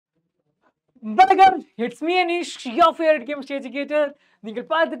Welcome, it's me Anish, your favorite chemistry educator. நீங்கள்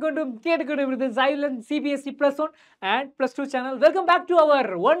பார்த்துக்கொண்டும் கேட்டுக்கொண்டும் இருக்கிறது Xylem CBSE +1 and +2 channel. Welcome back to our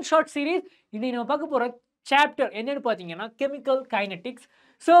one shot series. இன்னைக்கு நம்ம பார்க்க போற chapter என்னன்னு பார்த்தீங்கன்னா chemical kinetics.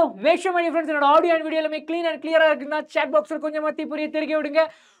 So make sure my friends என்னோட ஆடியோ and வீடியோ எல்லாமே clean and clear இருக்குன்னா chat boxல கொஞ்சம் மாத்தி புரிய தெரிவிக்க விடுங்க.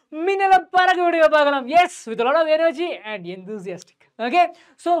 மின்னல பறக்க விடுங்க பார்க்கலாம். Yes, with a lot of energy and enthusiastic. Okay,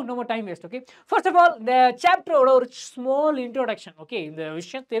 so no more time waste. Okay, first of all the chapter ஓட ஒரு small introduction. Okay, இந்த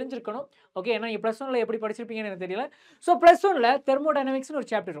விஷயம் தெரிஞ்சிருக்கணும். ஓகே, ஏன்னா நீங்கள் +1ல் எப்படி படிச்சிருப்பீங்கன்னு எனக்கு தெரியல. ஸோ +1ல் தெர்மோடைனமிக்ஸ்னு ஒரு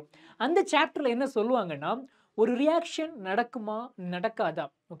சாப்டர் இருக்கும். அந்த சாப்டரில் என்ன சொல்லுவாங்கன்னா, ஒரு ரியாக்ஷன் நடக்குமா நடக்காதா,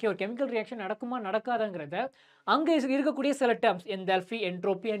 ஓகே, ஒரு கெமிக்கல் ரியாக்ஷன் நடக்குமா நடக்காதாங்கிறத அங்கே இருக்கக்கூடிய சில terms, enthalpy,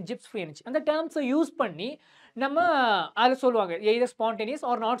 entropy and zips free energy, அந்த டேர்ம்ஸை யூஸ் பண்ணி நம்ம அதை சொல்லுவாங்க, either spontaneous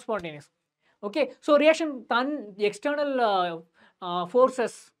R not spontaneous. Okay, so reaction external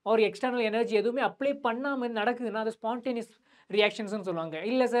forces are external energy எதுவுமே அப்ளை பண்ணாமல் நடக்குதுன்னா அது ஸ்பான்டேனியஸ் ரியாக்ஷன்ஸ்னு சொல்லுவாங்க.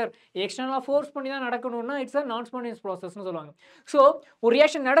 இல்லை சார், எக்ஸ்டர்னலாக ஃபோர்ஸ் பண்ணி தான் நடக்கணும்னா இட்ஸ் அ நான் ஸ்பான்டேனியஸ் ப்ராசஸ்னு சொல்லுவாங்க. ஸோ ஒரு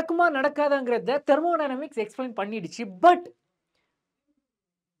ரியாக்ஷன் நடக்குமா நடக்காதாங்கிறத தெர்மோடைனமிக்ஸ் எக்ஸ்பிளைன் பண்ணிடுச்சு. பட்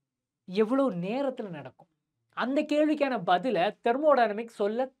எவ்வளோ நேரத்தில் நடக்கும் அந்த கேள்விக்கான பதிலை தெர்மோடைனமிக்ஸ்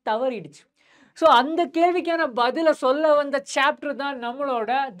சொல்ல தவறிடுச்சு. ஸோ அந்த கேள்விக்கான பதிலை சொல்ல வந்த சாப்டர் தான்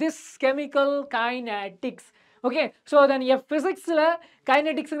நம்மளோட this chemical kinetics. Okay, so then ஃபிசிக்ஸில்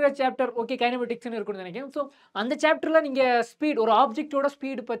கைனடிக்ஸுங்கிற சாப்டர், ஓகே, கைனமெட்டிக்ஸ்னு இருக்குன்னு நினைக்கிறேன். ஸோ அந்த சாப்டரில் நீங்கள் ஸ்பீட், ஒரு ஆப்ஜெக்டோட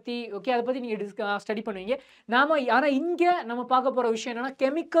ஸ்பீடு பற்றி, ஓகே, அதை பற்றி நீங்கள் ஸ்டடி பண்ணுவீங்க. ஆனால் இங்கே நம்ம பார்க்க போகிற விஷயம் என்னென்னா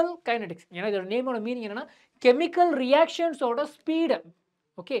கெமிக்கல் கைனடிக்ஸ். ஏன்னா இதோட நேமோட மீனிங் என்னென்னா கெமிக்கல் ரியாக்ஷன்ஸோட ஸ்பீடை,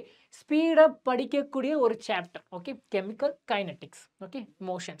 ஓகே, ஸ்பீடை படிக்கக்கூடிய ஒரு chapter. Okay, chemical kinetics, okay,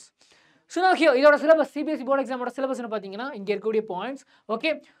 motions. So okay, இதோட சிலபஸ் சிபிஎஸ்சி போர்டு எக்ஸாமோட சிலபஸ்ன்னு பார்த்தீங்கன்னா இங்கே இருக்கக்கூடிய பாயிண்ட்ஸ். ஓகே,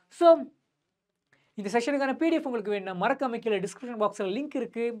 ஸோ இந்த செஷனுக்கான பிடிஎஃப் உங்களுக்கு வேணும், மறக்காம கீழே டிஸ்கிரிப்ஷன் பாக்ஸில் லிங்க்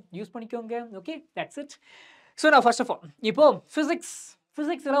இருக்குது, யூஸ் பண்ணிக்கோங்க. Okay, that's it. ஸோ நான் ஃபர்ஸ்ட் ஆஃப் ஆல் இப்போது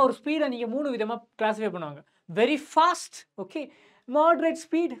ஃபிசிக்ஸில் ஒரு ஸ்பீடை நீங்கள் 3 விதமாக கிளாஸிஃபை பண்ணுவாங்க. Very fast, okay, moderate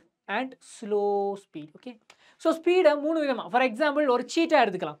speed and slow speed. Okay, so ஸ்பீடை 3 விதமாக, ஃபார் எக்ஸாம்பிள் ஒரு சீட்டா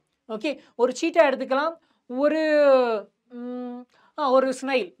எடுத்துக்கலாம். ஓகே, ஒரு சீட்டா எடுத்துக்கலாம், ஒரு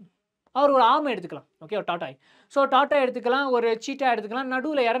ஸ்னைல் அவர் ஒரு ஆமை எடுத்துக்கலாம். ஓகே, ஒரு டாட்டாய். ஸோ டாட்டா எடுத்துக்கலாம், ஒரு சீட்டா எடுத்துக்கலாம்,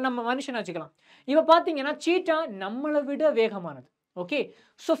 நடுவில் யாரை நம்ம மனுஷனை வச்சுக்கலாம். இப்போ பார்த்தீங்கன்னா சீட்டா நம்மளை விட வேகமானது. ஓகே,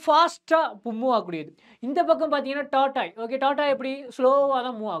 ஸோ ஃபாஸ்ட்டாக மூவ் ஆகக்கூடியது. இந்த பக்கம் பார்த்தீங்கன்னா டாட்டாய். ஓகே, டாட்டாய் எப்படி ஸ்லோவாக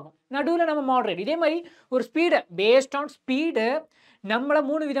தான் மூவ் ஆகும். நடுவில் நம்ம மாடரேட். இதே மாதிரி ஒரு ஸ்பீடை பேஸ்ட் ஆன் ஸ்பீடு நம்மளை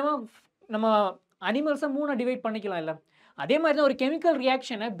 3 விதமாக, நம்ம அனிமல்ஸை 3 டிவைட் பண்ணிக்கலாம். இல்லை, அதே மாதிரி தான் ஒரு கெமிக்கல்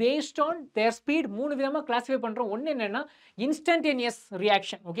ரியாக்ஷனை பேஸ்ட் ஆன் தேர் ஸ்பீட் 3 விதமாக கிளாஸிஃபை பண்ணுறோம். ஒன்று என்னென்னா instantaneous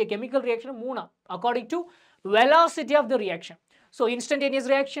reaction. Okay, chemical reaction 3 according to velocity of the reaction. So instantaneous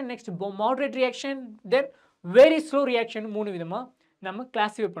reaction, next moderate reaction, then very slow reaction, 3 விதமாக நம்ம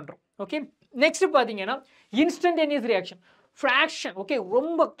கிளாஸிஃபை பண்ணுறோம். ஓகே, நெக்ஸ்ட் பார்த்தீங்கன்னா இன்ஸ்டன்டேனியஸ் ரியாக்ஷன் ஃப்ராக்ஷன். ஓகே,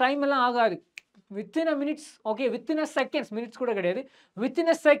 ரொம்ப time எல்லாம் ஆகாது, within a minutes. Okay, within a seconds, minutes கூட கிடையாது,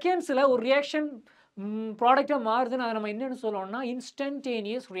 within a செகண்ட்ஸில் ஒரு ரியாக்ஷன் ப்ராடக்டாக மாறுதுன்னு அதை நம்ம என்னென்னு சொல்லணும்னா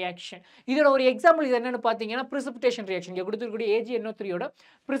இன்ஸ்டன்டேனியஸ் ரியாக்ஷன். இதோட ஒரு எக்ஸாம்பிள் இது என்னென்னு பார்த்தீங்கன்னா ப்ரிசிபிடேஷன் ரியாக்ஷன். இங்கே கொடுத்துருக்கூடிய AgNO3யோட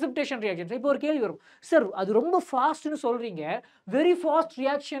ப்ரிசிபிடேஷன் ரியாக்ஷன். இப்போ ஒரு கேள்வி வரும், சார் அது ரொம்ப ஃபாஸ்ட்னு சொல்கிறீங்க, வெரி ஃபாஸ்ட்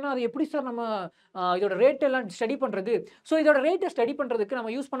ரியாக்ஷனாக அது எப்படி சார் நம்ம இதோட ரேட் எல்லாம் ஸ்டடி பண்ணுறது? ஸோ இதோட ரேட்டை ஸ்டடி பண்ணுறதுக்கு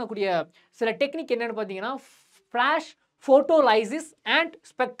நம்ம யூஸ் பண்ணக்கூடிய சில டெக்னிக் என்னென்னு பார்த்தீங்கன்னா flash photolysis and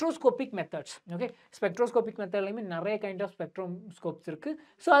spectroscopic methods. Okay, spectroscopic மெத்தட்லையுமே நிறைய கைண்ட் ஆஃப் ஸ்பெக்ட்ரோஸ்கோப்ஸ் இருக்குது.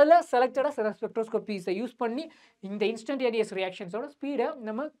 ஸோ அதில் செலக்டடாக சில ஸ்பெக்ட்ரோஸ்கோப்பிஸை யூஸ் பண்ணி இந்த இன்ஸ்டன்டேனியஸ் ரியாக்ஷன்ஸோட ஸ்பீடை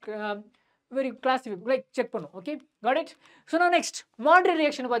நம்ம வெரி கிளாஸிஃபை செக் பண்ணும். Okay, got it. ஸோ நான் நெக்ஸ்ட் மாடரேட்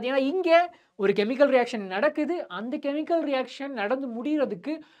ரியாக்ஷன் பார்த்தீங்கன்னா இங்கே ஒரு கெமிக்கல் ரியாக்ஷன் நடக்குது, அந்த கெமிக்கல் ரியாக்ஷன் நடந்து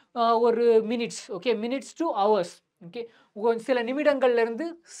முடிகிறதுக்கு ஒரு minutes, okay, minutes to hours, okay, சில நிமிடங்கள்லேருந்து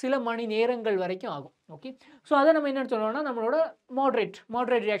சில மணி நேரங்கள் வரைக்கும் ஆகும். ஓகே, ஸோ அதை நம்ம என்னென்னு சொல்லணும்னா நம்மளோட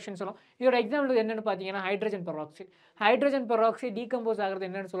மாடரேட் ரியாக்ஷன் சொல்லலாம். இதோட எக்ஸாம்பிள் என்னென்னு பார்த்தீங்கன்னா ஹைட்ரஜன் பெராக்சைடு டீகம்போஸ் ஆகிறது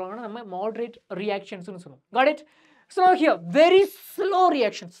என்னென்னு சொல்லுவாங்கன்னா நம்ம மாடரேட் ரியாக்ஷன்ஸ்னு சொல்லுவோம். Got it. So here very slow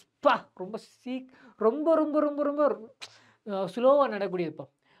reactions, ரொம்ப ரொம்ப ரொம்ப ரொம்ப ஸ்லோவாக நடக்கூடியதுப்பா.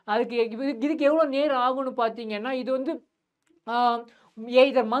 இதுக்கு எவ்வளோ நேரம் ஆகும்னு பார்த்தீங்கன்னா இது வந்து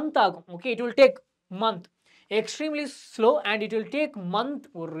எய்தர் மந்த் ஆகும். Okay, it will take month, extremely slow and it will take month.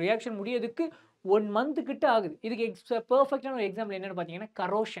 ஒரு ரியாக்ஷன் முடியறதுக்கு 1 month கிட்ட ஆகுது. இதுக்கு பெர்ஃபெக்டான ஒரு எக்ஸாம்பிள் என்னென்னு பார்த்தீங்கன்னா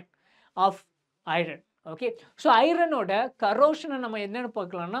corrosion of iron. Okay, so ஐரனோட கரோஷனை நம்ம என்னென்னு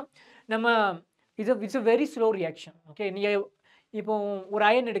பார்க்கலாம்னா நம்ம it's a very slow reaction. Okay, நீங்கள் இப்போ ஒரு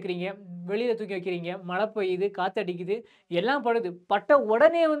அயன் எடுக்கிறீங்க, வெளியில் தூக்கி வைக்கிறீங்க, மழை பெய்யுது, காற்றடிக்குது, எல்லாம் படுது, பட்ட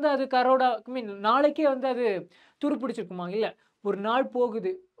உடனே வந்து அது கரோட நாளைக்கே வந்து அது துருப்பிடிச்சிருக்குமா? இல்லை, ஒரு நாள்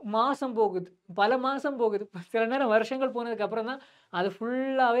போகுது, மாதம் போகுது, பல மாதம் போகுது, சில நேரம் வருஷங்கள் போனதுக்கப்புறம் தான் அது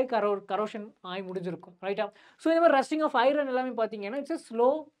ஃபுல்லாகவே கரோஷன் ஆகி முடிஞ்சிருக்கும். ரைட்டா? ஸோ இந்த மாதிரி ரஸ்டிங் ஆஃப் ஐரன் எல்லாமே பார்த்தீங்கன்னா it's a slow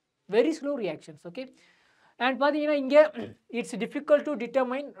very slow reactions. Okay, and பார்த்தீங்கன்னா இங்கே it's difficult to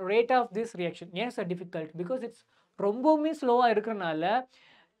determine rate of this reaction. Yes, difficult because it's ரொம்பவுமே ஸ்லோவாக இருக்கிறனால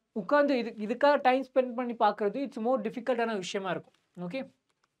உட்காந்து இதுக்காக டைம் ஸ்பெண்ட் பண்ணி பார்க்குறது இட்ஸ் மோர் டிஃபிகல்ட்டான விஷயமா இருக்கும். ஓகே,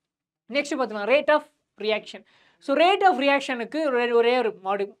 நெக்ஸ்ட் பார்த்தீங்கன்னா rate of reaction. So rate of ரியாக்ஷனுக்கு ஒரே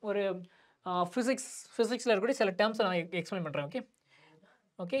ஒரு ஃபிசிக்ஸில் இருக்கக்கூடிய சில டேர்ம்ஸை நான் எக்ஸ்பிளைன் பண்ணுறேன். ஓகே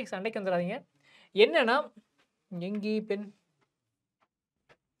ஓகே, சண்டைக்கு வந்துடாதீங்க. என்னன்னா எங்கே pen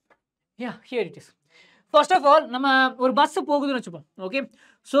here it is. First of all நம்ம ஒரு பஸ்ஸு போகுதுன்னு வச்சுப்போம். ஓகே,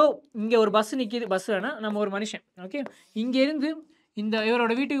 ஸோ இங்கே ஒரு பஸ்ஸு நிற்கிது. பஸ் வேணால் நம்ம ஒரு மனுஷன். ஓகே, இங்கேருந்து இந்த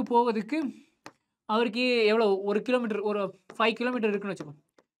இவரோட வீட்டுக்கு போகிறதுக்கு அவருக்கு எவ்வளோ ஒரு கிலோமீட்டர், ஒரு 5 கிலோமீட்டர் இருக்குன்னு வச்சுப்போம்.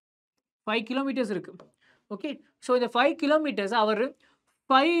 5 கிலோமீட்டர்ஸ் இருக்குது. ஓகே, ஸோ இந்த 5 கிலோமீட்டர்ஸ் அவர்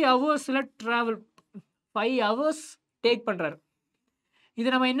 5 ஹவர்ஸில் ட்ராவல் 5 ஹவர்ஸ் டேக் பண்ணுறாரு.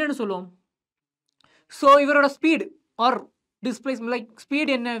 இது நம்ம என்னென்னு சொல்லுவோம்? ஸோ இவரோட speed R displacement, like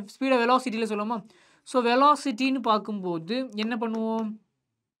speed என்ன, ஸ்பீடை வெலாசிட்டியில் சொல்லுவோமா? ஸோ வெலாசிட்டின்னு பார்க்கும்போது என்ன பண்ணுவோம்?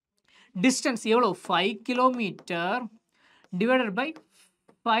 டிஸ்டன்ஸ் எவ்வளோ, 5 கிலோமீட்டர் டிவைடட் பை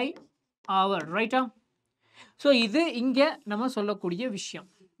 5 ஹவர், ரைட்டா? ஸோ இது இங்கே நம்ம சொல்லக்கூடிய விஷயம்,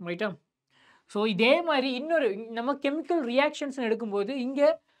 ரைட்டா? ஸோ இதே மாதிரி இன்னொரு நம்ம கெமிக்கல் ரியாக்ஷன்ஸ் எடுக்கும்போது இங்கே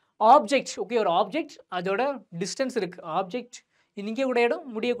ஆப்ஜெக்ட், ஓகே, ஒரு ஆப்ஜெக்ட் அதோட டிஸ்டன்ஸ் இருக்குது. ஆப்ஜெக்ட் நிற்கக்கூடிய இடம்,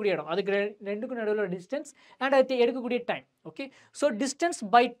 முடியக்கூடிய இடம், அதுக்கு ரெண்டுக்கும் நடுவில் டிஸ்டன்ஸ் அண்ட் அது எடுக்கக்கூடிய time. Okay, so distance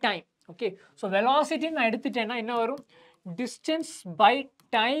by time. Okay, so வெலாசிட்டின்னு நான் எடுத்துட்டேன்னா என்ன வரும்? டிஸ்டன்ஸ் பை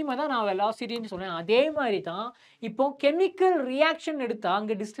டைமை தான் நான் வெலாசிட்டின்னு சொல்லுவேன். அதே மாதிரி தான் இப்போ கெமிக்கல் ரியாக்ஷன் எடுத்தால்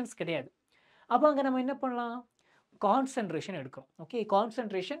அங்கே டிஸ்டன்ஸ் கிடையாது. அப்போ அங்கே நம்ம என்ன பண்ணலாம்? கான்சன்ட்ரேஷன் எடுக்கும். ஓகே,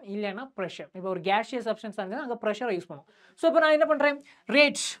 கான்சன்ட்ரேஷன் இல்லைன்னா ப்ரெஷர். இப்போ ஒரு கேஷியஸ் சப்ஸ்டன்ஸாக இருந்தால் அங்கே ப்ரெஷரை யூஸ் பண்ணுவோம். ஸோ இப்போ நான் என்ன பண்ணுறேன்?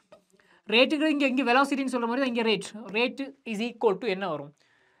 ரேட்டுக்கு இங்கே வெலாசிட்டின்னு சொல்ல மாதிரி தான் இங்கே ரேட்டு இஸ் ஈக்குவல் டு என்ன வரும்?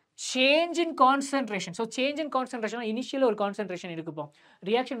 Change in concentration. So change in concentration initial ஒரு கான்சன்ட்ரேஷன் இருக்குப்போம்,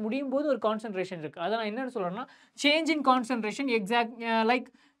 ரியாக்ஷன் முடியும் போது ஒரு கான்சன்ட்ரேஷன் இருக்குது. அதை நான் என்னென்னு சொல்கிறேன்னா change in concentration, exact like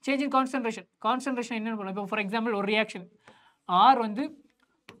change in concentration என்னென்னு பண்ணுவோம்? இப்போ ஃபார் எக்ஸாம்பிள் ஒரு ரியாக்ஷன் ஆர் வந்து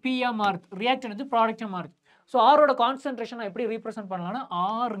பியாக மாறுது, ரியாக்ஷன் வந்து ப்ராடக்டாக மாறுது. ஸோ ஆரோட கான்சன்ட்ரேஷன் எப்படி ரீப்ரசென்ட் பண்ணலாம்னா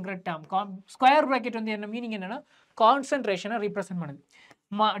ஆர்ங்கிற டேர்ம், ஸ்கொயர் ப்ராக்கெட் வந்து என்ன மீனிங் என்னென்னா கான்சன்ட்ரேஷனை ரீப்ரசென்ட் பண்ணுது.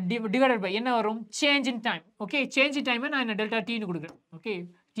 டிவைடட் பை என்ன வரும்? Change in time. Okay, change in டைமை நான் என்ன டெல்டா டீன்னு கொடுக்குறேன். ஓகே,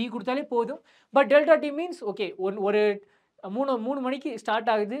 டி கொடுத்தாலே போதும். But delta D means okay, ஒரு 3 மணிக்கு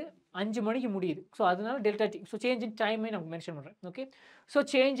ஸ்டார்ட் ஆகுது, 5 மணிக்கு முடியுது. ஸோ அதனால delta D. So change in டைமே நான் மென்ஷன் பண்ணுறேன். Okay, so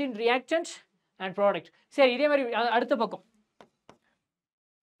change in reactance and product. சரி, இதே மாதிரி அடுத்த பக்கம்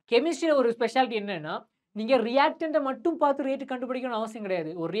கெமிஸ்ட்ரியில் ஒரு ஸ்பெஷாலிட்டி என்னன்னா நீங்கள் ரியாக்டண்ட்டை மட்டும் பார்த்து ரேட்டு கண்டுபிடிக்கணும்னு அவசியம் கிடையாது.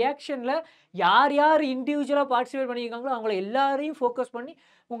 ஒரு ரியாக்ஷனில் யார் யார் இண்டிவிஜுவலாக பார்ட்டிசிபேட் பண்ணியிருக்காங்களோ அவங்கள எல்லாரையும் ஃபோக்கஸ் பண்ணி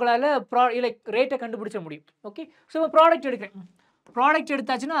உங்களால் லைக் ரேட்டை கண்டுபிடிச்ச முடியும். ஓகே, ஸோ ப்ராடக்ட் எடுக்கிறேன். ப்ராடக்ட்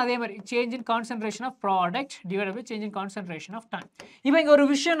எடுத்தாச்சுன்னா அதே மாதிரி change in concentration of product divide by change in concentration of time. இப்போ இங்கே ஒரு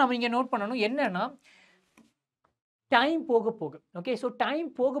விஷயம் நம்ம இங்கே நோட் பண்ணணும், என்னன்னா டைம் போக போக, ஓகே, ஸோ டைம்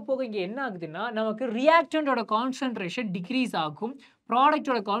போக போக இங்கே என்ன ஆகுதுன்னா நமக்கு ரியாக்டண்டோட கான்சன்ட்ரேஷன் டிக்ரீஸ் ஆகும்,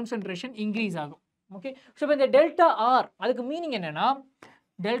 ப்ராடக்டோட கான்சன்ட்ரேஷன் இன்க்ரீஸ் ஆகும். ஓகே, ஸோ இப்போ இந்த டெல்டா ஆர் அதுக்கு மீனிங் என்னன்னா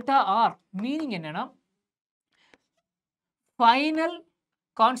final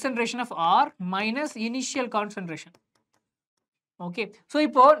concentration of R minus initial concentration. Okay, so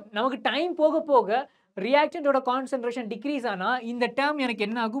இப்போ நமக்கு டைம் போக போக ரியாக்டண்டோட கான்சன்ட்ரேஷன் டிக்ரீஸ் ஆனால் இந்த டேர்ம் எனக்கு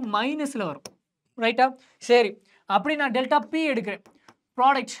என்ன ஆகும்? மைனஸில் வரும், ரைட்டா? சரி, அப்படி நான் டெல்டா பி எடுக்கிறேன்.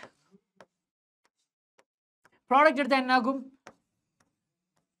 ப்ராடக்ட் எடுத்தால் என்ன ஆகும்?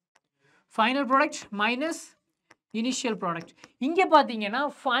 Final product minus initial product. இங்கே பார்த்தீங்கன்னா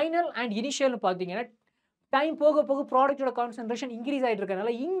ஃபைனல் அண்ட் இனிஷியல் பார்த்தீங்கன்னா டைம் போக போக ப்ராடக்டோட கான்சன்ட்ரேஷன் இன்க்ரீஸ் ஆகிட்டு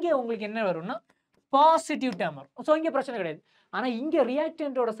இருக்கனால இங்கே உங்களுக்கு என்ன வரும்னா பாசிட்டிவ் டேர்ம் வரும். ஸோ இங்கே பிரச்சனை கிடையாது. ஆனால் இங்கே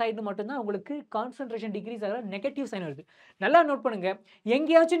ரியாக்டண்டோட சைடு மட்டும்தான் உங்களுக்கு கான்சன்ட்ரேஷன் டிக்ரீஸ் ஆகிற நெகட்டிவ் சைன் வருது. நல்லா நோட் பண்ணுங்கள்,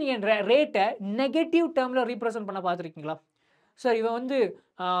 எங்கேயாச்சும் நீங்கள் ரேட்டை நெகட்டிவ் டேர்மில் ரீப்ரசென்ட் பண்ண பார்த்துருக்கீங்களா? சார் இவன் வந்து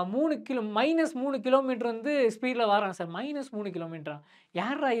 -3 கிலோமீட்டர் வந்து ஸ்பீடில் வரான் சார், -3 கிலோமீட்டரா,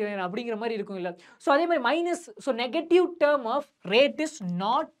 யாரா இவன் அப்படிங்கிற மாதிரி இருக்கும் இல்லை? ஸோ அதே மாதிரி negative term of rate is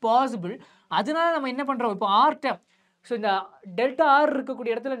not possible. அதனால நம்ம என்ன பண்ணுறோம்? இப்போ ஆர் டேர்ம், ஸோ இந்த டெல்டா ஆர்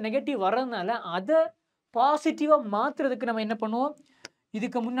இருக்கக்கூடிய இடத்துல நெகட்டிவ் வர்றதுனால அதை பாசிட்டிவாக மாற்றுறதுக்கு நம்ம என்ன பண்ணுவோம்?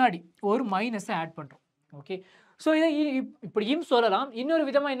 இதுக்கு முன்னாடி ஒரு மைனஸை ஆட் பண்ணுறோம். ஓகே, ஸோ இதை இப்படியும் சொல்லலாம். இன்னொரு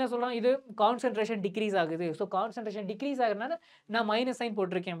விதமாக என்ன சொல்லலாம்? இது கான்சன்ட்ரேஷன் டிக்ரீஸ் ஆகுது, ஸோ கான்சன்ட்ரேஷன் டிக்ரீஸ் ஆகுறதுனால நான் மைனஸ் சைன்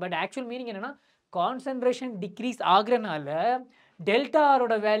போட்டிருக்கேன். பட் ஆக்சுவல் மீனிங் என்னென்னா கான்சன்ட்ரேஷன் டிக்ரீஸ் ஆகுறதுனால டெல்டா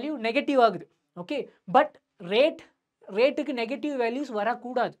ஆரோட வேல்யூ நெகட்டிவ் ஆகுது. ஓகே, பட் ரேட்டுக்கு நெகட்டிவ் வேல்யூஸ்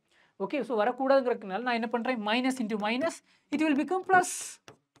வரக்கூடாது. ஓகே, ஸோ வரக்கூடாதுங்கிறதுனால நான் என்ன பண்ணுறேன்? Minus into minus it will become plus.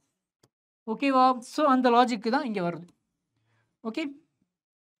 ஓகேவா? ஸோ அந்த லாஜிக்கு தான் இங்கே வருது. ஓகே,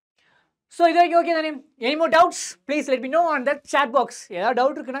 ஸோ இது வரைக்கும் ஓகே தானே? Any more doubts please let me know on that chat box. ஏதாவது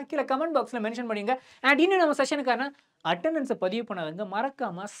டவுட் இருக்குன்னா கீழே கமெண்ட் பாக்ஸில் மென்ஷன் பண்ணிங்க. அண்ட் இன்னும் நம்ம செஷனுக்கான அட்டண்டன்ஸை பதிவு பண்ணாதுங்க,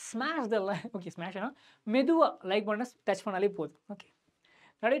 மறக்காமல் ஸ்மாஷ் த ஓகே ஸ்மாஷ்னா மெதுவாக லைக் பண்ண டச் பண்ணாலே போதும். Okay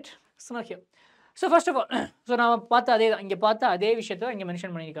right. Okay. So first of all so நான் பார்த்த அதே தான், இங்கே பார்த்த அதே விஷயத்த இங்கே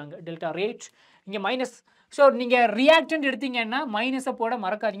மென்ஷன் பண்ணியிருக்காங்க. டெல்டா ரேட் இங்கே மைனஸ். ஸோ நீங்கள் ரியாக்டன்ட் எடுத்தீங்கன்னா மைனஸை போட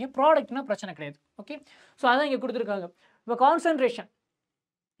மறக்காதீங்க. ப்ராடக்ட்னா பிரச்சனை கிடையாது. ஓகே. ஸோ அதான் இங்கே கொடுத்துருக்காங்க. இப்போ கான்சன்ட்ரேஷன்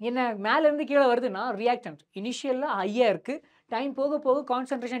என்ன மேலேருந்து கீழே வருதுன்னா ரியாக்டன்ட் இனிஷியலாக ஹையாக இருக்குது, டைம் போக போக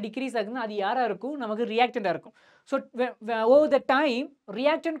கான்சன்ட்ரேஷன் டிக்ரீஸ் ஆகுதுன்னா அது யாராக இருக்கும்? நமக்கு ரியாக்டண்ட்டாக இருக்கும். So over the time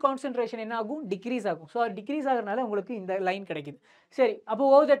reactant concentration என்ன ஆகும்? டிக்ரீஸ் ஆகும். ஸோ அது டிக்ரீஸ் ஆகிறதுனால உங்களுக்கு இந்த லைன் கிடைக்குது. சரி, அப்போ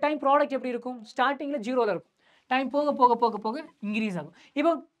ஓவர் த டைம் ப்ராடக்ட் எப்படி இருக்கும்? ஸ்டார்டிங்கில் 0ல் இருக்கும், டைம் போக போக போக போக இன்க்ரீஸ் ஆகும்.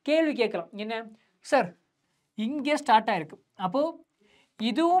 இப்போ கேள்வி கேட்கலாம், என்ன சார் இங்கே ஸ்டார்ட் ஆகிருக்கு, அப்போது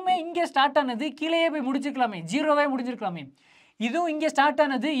இதுவுமே இங்கே ஸ்டார்ட் ஆனது கீழே போய் முடிஞ்சிருக்கலாமே, 0வே முடிஞ்சிருக்கலாமே, இதுவும் இங்கே ஸ்டார்ட்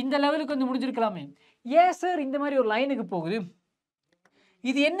ஆனது இந்த லெவலுக்கு வந்து முடிஞ்சிருக்கலாமே, ஏன் சார் இந்த மாதிரி ஒரு லைனுக்கு போகுது?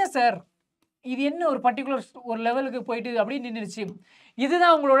 இது என்ன சார், இது என்ன ஒரு பர்டிகுலர் ஒரு லெவலுக்கு போயிட்டு அப்படியே நின்றுச்சு?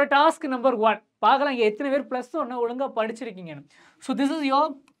 இதுதான் உங்களோட டாஸ்க் நம்பர் 1. பார்க்கலாம் இங்கே எத்தனை பேர் ப்ளஸ் ஒன்று ஒழுங்காக படிச்சிருக்கீங்கன்னு. So this is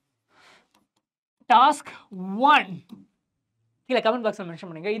your task 1. கீழே கமெண்ட் பாக்ஸில் மென்ஷன்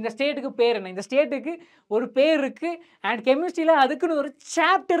பண்ணுங்கள். இந்த ஸ்டேட்டுக்கு பேர் என்ன? இந்த ஸ்டேட்டுக்கு ஒரு பேர் இருக்குது. அண்ட் கெமிஸ்ட்ரியில் அதுக்குன்னு ஒரு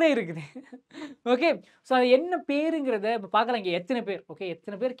சாப்டரே இருக்குது. ஓகே. ஸோ அது என்ன பேருங்கிறத இப்போ பார்க்கலாம் இங்கே எத்தனை பேர். ஓகே,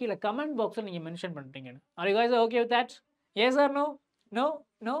 எத்தனை பேர் கீழே கமெண்ட் பாக்ஸில் நீங்கள் மென்ஷன் பண்ணுறீங்கன்னு. Are you guys okay with that? Yes or no? No?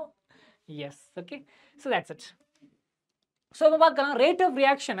 No? Yes. Okay. So that's it. So இப்போ பார்க்கலாம் ரேட் ஆஃப்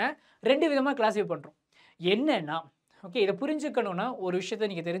ரியாக்ஷனை 2 விதமாக கிளாஸிஃபை பண்ணுறோம். என்னன்னா ஓகே, இதை புரிஞ்சுக்கணுன்னா ஒரு விஷயத்தை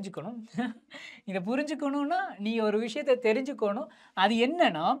நீங்கள் தெரிஞ்சுக்கணும். இதை புரிஞ்சுக்கணுன்னா நீங்கள் ஒரு விஷயத்தை தெரிஞ்சுக்கணும். அது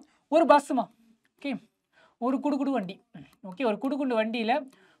என்னன்னா ஒரு பஸ்ஸுமா, ஓகே, ஒரு குடுகுடு வண்டி. ஓகே, ஒரு குடுகுண்டு வண்டியில்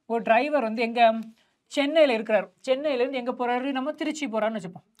ஒரு டிரைவர் வந்து எங்கே சென்னையில் இருக்கிறார். சென்னையிலேருந்து எங்கே போகிறாரு? நம்ம திருச்சி போகிறான்னு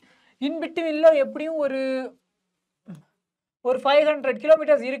வச்சுப்போம். இன்பிட்வீனில் எப்படியும் ஒரு 500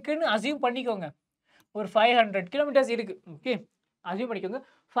 கிலோமீட்டர்ஸ் இருக்குதுன்னு அசியூம் பண்ணிக்கோங்க. ஒரு 500 கிலோமீட்டர்ஸ் இருக்குது. ஓகே, அசியூம் பண்ணிக்கோங்க.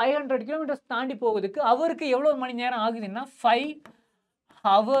 500 கிலோமீட்டர்ஸ் தாண்டி போகுதுக்கு அவருக்கு எவ்வளோ மணி நேரம் ஆகுதுன்னா 5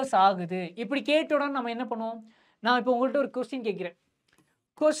 hours ஆகுது. இப்படி கேட்டோட நம்ம என்ன பண்ணுவோம்? நான் இப்போ உங்கள்கிட்ட ஒரு கொஸ்டின் கேட்குறேன்.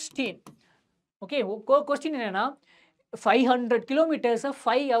 கொஸ்டின் ஓகே, கொஸ்டின் என்னென்னா 500 கிலோமீட்டர்ஸை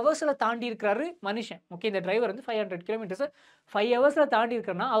 5 ஹவர்ஸில் தாண்டி இருக்கிறாரு மனுஷன். ஓகே, இந்த டிரைவர் வந்து 500 கிலோமீட்டர்ஸை 5 ஹவர்ஸில் தாண்டி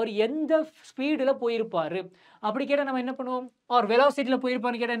இருக்கிறனா அவர் எந்த ஸ்பீடில் போயிருப்பார் அப்படி கேட்டால் நம்ம என்ன பண்ணுவோம்? ஆர் வெலாசிட்டியில்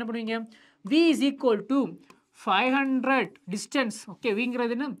போயிருப்பான்னு கேட்டால் என்ன பண்ணுவீங்க? v is equal to 500 distance. Okay,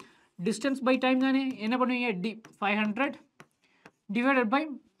 விங்கிறது என்ன? டிஸ்டன்ஸ் பை டைம் தானே. என்ன பண்ணுவீங்க? D 500 divided by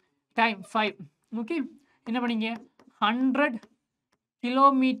time 5. Okay, என்ன பண்ணீங்க? 100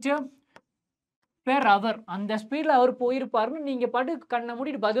 கிலோமீட்டர் பெர் ஹவர் அந்த ஸ்பீடில் அவர் போயிருப்பாருன்னு நீங்கள் பாட்டு கண்ணை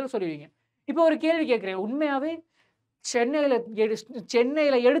மூடிட்டு பதில் சொல்லுவீங்க. இப்போ ஒரு கேள்வி கேட்குறேன், உண்மையாகவே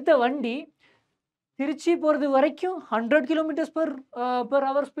சென்னையில் எடுத்த வண்டி திருச்சி போகிறது வரைக்கும் 100 கிலோமீட்டர்ஸ் பெர்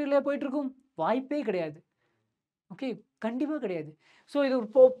ஹவர் ஸ்பீடில் போயிட்டுருக்கும்? வாய்ப்பே கிடையாது. ஓகே, கண்டிப்பாக கிடையாது. ஸோ இது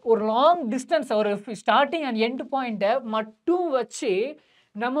ஒரு லாங் டிஸ்டன்ஸ், ஒரு ஸ்டார்டிங் அண்ட் எண்ட் பாயிண்ட்டை மட்டும் வச்சு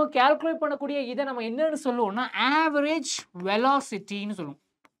நம்ம கேல்குலேட் பண்ணக்கூடிய இதை நம்ம என்னன்னு சொல்லுவோம்னா ஆவரேஜ் வெலாசிட்டின்னு சொல்லுவோம்.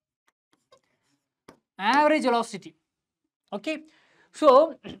 Average velocity. ஓகே, ஸோ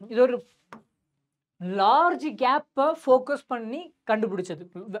இது ஒரு லார்ஜ் கேப்பை ஃபோக்கஸ் பண்ணி கண்டுபிடிச்சது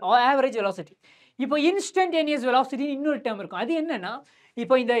ஆவரேஜ் வெலாசிட்டி. இப்போ இன்ஸ்டன்டேனியஸ் வெலாசிட்டி இன்னொரு டேர்ம் இருக்கும். அது என்னன்னா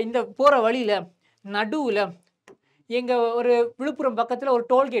இப்போ இந்த போகிற வழியில் நடுவில் எங்கள் ஒரு விழுப்புரம் பக்கத்தில் ஒரு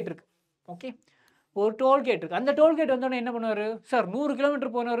டோல்கேட் இருக்குது. ஓகே, ஒரு டோல்கேட் இருக்குது. அந்த டோல்கேட் வந்தோடனே என்ன பண்ணுவார் சார்? 100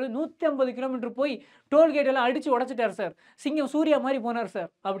 கிலோமீட்டர் போனார், 150 கிலோமீட்டர் போய் டோல்கேட்டெல்லாம் அடித்து உடச்சிட்டார் சார், சிங்கம் சூர்யா மாதிரி போனார் சார்.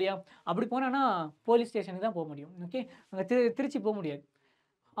 அப்படியா? அப்படி போனான்னா போலீஸ் ஸ்டேஷனுக்கு தான் போக முடியும். ஓகே, அங்கே திருச்சி போக முடியாது.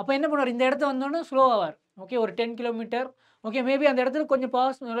 அப்போ என்ன பண்ணுவார்? இந்த இடத்த வந்தோடனே ஸ்லோவாவார். ஓகே, ஒரு 10 கிலோமீட்டர். ஓகே, மேபி அந்த இடத்துல கொஞ்சம்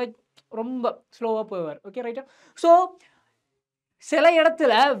ரொம்ப ஸ்லோவாக போவார். ஓகே, ரைட்டா? ஸோ சில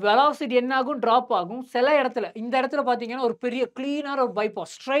இடத்துல வெலாசிட்டி என்ன ஆகும்? ட்ராப் ஆகும். சில இடத்துல இந்த இடத்துல பார்த்தீங்கன்னா ஒரு பெரிய க்ளீனான ஒரு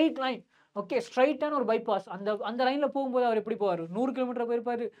பைபாஸ், ஸ்ட்ரைட் லைன். ஓகே, ஸ்ட்ரைட்டான ஒரு பைபாஸ். அந்த லைனில் போகும்போது அவர் எப்படி போவார்? 100 கிலோமீட்டர்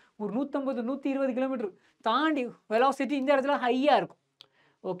போயிருப்பார். ஒரு 150 120 கிலோமீட்டர் தாண்டி வெலாசிட்டி இந்த இடத்துல ஹையாக இருக்கும்.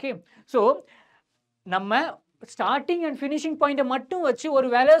 ஓகே, ஸோ நம்ம ஸ்டார்டிங் அண்ட் ஃபினிஷிங் பாயிண்ட்டை மட்டும் வச்சு ஒரு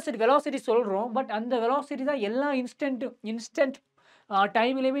வெலாசிட்டி சொல்கிறோம். பட் அந்த வெலாசிட்டி தான் எல்லா இன்ஸ்டன்ட்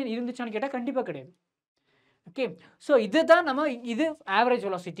டைம்லேயுமே இருந்துச்சான்னு கேட்டால் கண்டிப்பாக கிடையாது. ஓகே, ஸோ இதுதான் இது ஆவரேஜ்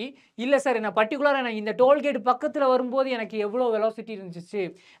வெலாசிட்டி. இல்லை சார், நான் பர்டிகுலராக நான் இந்த டோல்கேட் பக்கத்தில் வரும்போது எனக்கு எவ்வளோ வெலாசிட்டி இருந்துச்சு,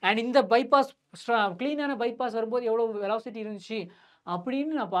 அண்ட் இந்த பைபாஸ் க்ளீனான பைபாஸ் வரும்போது எவ்வளோ வெலாசிட்டி இருந்துச்சு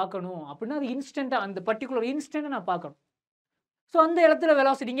அப்படின்னு நான் பார்க்கணும். அப்படின்னா அது இன்ஸ்டண்ட்டாக அந்த பர்டிகுலர் இன்ஸ்டண்ட்டை நான் பார்க்கணும். ஸோ அந்த இடத்துல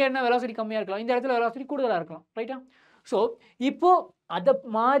வெலாசிட்டி, இங்கே என்ன வெலாசிட்டி கம்மியாக இருக்கலாம், இந்த இடத்துல வெலாசிட்டி கூடுதலாக இருக்கலாம். ரைட்டா? ஸோ இப்போ அதை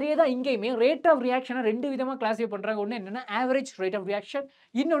மாதிரியே தான் இங்கேயுமே ரேட் ஆஃப் ரியாக்ஷனை ரெண்டு விதமாக கிளாஸிஃபை பண்ணுறாங்க. ஒன்று என்னென்னா ஆவரேஜ் ரேட் ஆஃப் ரியாக்ஷன்,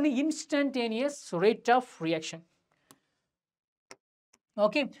 இன்னொன்று instantaneous rate of reaction.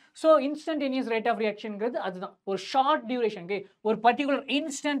 Okay, so instantaneous rate of ரியாக்ஷன்ங்கிறது அதுதான் ஒரு ஷார்ட் டியூரேஷனுக்கு ஒரு பர்டிகுலர்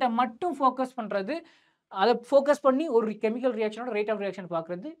இன்ஸ்டன்ட்டை மட்டும் ஃபோக்கஸ் பண்ணுறது, அதை ஃபோக்கஸ் பண்ணி ஒரு கெமிக்கல் ரியாக்ஷனோட ரேட் ஆஃப் ரியாக்ஷன்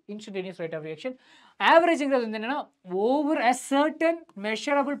பார்க்குறது இன்ஸ்டன்டேனியஸ் ரேட் ஆஃப் ரியாக்ஷன். ஆவரேஜுங்கிறது வந்து என்னென்னா over a certain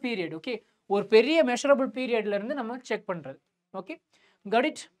measurable period. Okay, ஒரு பெரிய மெஷரபிள் பீரியட்லேருந்து நம்ம செக் பண்ணுறது. Okay, got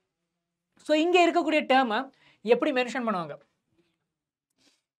it. ஸோ இங்கே இருக்கக்கூடிய டேர்மை எப்படி மென்ஷன் பண்ணுவாங்க?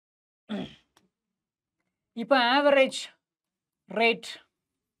 இப்போ ஆவரேஜ்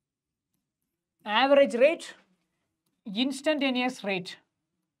ரேட், இன்ஸ்டன்டேனியஸ் ரேட்.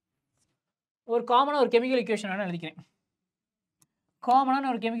 ஒரு காமனாக ஒரு கெமிக்கல் ஈக்குவேஷன் வேணால் எழுதிக்கிறேன். காமனான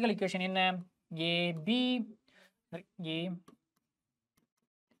ஒரு கெமிக்கல் ஈக்குவேஷன் என்ன? AB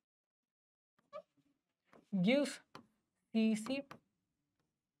gives CC.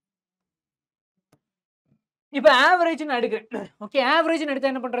 இப்போ ஆவரேஜ் நான் எடுக்கிறேன். ஓகே, ஆவரேஜ்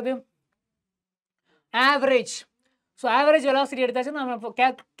எடுத்தா என்ன பண்றது? ஆவரேஜ். ஸோ ஆவரேஜ் வெலாசிட்டி எடுத்தாச்சு நம்ம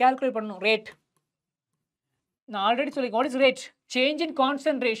கால்குலேட் பண்ணணும் ரேட். நான் ஆல்ரெடி சொல்லி what is rate? Change in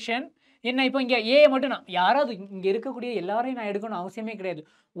concentration. என்ன இப்போ இங்கே ஏ மட்டும் நான் யாராவது இங்கே இருக்கக்கூடிய எல்லாரையும் நான் எடுக்கணும் அவசியமே கிடையாது.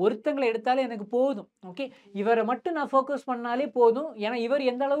 ஒருத்தங்களை எடுத்தாலே எனக்கு போதும். ஓகே, இவரை மட்டும் நான் ஃபோக்கஸ் பண்ணாலே போதும். ஏன்னா இவர்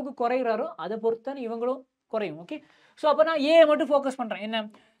எந்த அளவுக்கு குறைகிறாரோ அதை பொறுத்து தான் இவங்களும் குறையும். ஓகே, ஸோ அப்போ நான் ஏ மட்டும் ஃபோக்கஸ் பண்ணுறேன். என்ன?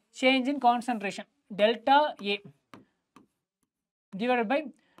 Change in concentration delta A divided by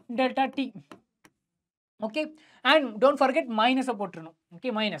delta D. Okay, and don't forget மைனஸை போட்டுருணும். Okay,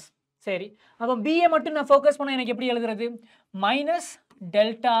 minus. சரி, அப்போ பிஏ மட்டும் நான் ஃபோக்கஸ் பண்ண எனக்கு எப்படி எழுதுறது? Minus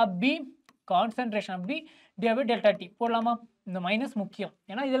delta B concentration of B divide by delta D போடலாமா? இந்த மைனஸ் முக்கியம்,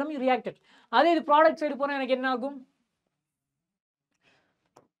 ஏன்னா இது எல்லாமே ரியாக்டட். அதே இது ப்ராடக்ட் சைடு போனால் எனக்கு என்ன ஆகும்?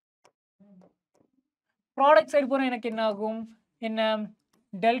 ப்ராடக்ட் சைடு போனால் எனக்கு என்ன ஆகும்? என்ன?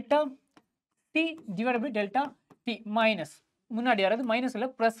 Delta D divide by delta D minus. முன்னாடி யாராவது மைனஸ் இல்லை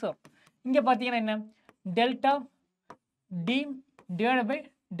ப்ளஸ். இங்கே பார்த்தீங்கன்னா என்ன? Delta D divide by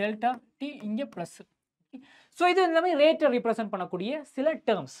delta D, இங்கே ப்ளஸ். ஸோ இது எல்லாமே ரேட்டை ரிப்ரசன்ட் பண்ணக்கூடிய சில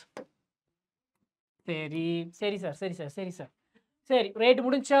டேர்ம்ஸ். சரி சரி சார், சரி சார், சரி சார், சரி, ரேட்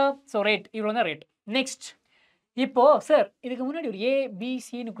முடிஞ்சா? ஸோ ரேட் இவ்வளோ தான் ரேட். நெக்ஸ்ட், இப்போ சார் இதுக்கு முன்னாடி ஒரு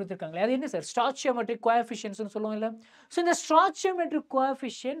ஏபிசின்னு கொடுத்துருக்காங்களே, அது என்ன சார்? ஸ்டாச்சியோமெட்ரிக் கோஎஃபிஷியன்ட்ஸ்னு சொல்லுவோம் இல்லை? ஸோ இந்த ஸ்டாச்சியோமெட்ரிக்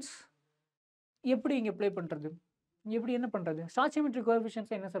கோஎஃபிஷியன்ட்ஸ் எப்படி இங்கே ப்ளே பண்ணுறது? எப்படி என்ன பண்ணுறது? ஸ்டாச்சியோமெட்ரிக்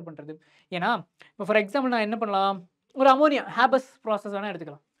கோஎஃபிஷியன்ட்ஸ் என்ன சார் பண்ணுறது? ஏன்னா இப்போ ஃபார் எக்ஸாம்பிள் நான் என்ன பண்ணலாம்? ஒரு அமோனியா ஹேபஸ் ப்ராசஸ் வேணால்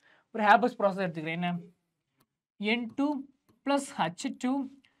எடுத்துக்கலாம். ஒரு ஹேபஸ் ப்ராசஸ் எடுத்துக்கிறேன். என்ன? N2 plus H2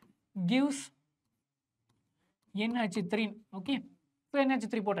 gives NH3. Okay, so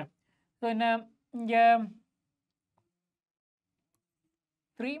NH3 போட்டேன். ஸோ என்ன? இங்கே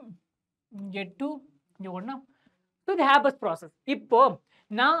 3, இங்கே 2, இங்கே 1. ஸோ இது ஹேபஸ் ப்ராசஸ். இப்போ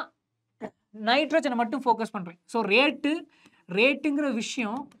நான் நைட்ரஜனை மட்டும் ஃபோக்கஸ் பண்ணுறேன். ஸோ ரேட்டுங்கிற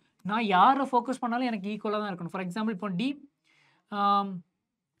விஷயம் நான் யாரை ஃபோக்கஸ் பண்ணாலும் எனக்கு ஈக்குவலாக தான் இருக்கணும். ஃபார் எக்ஸாம்பிள் இப்போ டி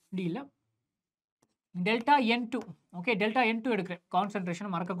இல்லை delta N2. Okay, delta N2 எடுக்கிறேன். கான்சன்ட்ரேஷனை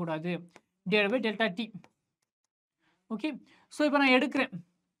மறக்கக்கூடாது. Divide by delta D. Okay, so இப்போ நான் எடுக்கிறேன்.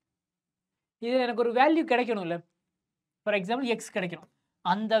 இது எனக்கு ஒரு வேல்யூ கிடைக்கணும் இல்லை? ஃபார் எக்ஸாம்பிள் எக்ஸ் கிடைக்கணும்.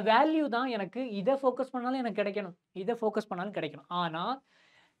 அந்த வேல்யூ தான் எனக்கு இதை ஃபோக்கஸ் பண்ணாலும் எனக்கு கிடைக்கணும், இதை ஃபோக்கஸ் பண்ணாலும் கிடைக்கணும். ஆனால்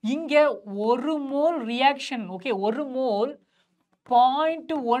இங்கே ஒரு மோல் ரியாக்ஷன், ஓகே, ஒரு மோல்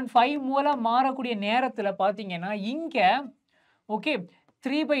 0.15 மோலாக மாறக்கூடிய நேரத்தில் பார்த்தீங்கன்னா இங்கே ஓகே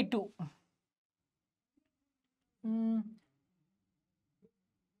 3/2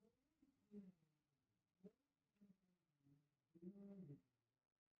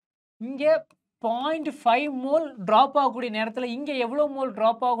 இங்கே 0.5 மோல் ட்ராப் ஆகக்கூடிய நேரத்தில் இங்கே எவ்வளோ மோல்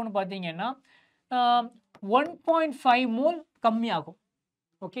ட்ராப் ஆகும்னு பார்த்தீங்கன்னா 1.5 மோல் கம்மியாகும்.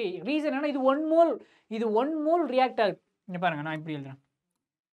 ஓகே, ரீசன் என்னன்னா இது ஒன் மோல் ரியாக்ட் ஆகுது. இங்கே பாருங்க, நான் இப்படி எழுதுறேன்.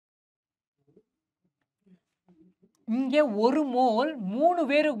 இங்கே ஒரு மோல்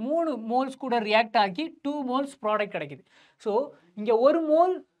 3 மோல்ஸ் கூட ரியாக்ட் ஆகி 2 மோல்ஸ் ப்ராடக்ட் கிடைக்குது. ஸோ இங்கே ஒரு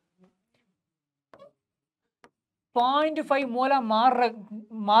மோல் 0.5 மோலாக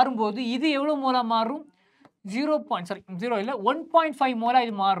மாறும்போது இது எவ்வளோ மோலாக மாறும்? 1.5 மோலாக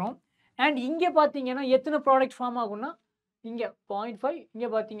இது மாறும். அண்ட் இங்கே பார்த்தீங்கன்னா எத்தனை ப்ராடக்ட் ஃபார்ம் ஆகும்னா இங்கே 0.5, இங்கே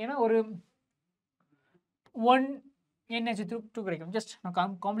பார்த்தீங்கன்னா ஒரு 1 NH2 கிடைக்கும். ஜஸ்ட் நான்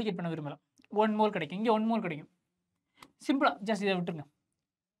காம்ப்ளிகேட் பண்ண விரும்பல. 1 மோல் கிடைக்கும், இங்கே 1 மோல் கிடைக்கும். சிம்பிளா ஜஸ்ட் இதை விட்டுருங்க.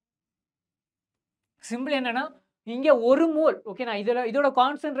 சிம்பிள் என்னன்னா இங்கே ஒரு மோல், ஓகே, நான் இதோட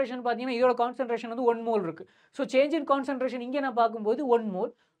கான்சன்ட்ரேஷன் பார்த்தீங்கன்னா இதோட கான்சன்ட்ரேஷன் வந்து 1 மோல் இருக்கு. ஸோ சேஞ்ச் இன் கான்சன்ட்ரேஷன் இங்கே நான் பார்க்கும்போது 1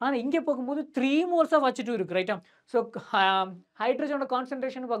 மோல், ஆனால் இங்கே பார்க்கும்போது 3 மோல்ஸ் ஆஃப் H2 இருக்கு, ரைட்டா? ஸோ ஹைட்ரஜனோட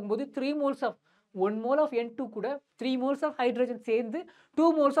கான்சன்ட்ரேஷன் பார்க்கும்போது 3 moles of 1 mole of N2 கூட 3 moles of hydrogen சேர்ந்து 2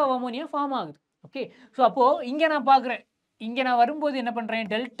 moles of ammonia ஃபார்ம் ஆகுது. ஓகே, ஸோ அப்போ இங்கே நான் பார்க்குறேன், இங்கே நான் வரும்போது என்ன பண்ணுறேன்,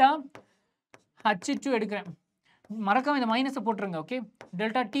 டெல்டா H2 எடுக்கிறேன், மறக்காம இந்த மைனஸை போட்டுருங்க. ஓகே,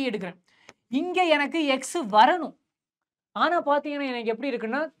 டெல்டா T எடுக்கிறேன். இங்கே எனக்கு எக்ஸ் வரணும், ஆனால் பார்த்தீங்கன்னா எனக்கு எப்படி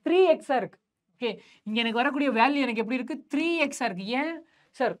இருக்குன்னா 3x இருக்கு. ஓகே, இங்கே எனக்கு வரக்கூடிய வேல்யூ எனக்கு எப்படி இருக்குது, 3x இருக்கு. ஏன்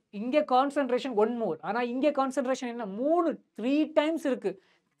சார், இங்கே கான்சன்ட்ரேஷன் 1 mole, ஆனால் இங்கே கான்சன்ட்ரேஷன் என்ன 3 டைம்ஸ் இருக்குது,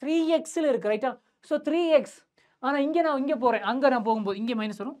 3xல இருக்குது, ரைட்டா? ஸோ 3x, ஆனால் இங்கே நான் இங்கே போகிறேன், அங்கே நான் போகும்போது இங்கே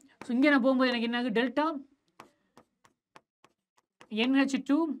மைனஸ் வரும். ஸோ இங்கே நான் போகும்போது எனக்கு என்ன ஆகுது, delta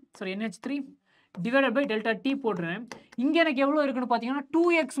NH3 divided by delta T போட்டுறேன். இங்கே எனக்கு எவ்வளோ இருக்குன்னு பார்த்தீங்கன்னா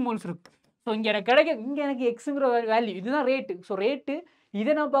 2x மோல்ஸ் இருக்குது. ஸோ இங்கே எனக்கு கிடைக்கும், இங்கே எனக்கு எக்ஸுங்கிற வேல்யூ, இதுதான் ரேட்டு. ஸோ ரேட்டு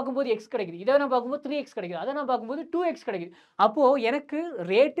இதை நான் பார்க்கும்போது எக்ஸ் கிடைக்குது, இதை நான் பார்க்கும்போது 3x கிடைக்குது, அதை நான் பார்க்கும்போது 2x கிடைக்குது. அப்போது எனக்கு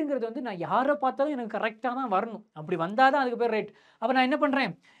ரேட்டுங்கிறது வந்து நான் யாரை பார்த்தாலும் எனக்கு கரெக்டாக தான் வரணும், அப்படி வந்தால் தான் அதுக்கு பேர் ரேட். அப்போ நான் என்ன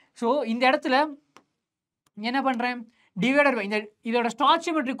பண்ணுறேன், ஸோ இந்த இடத்துல என்ன பண்ணுறேன், டிவைடட் பை இந்த இதோட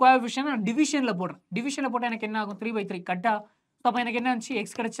ஸ்டாய்ச்சியோமெட்ரிக் கோஎஃபிஷியன்ட் நான் டிவிஷனில் போடுறேன். டிவிஷனில் போட்டால் எனக்கு என்ன ஆகும், 3/3 கட்டா. ஸோ அப்போ எனக்கு என்ன ஆச்சு,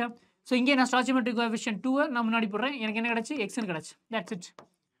 எக்ஸ் கிடைச்சா. ஸோ இங்கே நான் ஸ்டாய்ச்சியோமெட்ரிக் கோஎஃபிஷியன்ட் 2 நான் முன்னாடி போடுறேன், எனக்கு என்ன கிடச்சி, எக்ஸ்னு கிடச்சி. That's it.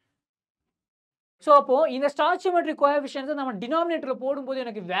 ஸோ அப்போது இந்த ஸ்டாய்ச்சியோமெட்ரிக் கோஎஃபிஷியன்ட்ஸை நம்ம டினாமினேட்டரில் போடும்போது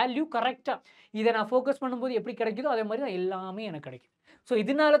எனக்கு வேல்யூ கரெக்டாக, இதை நான் ஃபோக்கஸ் பண்ணும்போது எப்படி கிடைக்குதோ அதே மாதிரி தான் எல்லாமே எனக்கு கிடைக்கும். ஸோ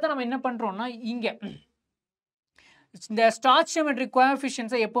இதனால தான் நம்ம என்ன பண்ணுறோம்னா, இங்கே இந்த ஸ்டாய்ச்சியோமெட்ரிக்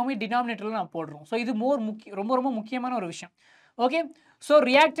கோஎஃபிஷியன்ட்ஸை எப்போவுமே டினாமினேட்டரில் நான் போடுறோம். ஸோ இது ரொம்ப ரொம்ப முக்கியமான ஒரு விஷயம். ஓகே, ஸோ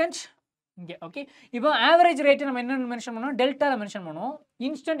ரியாக்டன்ட் இங்கே. ஓகே, இப்போ ஆவரேஜ் ரேட்டு நம்ம என்னென்னு மென்ஷன் பண்ணோம், டெல்டாவில் மென்ஷன் பண்ணுவோம்.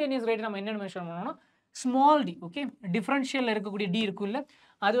 இன்ஸ்டன்டேனியஸ் ரேட்டு நம்ம என்னென்னு மென்ஷன் பண்ணோம்னா ஸ்மால் டி. ஓகே, டிஃப்ரென்ஷியலில் இருக்கக்கூடிய டி இருக்குல்ல,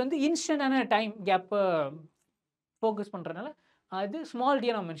 அது வந்து இன்ஸ்டன்டான டைம் கேப்பை ஃபோக்கஸ் பண்ணுறதுனால அது ஸ்மால்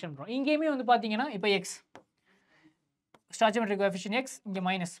டியை நம்ம மென்ஷன் பண்ணுறோம். இங்கேயுமே வந்து பார்த்தீங்கன்னா இப்போ எக்ஸ் ஸ்டாய்ச்சியோமெட்ரிக் கோஎஃபிஷியன்ட் எக்ஸ், இங்கே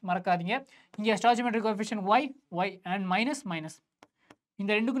மைனஸ் மறக்காதீங்க. இங்கே stoichiometric coefficient Y and minus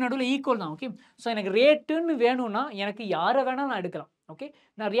இந்த ரெண்டுக்கும் நடுவில் ஈக்குவல் தான். ஓகே, ஸோ எனக்கு ரேட்டுன்னு வேணும்னா எனக்கு யாரை வேணாலும் நான் எடுக்கலாம். ஓகே,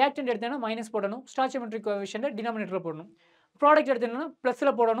 நான் ரியாக்டன்ட் எடுத்தேன்னா மைனஸ் போடணும், ஸ்டாய்ச்சியோமெட்ரிக் கோஎஃபிஷியன்ட் டினாமினேட்டரில் போடணும். ப்ராடக்ட் எடுத்தேன்னா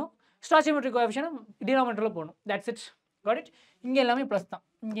ப்ளஸில் போடணும், ஸ்டாய்ச்சியோமெட்ரிக் கோஎஃபிஷியன்ட் டினாமினேட்டரில் போடணும். That's it. Got it. இங்கே எல்லாமே ப்ளஸ் தான்,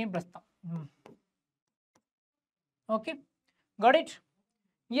 இங்கேயும் ப்ளஸ் தான். Okay, got it.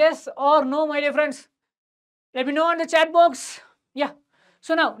 S R no my dear friends, let me know on the chat box. Yeah,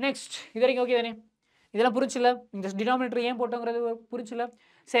 so now next இது வரைக்கும் ஓகே தானே, இதெல்லாம் புரிச்சுல, இந்த டினாமினேட்டர் ஏன் போட்டோங்கிறது புரிச்சுல.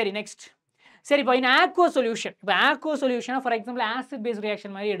 சரி, நெக்ஸ்ட். சரி, இப்போ இந்த ஆக்வோ சொல்யூஷன், இப்போ ஆக்வோ சொல்யூஷனாக for example acid base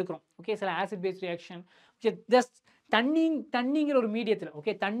reaction மாதிரி எடுக்கிறோம். ஓகே, சில ஆசிட் பேஸ் ரியாக்ஷன் ஜஸ்ட் தண்ணிங்கிற ஒரு மீடியத்தில்.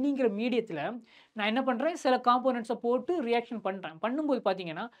 ஓகே, தண்ணிங்கிற மீடியத்தில் நான் என்ன பண்ணுறேன், சில காம்போனன்ட்ஸை போட்டு ரியாக்ஷன் பண்ணுறேன். பண்ணும்போது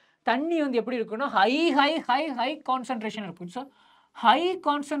பார்த்தீங்கன்னா தண்ணி வந்து எப்படி இருக்குன்னா ஹை கான்சன்ட்ரேஷன் இருக்கும். ஸோ ஹை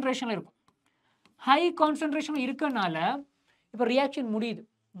கான்சன்ட்ரேஷனில் இருக்கும். ஹை கான்சன்ட்ரேஷன் இருக்கனால இப்போ ரியாக்ஷன் முடியுது.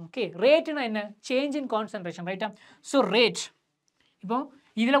 ஓகே, ரேட்டுனா என்ன, சேஞ்ச் இன் கான்சன்ட்ரேஷன், ரைட்டா? ஸோ ரேட், இப்போ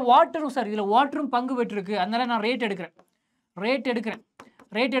இதில் வாட்டரும் சார், இதில் வாட்டரும் பங்கு பெற்றிருக்கு, அதனால நான் ரேட் எடுக்கிறேன்.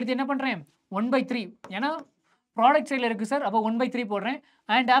 ரேட் எடுத்து என்ன பண்ணுறேன், 1/3, ஏன்னா ப்ராடக்ட் சைடில் இருக்குது சார், அப்போ 1/3 போடுறேன்.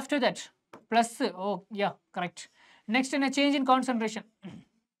 And after that plus, O yeah correct. Next என்ன, சேஞ்ச் இன் கான்சன்ட்ரேஷன்.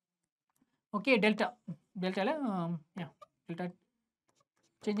 ஓகே, டெல்டாவில் யா delta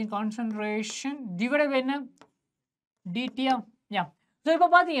change in concentration divided by என்ன, dt. யா, ஸோ இப்போ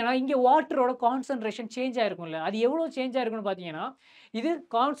பார்த்தீங்கன்னா இங்கே வாட்டரோட கான்சன்ட்ரேஷன் சேஞ்ச் ஆகிருக்கும்ல, அது எவ்வளோ சேஞ்ச் ஆகிருக்குன்னு பார்த்தீங்கன்னா இது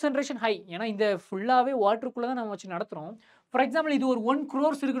கான்சன்ட்ரேஷன் ஹை, ஏன்னா இந்த ஃபுல்லாகவே வாட்டருக்குள்ளே தான் நம்ம வச்சு நடத்துகிறோம். ஃபார் எக்ஸாம்பிள் இது ஒரு 1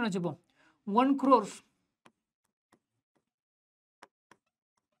 crore இருக்குன்னு வச்சுப்போம், 1 crore.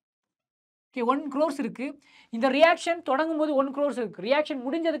 ஓகே, 1 crore இருக்குது. இந்த ரியாக்ஷன் தொடங்கும் போது 1 crore இருக்குது. ரியாக்ஷன்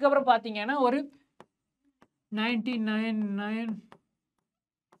முடிஞ்சதுக்கப்புறம் பார்த்தீங்கன்னா ஒரு 99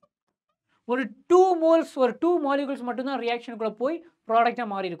 ஒரு 2 moles, ஒரு 2 molecules மட்டும்தான் ரியாக்ஷனுக்குள்ளே போய் ப்ராடக்டாக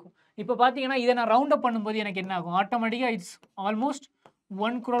மாறி இருக்கும். இப்போ பார்த்தீங்கன்னா இதை நான் ரவுண்ட் அப் பண்ணும்போது எனக்கு என்ன ஆகும், ஆட்டோமேட்டிக்காக இட்ஸ் ஆல்மோஸ்ட்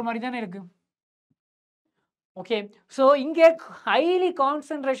 1 crore மாதிரி தானே இருக்குது. ஓகே, ஸோ இங்கே ஹைலி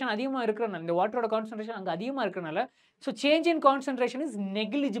கான்சன்ட்ரேஷன் அதிகமாக இருக்கிறனால, இந்த வாட்டரோட கான்சன்ட்ரேஷன் அங்கே அதிகமாக இருக்கிறனால so change in concentration is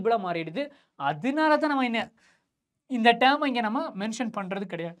நெக்லிஜிபிளாக மாறிடுது. அதனால தான் நம்ம என்ன இந்த டேர்மை இங்கே நம்ம மென்ஷன் பண்ணுறது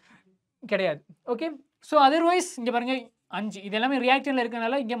கிடையாது. ஓகே, ஸோ அதர்வைஸ் இங்கே பாருங்கள் 5, இது எல்லாமே ரியாக்டன்ல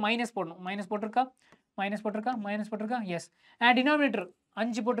இருக்கனால இங்கே மைனஸ் போடணும். மைனஸ் போட்டிருக்கா எஸ். அண்ட் டினாமினேட்டர்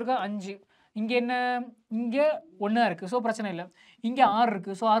 5 போட்டிருக்கா, 5. இங்கே என்ன, இங்கே 1 இருக்குது, ஸோ பிரச்சனை இல்லை. இங்கே 6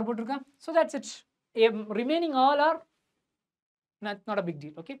 இருக்குது, ஸோ 6 போட்டிருக்கா. So that's it. Remaining all R not a big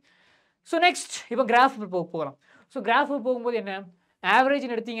deal. Okay, so next இப்போ கிராஃப் போகலாம். ஸோ கிராஃப் போகும்போது என்ன,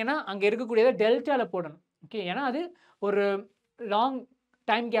 ஆவரேஜ்னு எடுத்தீங்கன்னா அங்கே இருக்கக்கூடியதை டெல்டாவில் போடணும். ஓகே, ஏன்னா அது ஒரு லாங்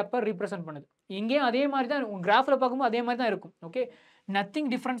டைம் கேப்பை ரீப்ரசென்ட் பண்ணுது. இங்கேயும் அதே மாதிரி தான் கிராஃபில் பார்க்கும்போது அதே மாதிரி தான் இருக்கும். ஓகே, நத்திங்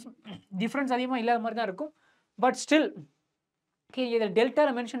டிஃப்ரென்ஸ் அதிகமாக இல்லாத மாதிரி தான் இருக்கும். பட் ஸ்டில் ஓகே, இதில்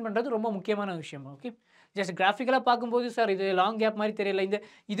டெல்டாவில் மென்ஷன் பண்ணுறது ரொம்ப முக்கியமான விஷயம். ஓகே, ஜஸ்ட் கிராஃபிக்கலாக பார்க்கும்போது சார் இது லாங் கேப் மாதிரி தெரியல, இந்த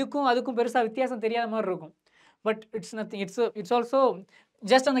இதுக்கும் அதுக்கும் பெருசாக வித்தியாசம் தெரியாத மாதிரி இருக்கும். But it's nothing, it's also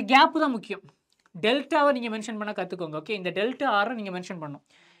just அந்த கேப்பு தான் முக்கியம். டெல்டாவை நீங்கள் மென்ஷன் பண்ண கற்றுக்கோங்க. ஓகே, இந்த டெல்டா ஆரை நீங்கள் மென்ஷன் பண்ணணும்.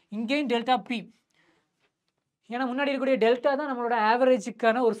 இங்கேயும் டெல்டா பி, ஏன்னா முன்னாடி இருக்கக்கூடிய டெல்டா தான் நம்மளோட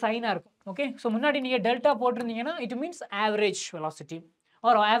ஆவரேஜுக்கான ஒரு சைனாக இருக்கும். ஓகே, ஸோ முன்னாடி நீங்கள் delta போட்டிருந்தீங்கன்னா it means average velocity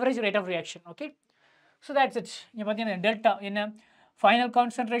R average rate of reaction. Okay, so that's it. இங்கே பார்த்தீங்கன்னா டெல்டா என்ன, final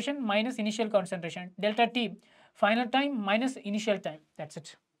concentration minus initial concentration, delta D final time minus initial time, that's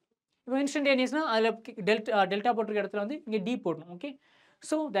it. இப்போ இன்ஸ்டன்டேனியஸ்னால் அதில் delta போட்டிருக்க இடத்துல வந்து இங்கே டி போடணும். Okay,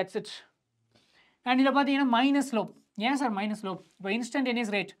 so that's it. And இதில் பார்த்தீங்கன்னா மைனஸ் ஸ்லோப். ஏன் சார் மைனஸ் ஸ்லோப்? இப்போ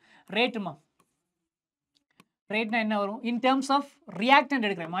இன்ஸ்டன்டேனியஸ் ரேட்டுமா, ரேட்னா என்ன வரும்? இன் டேர்ம்ஸ் ஆஃப் ரியாக்டன்ட்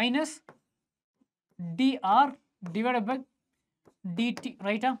எடுக்கிறேன், minus TR divided by DD,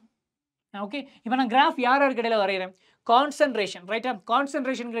 ரைட்டா? ஓகே, இப்போ நான் கிராஃப் யார் யாருக்கு இடையில வரைகிறேன்? கான்சன்ட்ரேஷன், ரைட்டா?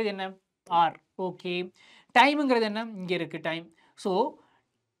 கான்சன்ட்ரேஷனுங்கிறது என்ன? ஆர். ஓகே, டைமுங்கிறது என்ன? இங்கே இருக்குது time. So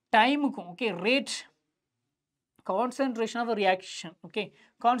டைமுக்கும் okay rate concentration of reaction. Okay,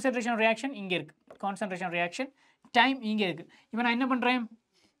 concentration of reaction இங்கே இருக்குது, கான்சன்ட்ரேஷன் ரியாக்ஷன் டைம் இங்கே இருக்குது. இப்போ நான் என்ன பண்ணுறேன்,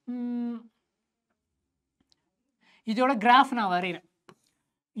 இதோட கிராஃப் நான் வரைகிறேன்.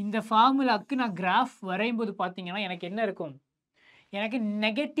 இந்த ஃபார்முலாவுக்கு நான் கிராஃப் வரையும் போது பார்த்தீங்கன்னா எனக்கு என்ன இருக்கும், எனக்கு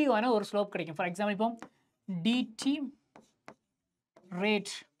நெகட்டிவான ஒரு ஸ்லோப் கிடைக்கும். ஃபார் எக்ஸாம்பிள் இப்போ டிடி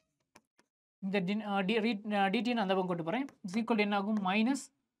ரேட், இந்த டிடின்னு அந்த பக்கம் கொண்டு போகிறேன், இஸ் ஈக்குவல் என்ன ஆகும், மைனஸ்,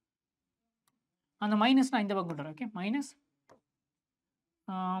 அந்த மைனஸ் நான் இந்த பக்கம் கொண்டு வரேன். ஓகே, மைனஸ்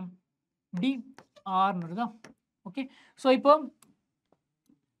டிஆர்னு இருக்குதா? ஓகே, ஸோ இப்போ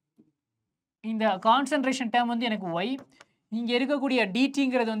இந்த கான்சன்ட்ரேஷன் டேர்ம் வந்து எனக்கு ஒய், இங்கே இருக்கக்கூடிய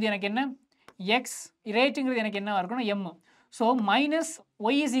டிடிங்கிறது வந்து எனக்கு என்ன, எக்ஸ், ரேட்டுங்கிறது எனக்கு என்ன இருக்கணும், M. So minus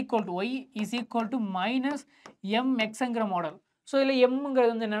Y is equal to minus M எக்ஸுங்கிற model. So இதில்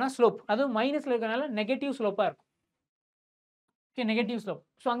எம்ங்கிறது வந்து என்னென்னா ஸ்லோப், அதுவும் மைனஸில் இருக்கிறனால நெகட்டிவ் ஸ்லோப்பாக இருக்கும். Okay, negative slope.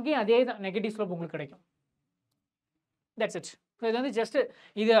 ஸோ அங்கேயும் அதே தான் நெகட்டிவ் ஸ்லோப் உங்களுக்கு கிடைக்கும். That's it. ஸோ இது வந்து ஜஸ்ட்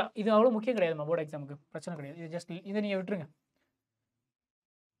இது அவ்வளோ முக்கியம் கிடையாது, நம்ம போர்டு எக்ஸாமுக்கு பிரச்சனை கிடையாது. இது ஜஸ்ட் இதை நீங்கள் விட்டுருங்க.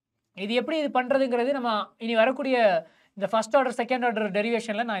 இது எப்படி இது பண்ணுறதுங்கிறது நம்ம இனி வரக்கூடிய இந்த ஃபர்ஸ்ட் ஆர்டர் செகண்ட் ஆர்டர்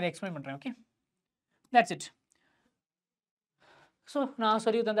டெரிவேஷனில் நான் இதை எக்ஸ்பிளைன் பண்ணுறேன். Okay, that's it. ஸோ நான்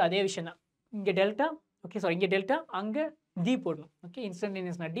சொல்லி தந்த அதே விஷயம் தான். இங்கே டெல்டா, ஓகே சாரி, இங்கே டெல்டா, அங்கே டி போடணும். ஓகே,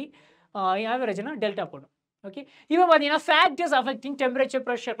 இன்ஸ்டன்டேனியஸ்னா டி, ஆவரேஜ்னா டெல்டா போடணும். ஓகே, இப்போ பார்த்தீங்கன்னா factors affecting temperature,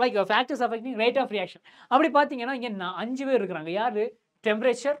 pressure, like factors affecting rate of reaction. அப்படி பார்த்தீங்கன்னா இங்கே 5 பேர் இருக்கிறாங்க. யார்?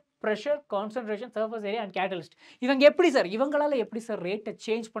 Temperature, pressure, concentration, surface area and catalyst. இவங்க எப்படி சார், இவங்களால எப்படி சார் ரேட்டை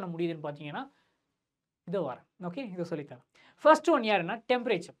சேஞ்ச் பண்ண முடியுதுன்னு பார்த்தீங்கன்னா இதோ வரேன். ஓகே, இதை சொல்லித்தரேன். ஃபர்ஸ்ட் ஒன் யாருன்னா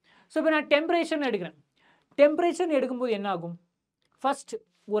டெம்பரேச்சர். ஸோ இப்போ நான் டெம்பரேச்சர்னு எடுக்கிறேன். டெம்பரேச்சர்னு எடுக்கும்போது என்ன ஆகும், ஃபர்ஸ்ட்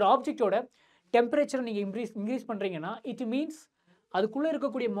ஒரு ஆப்ஜெக்டோட டெம்பரேச்சரை நீங்கள் இன்க்ரீஸ் பண்ணுறீங்கன்னா இட் மீன்ஸ் அதுக்குள்ளே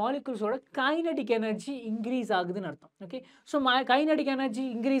இருக்கக்கூடிய மாலிகுல்ஸோட கைனடிக் எனர்ஜி இன்க்ரீஸ் ஆகுதுன்னு அர்த்தம். Okay, so kinetic energy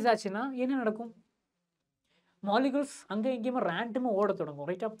increase ஆச்சுன்னா என்ன நடக்கும், மாலிகுல்ஸ் அங்கே இங்கேயுமே ரேண்டமாக ஓட தொடங்கும்.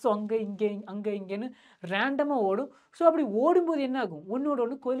 ரைட்டா? ஸோ அங்கே இங்கேன்னு ரேண்டமாக ஓடும். ஸோ அப்படி ஓடும்போது என்ன ஆகும், ஒன்றோட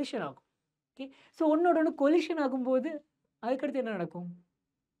ஒன்று கொலிஷன் ஆகும். ஓகே, ஸோ ஒன்றோட ஒன்று கொலிஷன் ஆகும்போது அதுக்கடுத்து என்ன நடக்கும்,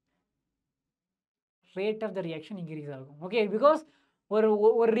 rate of the reaction increase ஆகும். ஓகே, பிகாஸ்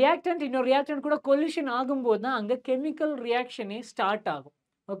ஒரு ரியாக்டன்ட் இன்னொரு ரியாக்டன்ட் கூட கொலிஷன் ஆகும்போது தான் அங்கே கெமிக்கல் ரியாக்ஷனே ஸ்டார்ட் ஆகும்.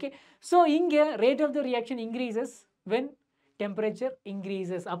 ஓகே, ஸோ இங்கே rate of the reaction increases when temperature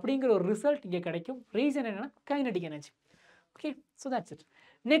increases அப்படிங்கிற ஒரு ரிசல்ட் இங்கே கிடைக்கும். ரீசன் என்னன்னா kinetic energy. Okay, so that's it.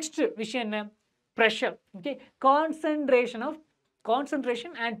 Next விஷயம் என்ன, pressure. Okay, concentration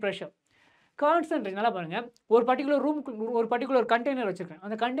and pressure. Concentration நல்லா பாருங்கள், ஒரு பர்டிகுலர் ரூமுக்கு ஒரு பர்டிகுலர் கண்டெய்னர் வச்சுருக்கேன்.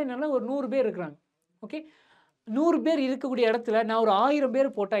 அந்த கண்டெய்னரில் ஒரு 100 பேர் இருக்கிறாங்க. ஓகே, 100 பேர் இருக்கக்கூடிய இடத்துல நான் ஒரு 1000 பேர்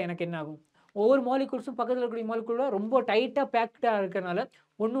போட்டால் எனக்கு என்ன ஆகும், ஒவ்வொரு மாலிகுல்ஸும் பக்கத்தில் இருக்கக்கூடிய மாலிகுலோட ரொம்ப டைட்டாக பேக்டாக இருக்கிறனால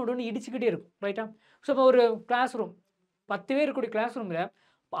ஒன்று இடிச்சுக்கிட்டே இருக்கும். ரைட்டா? ஸோ இப்போ ஒரு கிளாஸ் ரூம் 10 பேர் இருக்கக்கூடிய கிளாஸ் ரூமில்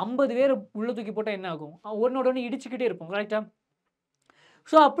 50 பேர் உள்ள தூக்கி போட்டால் என்ன ஆகும், ஒன்று இடிச்சுக்கிட்டே இருக்கும். ரைட்டா?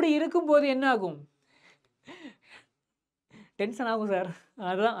 ஸோ அப்படி இருக்கும்போது என்ன ஆகும், டென்ஷன் ஆகும் சார்.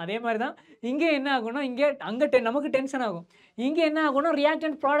 அதுதான் அதே மாதிரி தான் இங்கே என்ன ஆகும்னா, அங்கே நமக்கு டென்ஷன் ஆகும். இங்கே என்ன ஆகும்னா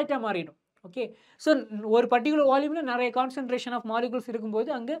ரியாக்டன்ட் ப்ராடக்டாக மாறிடும். ஓகே, ஸோ ஒரு பர்டிகுலர் வால்யூமில் நிறைய கான்சன்ட்ரேஷன் ஆஃப் மாலிகுல்ஸ் இருக்கும்போது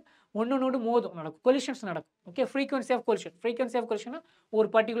அங்கே ஒன்னொன்று மோதும், நடக்கும், கொலிஷன்ஸ் நடக்கும். ஓகே, ஃப்ரீக்வன்சி ஆஃப் கொலிஷன் ஒரு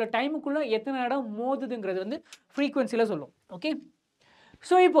பர்டிகுலர் டைமுக்குள்ளே எத்தனை இடம் மோதுதுங்கிறது வந்து ஃப்ரீக்வன்சியில் சொல்லும். ஓகே,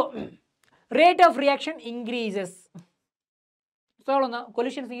 ஸோ இப்போ rate of reaction increases. So அவ்வளோதான்,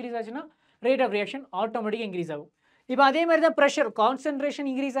 கொலிஷன்ஸ் இன்க்ரீஸ் ஆச்சுன்னா ரேட் ஆஃப் ரியாக்ஷன் ஆட்டோமேட்டிக்காக இன்க்ரீஸ் ஆகும். இப்போ அதே மாதிரி தான் ப்ரெஷர், கான்சன்ட்ரேஷன்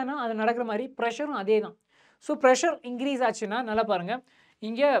இன்க்ரீஸ் ஆனால் அது நடக்கிற மாதிரி ப்ரெஷரும் அதே தான். ஸோ ப்ரெஷர் இன்க்ரீஸ் ஆச்சுன்னா நல்லா பாருங்கள்,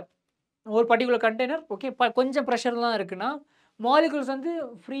 இங்கே ஒரு பர்டிகுலர் கண்டெய்னர் ஓகே கொஞ்சம் ப்ரெஷர்லாம் இருக்குன்னா மாலிகுல்ஸ் வந்து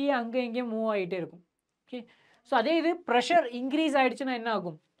ஃப்ரீயாக அங்கே இங்கேயும் மூவ் ஆகிட்டே இருக்கும். ஓகே, ஸோ அதே இது ப்ரெஷர் இன்க்ரீஸ் ஆகிடுச்சுன்னா என்ன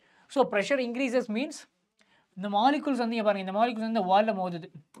ஆகும், ஸோ ப்ரெஷர் இன்க்ரீசஸ் மீன்ஸ் இந்த மாலிகுல்ஸ் வந்து இங்க பாருங்க, இந்த மாலிகுல்ஸ் வந்து வால்ல மோதுது.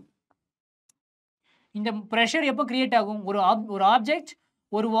 இந்த பிரஷர் எப்போ கிரியேட் ஆகும்? ஒரு ஆப்ஜெக்ட்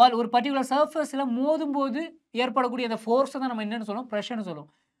ஒரு வால் ஒரு பர்ட்டிகுலர் சர்ஃபேஸ்ல மோதும்போது ஏற்படக்கூடிய அந்த ஃபோர்ஸை தான் நம்ம என்னன்னு சொல்லுவோம்? பிரஷர்னு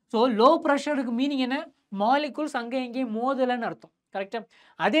சொல்லுவோம். ஸோ லோ பிரஷருக்கு மீனிங் என்ன? மாலிகுல்ஸ் அங்கே இங்கேயும் மோதலைன்னு அர்த்தம். கரெக்டா?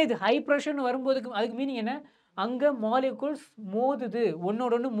 அதே இது ஹை பிரஷர்னு வரும்போதுக்கு அதுக்கு மீனிங் என்ன? அங்கே மாலிகுல்ஸ் மோதுது,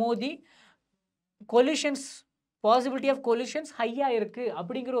 ஒன்னோட ஒன்று மோதி கொலிஷன்ஸ், பாசிபிலிட்டி ஆஃப் கொலிஷன்ஸ் ஹையாக இருக்குது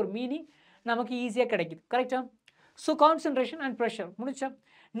அப்படிங்கிற ஒரு மீனிங் நமக்கு ஈஸியாக கிடைக்குது. கரெக்டா? ஸோ கான்சன்ட்ரேஷன் அண்ட் ப்ரெஷர் முடிச்சா.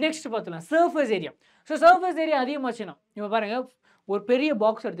 நெக்ஸ்ட் பார்த்துலாம் surface area. So surface area அதிகமாச்சுன்னா இப்போ பாருங்கள், ஒரு பெரிய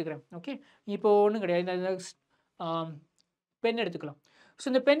பாக்ஸ் எடுத்துக்கிறேன். ஓகே, இப்போ ஒன்றும் கிடையாது, இந்த பென் எடுத்துக்கலாம். ஸோ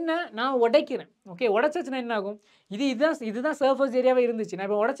இந்த பென்னை நான் உடைக்கிறேன். ஓகே, உடச்சிச்சுன்னா என்ன ஆகும்? இதுதான் சர்ஃபேஸ் ஏரியாவே இருந்துச்சு. நான்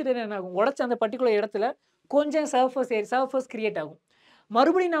இப்போ உடச்சிட்டு என்ன ஆகும்? உடச்ச அந்த பர்டிகுலர் இடத்துல கொஞ்சம் சர்ஃபேஸ் கிரியேட் ஆகும்.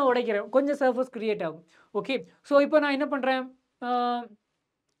 மறுபடியும் நான் உடைக்கிறேன், கொஞ்சம் சர்ஃபேஸ் கிரியேட் ஆகும். ஓகே, ஸோ இப்போ நான் என்ன பண்ணுறேன்?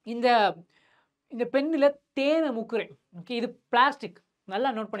 இந்த இந்த பென்னில் தேனை முக்குறேன். ஓகே, இது பிளாஸ்டிக், நல்லா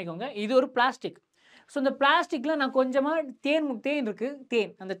நோட் பண்ணிக்கோங்க, இது ஒரு பிளாஸ்டிக். ஸோ இந்த பிளாஸ்டிக்கில் நான் கொஞ்சமாக தேன் இருக்குது,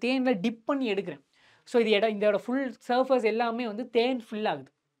 அந்த தேனில் டிப் பண்ணி எடுக்கிறேன். ஸோ இதோட ஃபுல் சர்ஃபேஸ் எல்லாமே வந்து தேன் ஃபில் ஆகுது.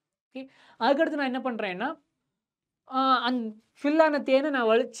 ஓகே, அதுக்கடுத்து நான் என்ன பண்ணுறேன்னா ஃபில்லான தேனை நான்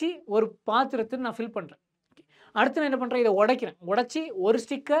வலிச்சு ஒரு பாத்திரத்தை நான் ஃபில் பண்ணுறேன். அடுத்து நான் என்ன பண்ணுறேன்? இதை உடைச்சி ஒரு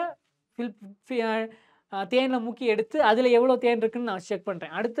ஸ்டிக்கை தேனில் முக்கி எடுத்து அதில் எவ்வளோ தேன் இருக்குன்னு நான் செக்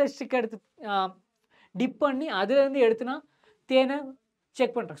பண்ணுறேன். அடுத்த ஸ்டிக்கை எடுத்து டிப் பண்ணி அதுலேருந்து எடுத்து நான் தேனை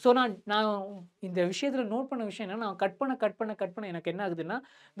செக் பண்ணுறேன். ஸோ நான் இந்த விஷயத்தில் நோட் பண்ண விஷயம் என்னன்னா, நான் கட் பண்ண எனக்கு என்ன ஆகுதுன்னா,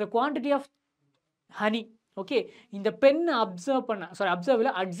 இந்த குவான்டிட்டி ஆஃப் ஹனி, ஓகே, இந்த பெண்ணை அப்சர்வ்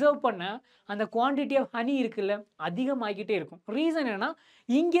பண்ண அந்த குவான்டிட்டி ஆஃப் ஹனி இருக்குல்ல, அதிகமாகிக்கிட்டே இருக்கும். ரீசன் என்னன்னா,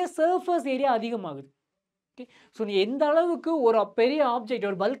 இங்கே சர்ஃபேஸ் ஏரியா அதிகமாகுது. ஓகே, ஸோ நீ எந்த அளவுக்கு ஒரு பெரிய ஆப்ஜெக்ட்,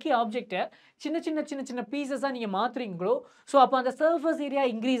 ஒரு பல்கி ஆப்ஜெக்டை சின்ன பீசஸாக நீங்கள் மாற்றுறீங்களோ, ஸோ அப்போ அந்த சர்ஃபேஸ் ஏரியா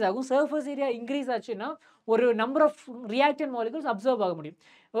இன்க்ரீஸ் ஆகும். சர்ஃபேஸ் ஏரியா இன்க்ரீஸ் ஆச்சுன்னா ஒரு number of reactant molecules observe ஆக முடியும்.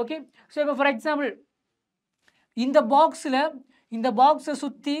 ஓகே, ஸோ இப்போ ஃபார் எக்ஸாம்பிள் இந்த பாக்ஸை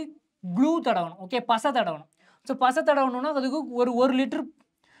சுற்றி க்ளூ தடவணும். ஓகே, பசை தடவணும். ஸோ பசை தடவணும்னா அதுக்கு ஒரு லிட்டர்,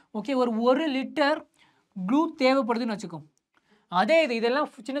 ஓகே, ஒரு லிட்டர் க்ளூ தேவைப்படுதுன்னு வச்சுக்கோம். அதே இதெல்லாம்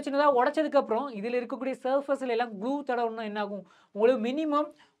சின்னதாக உடைச்சதுக்கப்புறம் இதில் இருக்கக்கூடிய சர்ஃபேஸில் எல்லாம் க்ளூ தடவணும்னா என்ன ஆகும்? உங்களுக்கு மினிமம்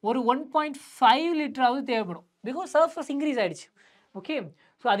ஒரு 1.5 லிட்டராவது தேவைப்படும். பிகாஸ் சர்ஃபேஸ் இன்க்ரீஸ் ஆகிடுச்சு. ஓகே,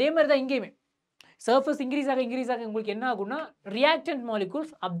 ஸோ அதே மாதிரி தான் இங்கேயுமே சர்ஃபேஸ் இன்க்ரீஸ் ஆக உங்களுக்கு என்ன ஆகும்னா ரியாக்டன்ட்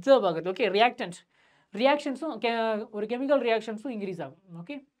மாலிகுல்ஸ் அப்சர்வ் ஆகுது. ஓகே, ரியாக்ஷன்ஸும் ஒரு கெமிக்கல் ரியாக்ஷன்ஸும் இன்க்ரீஸ் ஆகும்.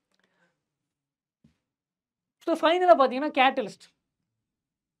 ஓகே, ஸோ ஃபைனலாக பார்த்தீங்கன்னா கேட்டலிஸ்ட்.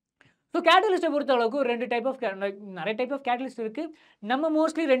 ஸோ கேட்டலிஸ்ட்டை பொறுத்த அளவுக்கு நிறைய டைப் ஆஃப் கேட்டலிஸ்ட் இருக்குது. நம்ம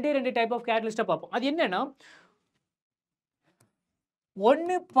மோஸ்ட்லி ரெண்டு டைப் ஆஃப் கேட்டலிஸ்ட்டை பார்ப்போம். அது என்னன்னா,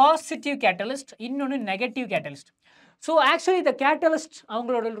 ஒன்று பாசிட்டிவ் கேட்டலிஸ்ட், இன்னொன்று நெகட்டிவ் கேட்டலிஸ்ட். ஸோ ஆக்சுவலி இந்த கேட்டலிஸ்ட்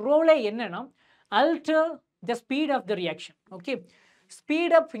அவங்களோட ரோலே என்னன்னா, alter the speed of the reaction. Okay,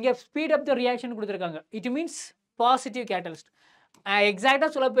 speed up the reaction கொடுத்துருக்காங்க. It means positive catalyst. எக்ஸாக்டாக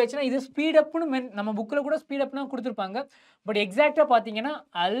சொல்ல போச்சுன்னா இது ஸ்பீட் அப்னு நம்ம புக்கில் கூட ஸ்பீட் அப்னா கொடுத்துருப்பாங்க. பட் எக்ஸாக்டாக பார்த்தீங்கன்னா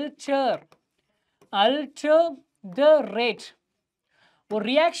அல்டர் த ரேட், ஒரு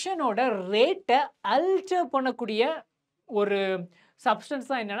ரியாக்ஷனோட ரேட்டை அல்டர் பண்ணக்கூடிய ஒரு சப்ஸ்டன்ஸ்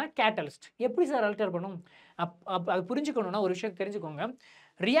தான் என்னென்னா கேட்டலிஸ்ட். எப்படி சார் அல்டர் பண்ணும்? அது புரிஞ்சுக்கணுன்னா ஒரு விஷயம் தெரிஞ்சுக்கோங்க.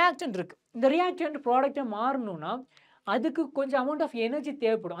 ரியாக்டன்ட் இருக்குது, இந்த ரியாக்டன்ட் ப்ராடக்டை மாறணும்னா அதுக்கு கொஞ்சம் அமௌண்ட் ஆஃப் எனர்ஜி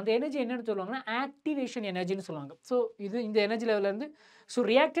தேவைப்படும். அந்த எனர்ஜி என்னென்னு சொல்லுவாங்கன்னா ஆக்டிவேஷன் எனர்ஜின்னு சொல்லுவாங்க. ஸோ இந்த எனர்ஜி லெவலேருந்து, ஸோ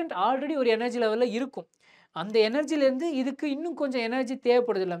ரியாக்டன்ட் ஆல்ரெடி ஒரு எனர்ஜி லெவலில் இருக்கும், அந்த எனர்ஜிலேருந்து இதுக்கு இன்னும் கொஞ்சம் எனர்ஜி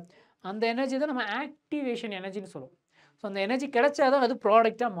தேவைப்படுது இல்லை, அந்த எனர்ஜி தான் நம்ம ஆக்டிவேஷன் எனர்ஜின்னு சொல்லுவோம். ஸோ அந்த எனர்ஜி கிடைச்சாதான் அது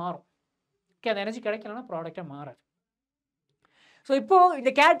ப்ராடக்டாக மாறும். ஓகே, அந்த எனர்ஜி கிடைக்கலன்னா ப்ராடக்டாக மாறாது. ஸோ இப்போது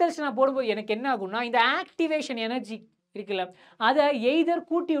இந்த கேட்டலிஸ்ட் நான் போடும்போது எனக்கு என்ன ஆகும்னா, இந்த ஆக்டிவேஷன் எனர்ஜி இருக்குல்ல, அதை எய்தர்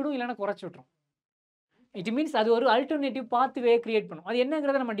கூட்டி விடும் இல்லைன்னா குறைச்சி விட்டுரும். இட் மீன்ஸ் அது ஒரு அல்டர்னேட்டிவ் பாத்வே கிரியேட் பண்ணும். அது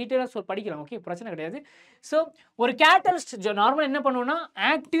என்னங்கிறத நம்ம டீட்டெயிலாக படிக்கலாம். ஓகே, பிரச்சனை கிடையாது. ஸோ ஒரு கேட்டலிஸ்ட் நார்மலாக என்ன பண்ணுவோம்னா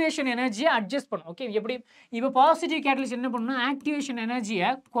ஆக்டிவேஷன் எனர்ஜியை அட்ஜஸ்ட் பண்ணும். ஓகே, எப்படி இப்போ பாசிட்டிவ் கேட்டலிஸ்ட் என்ன பண்ணுன்னா ஆக்டிவேஷன் எனர்ஜியை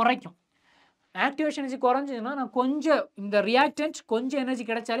குறைக்கும். ஆக்டிவேஷன் எனர்ஜி குறைஞ்சதுன்னா நான் கொஞ்சம் இந்த ரியாக்டன்ட் கொஞ்சம் எனர்ஜி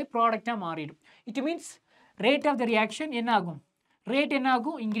கிடைச்சாலே ப்ராடக்டாக மாறிடும். It means rate of the reaction என்ன ஆகும்?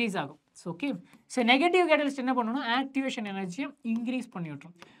 இன்க்ரீஸ் ஆகும். ஓகே, ஸோ நெகட்டிவ் கேட்டலிஸ்ட் என்ன பண்ணணும்னா ஆக்டிவேஷன் எனர்ஜியை இன்க்ரீஸ் பண்ணி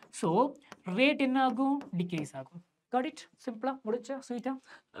விட்டுரும். ஸோ ரேட் என்ன ஆகும்? டிக்ரீஸ் ஆகும். Got it? சிம்பிளாக முடிச்சா ஸ்வீட்டாக?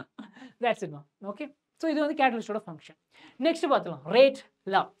 That's it. ஓகே, ஸோ இது வந்து கேட்டலிஸ்டோட ஃபங்க்ஷன். நெக்ஸ்ட் பார்த்துலாம் ரேட்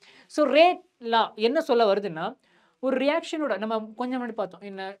லா. ஸோ ரேட் லா என்ன சொல்ல வருதுன்னா, ஒரு ரியாக்ஷனோட நம்ம கொஞ்சம் முன்னாடி பார்த்தோம்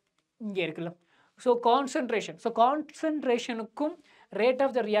என்ன இங்கே இருக்குல்ல, ஸோ கான்சன்ட்ரேஷனுக்கும் ரேட்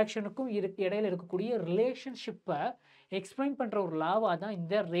ஆஃப் த ரியாக்ஷனுக்கும் இடையில இருக்கக்கூடிய ரிலேஷன்ஷிப்பை எக்ஸ்பிளைன் பண்ணுற ஒரு லாவாக தான்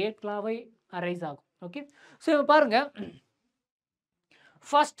இந்த ரேட் லாவை அரைஸ் ஆகும். ஓகே, ஸோ இப்போ பாருங்கள்,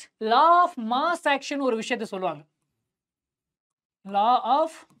 first law of mass action ஒரு விஷயத்தை சொல்லுவாங்க. Law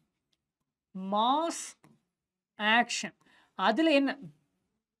of mass action. அதுல என்ன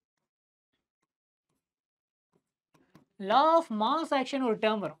லா ஆஃப் மாஸ் ஆக்ஷன் ஒரு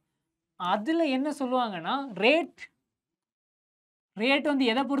டேர்ம் வரும். அதுல என்ன சொல்லுவாங்கன்னா ரேட் வந்து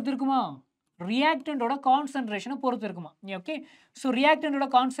எதை பொறுத்து இருக்குமா, ரியாக்டண்டோட கான்சன்ட்ரேஷனை பொறுத்து இருக்குமா. Okay, so ரியாக்டண்டோட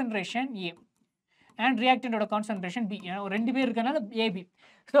concentration A and ரியாக்டண்டோட concentration B, ரெண்டு பேர் இருக்கனால AB.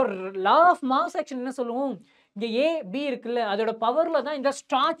 So law of mass action என்ன சொல்லுவோம், இங்கே ஏ பி இருக்குல்ல, அதோட பவரில் தான் இந்த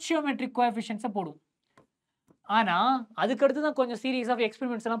ஸ்டாச்சியோமெட்ரிக் கோஎஃபிஷியன்ஸை போடும். ஆனால் அதுக்கடுத்து தான் கொஞ்சம் சீரீஸ் ஆஃப்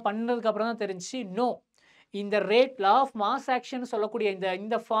எக்ஸ்பெரிமெண்ட்ஸ் எல்லாம் பண்ணதுக்கு அப்புறம் தான் தெரிஞ்சு நோ, இந்த rate law of mass action சொல்லக்கூடிய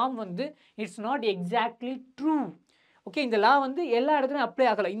இந்த ஃபார்ம் வந்து it's not exactly true. Okay, இந்த லா வந்து எல்லா இடத்துலையும் அப்ளை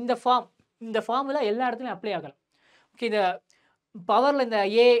ஆகலை. இந்த ஃபார்முலா எல்லா இடத்துலையும் அப்ளை ஆகலை. ஓகே, இந்த பவரில் இந்த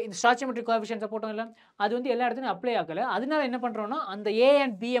இந்த ஸ்டாச்சியோமெட்ரிக் கோஎஃபிஷியன்ஸை போட்டோம் இல்லை, அது வந்து எல்லா இடத்துலையும் அப்ளை ஆகலை. அதனால என்ன பண்ணுறோன்னா அந்த ஏ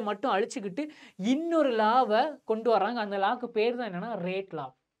அண்ட் பியை மட்டும் அழிச்சுக்கிட்டு இன்னொரு லாவை கொண்டு வராங்க. அந்த லாவுக்கு பேர் தான் என்னென்னா rate law.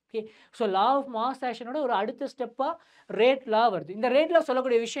 Okay, so law of mass ஆக்ஷனோட ஒரு அடுத்த ஸ்டெப்பாக ரேட் லா வருது. இந்த ரேட் லா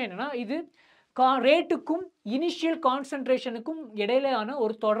சொல்லக்கூடிய விஷயம் என்னென்னா, இது ரேட்டுக்கும் இனிஷியல் கான்சன்ட்ரேஷனுக்கும் இடையிலான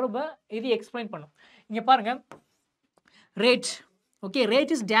ஒரு தொடர்பை இது எக்ஸ்பிளைன் பண்ணும். இங்கே பாருங்கள், rate, okay,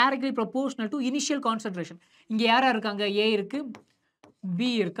 rate is directly proportional to initial concentration. இங்கே யாரா இருக்காங்க, ஏ இருக்கு, பி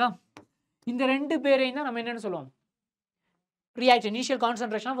இருக்கா, இந்த ரெண்டு பேரையும் தான் நம்ம என்னன்னு சொல்லுவோம், ரியாக்டன், initial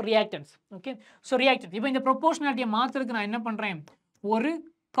concentration of reactance. Okay, so ரியாக்டன். இப்போ இந்த ப்ரொபோர்ஷனாலிட்டியை மாற்றுறதுக்கு நான் என்ன பண்ணுறேன், ஒரு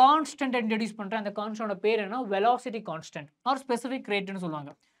கான்ஸ்டன்ட் இன்ட்ரடியூஸ் பண்ணுறேன். அந்த கான்ஸ்டன்டோட பேர் என்ன, வெலாசிட்டி கான்ஸ்டன்ட் ஆர் ஸ்பெசிஃபிக் ரேட்னு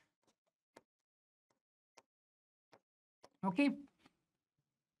சொல்லுவாங்க. ஓகே,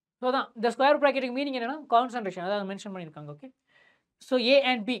 ஸோ தான் இந்த ஸ்கொயர் ப்ராக்கெட்டுக்கு மீனிங் என்னன்னா கான்சன்ட்ரேஷன், அதாவது மென்ஷன் பண்ணியிருக்காங்க. Okay, so A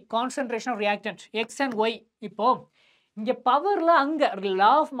and B concentration of reactant X and Y. இப்போ இங்கே பவரில் அங்கே லா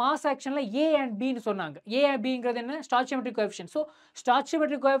ஆஃப் மாஸ் ஆக்ஷனில் ஏ அண்ட் பின்னு சொன்னாங்க. ஏ அண்ட் பிங்கிறது என்ன, ஸ்டாச்சியோமெட்ரிக் கோஎஃபிஷியன்ட். ஸோ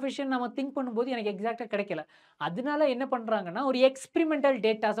ஸ்டாச்சியோமெட்ரிக் கோஎஃபிஷியன்ட் நம்ம திங்க் பண்ணும்போது எனக்கு எக்ஸாக்டாக கிடைக்கல. அதனால என்ன பண்ணுறாங்கன்னா ஒரு எக்ஸ்பெரிமெண்டல்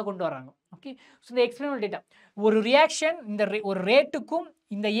டேட்டாஸை கொண்டு வராங்க. ஓகே, ஸோ இந்த எக்ஸ்பெரிமெண்டல் டேட்டா ஒரு ரியாக்ஷன் இந்த ஒரு ரேட்டுக்கும்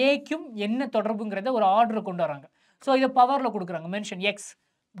இந்த ஏக்கும் என்ன தொடர்புங்கிறத ஒரு ஆர்டரை கொண்டு வராங்க. ஸோ இதை பவரில் கொடுக்குறாங்க, மென்ஷன் எக்ஸ்,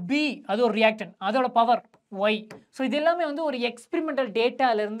 பி அது ஒரு ரியாக்டன், அதோட பவர் ஒய். ஸோ இது எல்லாமே வந்து ஒரு எக்ஸ்பெரிமெண்டல்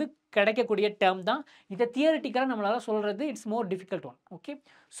டேட்டாலேருந்து கிடைக்கக்கூடிய டேர்ம் தான். இதை தியரிட்டிக்கலாக நம்மளால் சொல்கிறது it's more difficult one. Okay,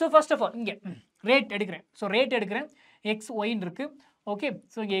 so first of all இங்கே ரேட் எடுக்கிறேன். ஸோ ரேட் எடுக்கிறேன், எக்ஸ் ஒய்ன்னு இருக்குது. ஓகே,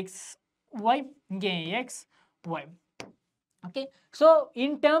 ஸோ இங்கே எக்ஸ் ஒய், இங்கே X Y. Okay, so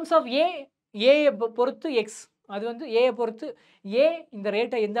in terms of ஏ பொறுத்து எக்ஸ், அது வந்து ஏயை பொறுத்து ஏ இந்த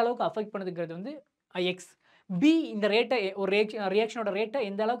ரேட்டை எந்த அளவுக்கு அஃபெக்ட் பண்ணுதுங்கிறது வந்து எக்ஸ், பி இந்த ரேட்டை ஒரு ரியாக்ஷனோட ரேட்டை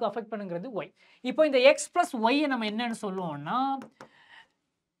எந்த அளவுக்கு அஃபெக்ட் பண்ணுங்கிறது ஒய். இப்போ இந்த எக்ஸ் ப்ளஸ் ஒய்யை நம்ம என்னன்னு சொல்லுவோம்னா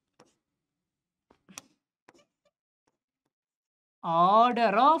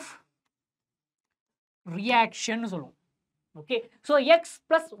ஆர்டர் ஆஃப் ரியாக்ஷன் சொல்லுவோம். ஓகே, ஸோ எக்ஸ்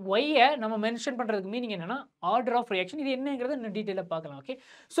ப்ளஸ் ஒய்யை நம்ம மென்ஷன் பண்ணுறதுக்கு மீனிங் என்னன்னா ஆர்டர் ஆஃப் ரியாக்ஷன். இது என்னங்கிறத இன்னும் டீட்டெயிலாக பார்க்கலாம். ஓகே,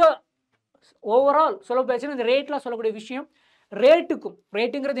 ஸோ ஓவரால் சொல்ல போச்சுன்னா இந்த ரேட்லாம் சொல்லக்கூடிய விஷயம் ரேட்டுக்கும்,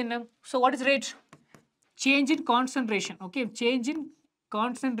 ரேட்டுங்கிறது என்ன, so what is rate, change in concentration. Okay, change in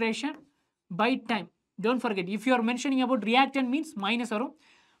concentration by time. Don't forget, if you are mentioning about reactant means minus varum,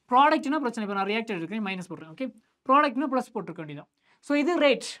 product na prachana. Ipo na reactant irukku minus potrren. Okay, product na plus potrukka vendiyadha. So idu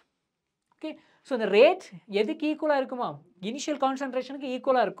rate. Okay, so the rate edhukku equal ah irukuma, initial concentration ku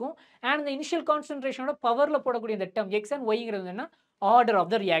equal ah irukum, and the initial concentration oda power la podakuriya the term x and y ingradhu enna order of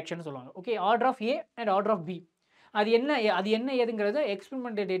the reaction nu solluvaanga. Okay, order of A and order of B, adu enna edungradha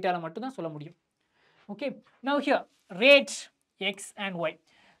experimental data la mattum dhaan solla mudiyum. Okay, now here rates x and y.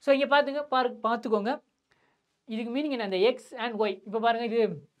 So இங்க பாத்துங்க, பாத்துக்கோங்க, இதுக்கு meaning என்ன, இந்த x and y. இப்போ பாருங்க, இது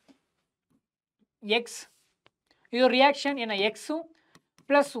x, இது ஒரு ரியாக்ஷன், என்ன xம்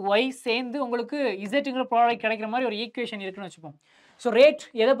ப்ளஸ் y சேர்ந்து உங்களுக்கு zங்கிற ப்ராடக்ட் கிடைக்கிற மாதிரி ஒரு ஈக்குவேஷன் இருக்குன்னு வச்சுப்போம். ஸோ ரேட்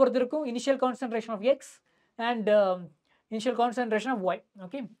எதை பொறுத்து இருக்கும், initial concentration of x and initial concentration of y.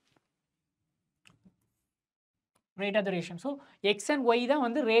 Okay, rate of the reaction. So x and y தான்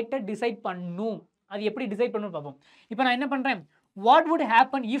வந்து ரேட்டை டிசைட் பண்ணும். அது எப்படி டிசைட் பண்ணணும் பார்ப்போம். இப்போ நான் என்ன பண்ணுறேன், what would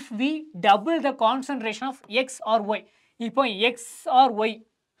happen if we double the concentration of X R Y. இப்போ எக்ஸ் ஆர் ஒய்,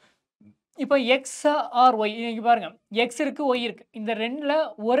 இப்போ எக்ஸ் ஆர் ஒய் இங்கே பாருங்கள், எக்ஸ் இருக்குது ஒய் இருக்குது, இந்த ரெண்டில்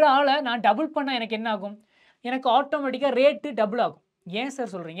ஒரு ஆளை நான் டபுள் பண்ணால் எனக்கு என்ன ஆகும், எனக்கு ஆட்டோமேட்டிக்காக ரேட்டு டபுள் ஆகும். ஏன்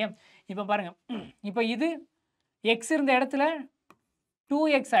சார் சொல்கிறீங்க, இப்போ பாருங்கள், இப்போ இது எக்ஸ் இருந்த இடத்துல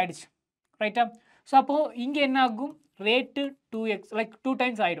 2x ஆகிடுச்சு, ரைட்டா. ஸோ அப்போது இங்கே என்ன ஆகும், ரேட்டு 2x லைக் 2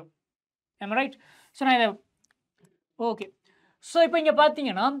 டைம்ஸ் ஆகிடும். am I right? ஸோ நான் இதை ஓகே. ஸோ இப்போ இங்கே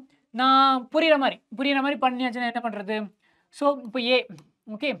பார்த்தீங்கன்னா நான் புரிகிற மாதிரி பண்ணியாச்சுன்னா என்ன பண்ணுறது. ஸோ இப்போ ஏ,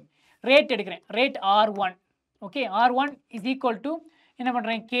 ஓகே, ரேட் எடுக்கிறேன், rate R1. Okay, R1 is equal to என்ன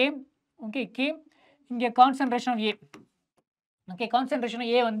பண்ணுறேன், கே. ஓகே, கே இங்கே concentration of A okay concentration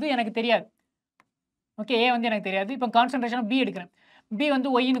A வந்து எனக்கு தெரியாது. ஓகே A வந்து எனக்கு தெரியாது. இப்போ கான்சன்ட்ரேஷன் B எடுக்கிறேன். B வந்து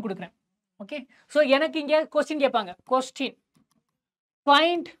Yன்னு கொடுக்குறேன். ஓகே ஸோ எனக்கு இங்கே கொஸ்டின் கேட்பாங்க. Question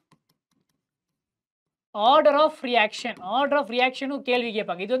find order of reaction. Order of ரியாக்ஷனும் கேள்வி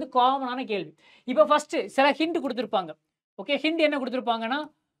கேட்பாங்க. இது வந்து காமனான கேள்வி. இப்போ ஃபர்ஸ்ட் சில ஹிண்ட் கொடுத்துருப்பாங்க. ஓகே ஹிண்ட் என்ன கொடுத்துருப்பாங்கன்னா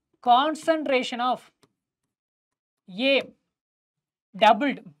concentration of A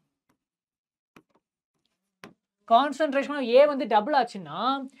doubled. Concentration of A வந்து டபுள் ஆச்சுன்னா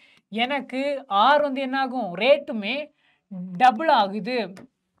எனக்கு R வந்து என்ன ஆகும்? ரேட்டுமே டபுள் ஆகுது.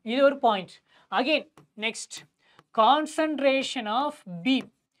 இது ஒரு point. Again next concentration of B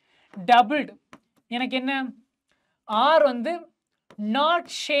doubled. எனக்கு என்ன? R வந்து நாட்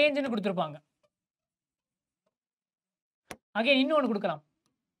சேஞ்ச்னு கொடுத்துருப்பாங்க. அகைன் இன்னொன்று கொடுக்கலாம்.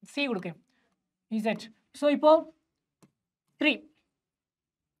 C கொடுக்கேன். Z. ஸோ இப்போ 3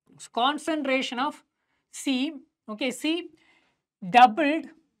 concentration of C. Okay C doubled.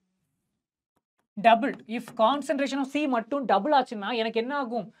 If concentration of C மட்டும் டபுள் ஆச்சுன்னா எனக்கு என்ன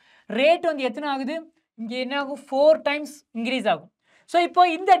ஆகும்? ரேட் வந்து எத்தனை ஆகுது? இங்கே என்ன ஆகும்? 4 டைம்ஸ் இன்க்ரீஸ் ஆகும். ஸோ இப்போ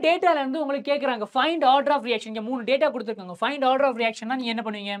இந்த டேட்டால இருந்து உங்களுக்கு கேட்குறாங்க ஃபைண்ட் ஆர்டர் ஆஃப் ரியாக்ஷன். இங்கே 3 டேட்டா கொடுத்துருக்காங்க. ஃபைண்ட் ஆர்டர் ஆஃப் ரியாக்ஷன்னா நீங்கள் என்ன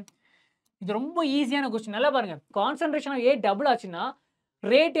பண்ணுவீங்க? இது ரொம்ப ஈஸியான கொஸ்டின். நல்லா பாருங்க. கான்சன்ட்ரேஷன் ஆஃப் A டபுள் ஆச்சுன்னா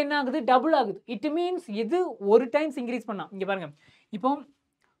ரேட் என்ன ஆகுது? டபுள் ஆகுது. இட் மீன்ஸ் இது ஒரு டைம்ஸ் இன்க்ரீஸ் பண்ணா. இங்கே பாருங்க. இப்போ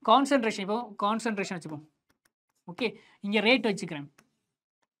கான்சன்ட்ரேஷன் வச்சுப்போம். ஓகே இங்கே ரேட் வச்சுக்கிறேன்.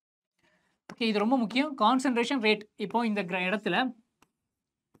 ஓகே இது ரொம்ப முக்கியம். Concentration rate. இப்போ இந்த இடத்துல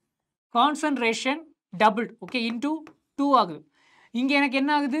கான்சன்ட்ரேஷன் டபுள். ஓகே இன்டூ 2 ஆகுது. இங்கே எனக்கு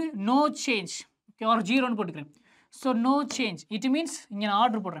என்ன ஆகுது? No change. ஓகே ஒரு 0ன்னு போட்டுக்கிறேன். So no change. It means இங்கே நான்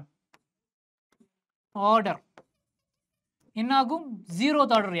ஆர்டர் போடுறேன். ஆர்டர் என்ன ஆகும்?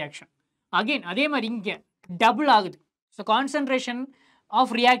 0th order reaction. அகைன் அதே மாதிரி இங்கே டபுள் ஆகுது. ஸோ கான்சன்ட்ரேஷன்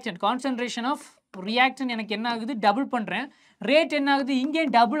ஆஃப் ரியாக்டன் எனக்கு என்ன ஆகுது? டபுள் பண்ணுறேன். ரேட் என்ன ஆகுது? இங்கே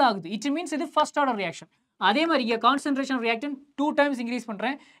டபுள் ஆகுது. இட் மீன்ஸ் இது ஃபர்ஸ்ட் ஆர்டர் ரியாக்ஷன். அதே மாதிரி இங்கே கான்சன்ட்ரேஷன் ரியாக்டன் 2 டைம்ஸ் இன்க்ரீஸ்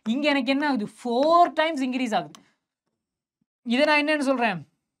பண்ணுறேன். இங்கே எனக்கு என்ன ஆகுது? 4 டைம்ஸ் இன்க்ரீஸ் ஆகுது. இதை நான் என்னன்னு சொல்கிறேன்?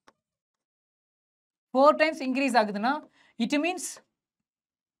 4 டைம்ஸ் இன்க்ரீஸ் ஆகுதுன்னா இட் மீன்ஸ்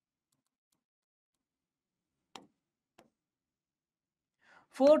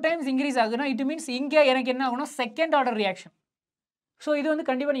இங்கே எனக்கு என்ன ஆகும்னா செகண்ட் ஆர்டர் ரியாக்ஷன். ஸோ இது வந்து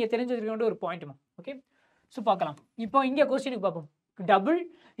கண்டிப்பாக நீங்கள் தெரிஞ்சுக்க வேண்டிய ஒரு பாயிண்ட்மா. ஓகே ஸோ பார்க்கலாம். இப்போ இங்கே கொஸ்டினுக்கு பார்ப்போம். டபுள்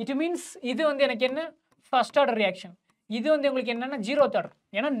இட் மீன்ஸ் இது வந்து எனக்கு என்ன? First order reaction. இது வந்து உங்களுக்கு என்னென்னா 0th ஆர்டர்.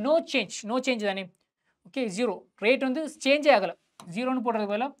 ஏன்னா நோ சேஞ்ச் தானே. ஓகே 0 ரேட் வந்து சேஞ்சே ஆகலை. 0ன்னு போடுறது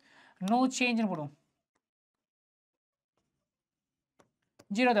போல நோ சேஞ்ச்னு போடுவோம்.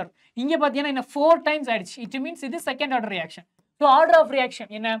 0th order. இங்கே பார்த்தீங்கன்னா என்ன 4 டைம்ஸ் ஆயிடுச்சு. இட் மீன்ஸ் இது second order reaction. So order of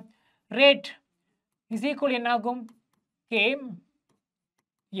reaction என்ன? ரேட் இஸ் ஈக்குவல் என்ன ஆகும்? கே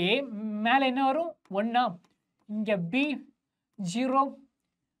A மேலே என்ன வரும்? 1. இங்கே B 0.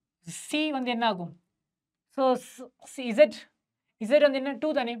 C வந்து என்ன ஆகும்? ஸோ Z வந்து என்ன?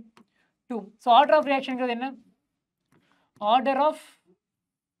 2 தானே. 2. ஸோ ஆர்டர் ஆஃப் ரியாக்ஷன்ங்கிறது என்ன? ஆர்டர் ஆஃப்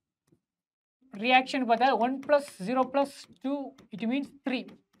ரியாக்ஷன் பார்த்தா 1 + 0 + 2 இட் மீன்ஸ் 3.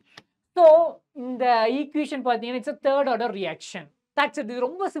 ஸோ இந்த ஈக்குவேஷன் பார்த்தீங்கன்னா it's third order reaction. That's it. இது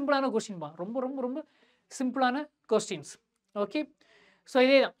ரொம்ப சிம்பிளான கொஸ்டின் பா. ரொம்ப ரொம்ப ரொம்ப சிம்பிளான கொஸ்டின்ஸ். ஓகே ஸோ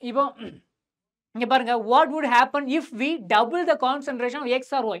இதே தான். இப்போ இங்கே பாருங்க. What would happen if we double the concentration of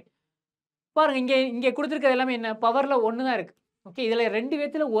X R Y? பாருங்க இங்கே கொடுத்துருக்கிறது எல்லாமே என்ன? பவரில் 1 தான் இருக்குது. ஓகே இதில் 2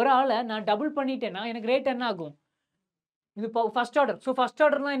 விதத்தில் ஒரு ஆளை நான் டபுள் பண்ணிட்டேன்னா எனக்கு ரேட் என்ன ஆகும்? இது ஃபர்ஸ்ட் ஆர்டர். ஸோ ஃபர்ஸ்ட்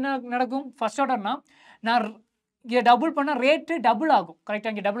ஆர்டர்னா என்ன நடக்கும்? ஃபர்ஸ்ட் ஆர்டர்னா நான் இங்கே டபுள் பண்ணால் ரேட்டு டபுள் ஆகும்.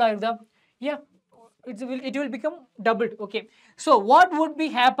 கரெக்டாக இங்கே டபுள் ஆகுதா? யா it will become doubled. Okay so what would be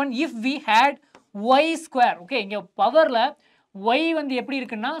happen if we had y square? Okay இங்கே பவரில் y வந்து எப்படி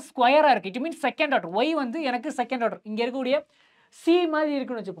இருக்குன்னா ஸ்கொயராக இருக்குது. It means second order. y வந்து எனக்கு செகண்ட் ஆர்டர். இங்கே இருக்கக்கூடிய c மாதிரி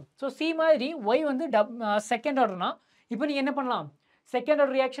இருக்குன்னு வச்சுப்போம். ஸோ c மாதிரி y வந்து செகண்ட் ஆர்டர்னா இப்போ நீங்கள் என்ன பண்ணலாம்? செகண்ட்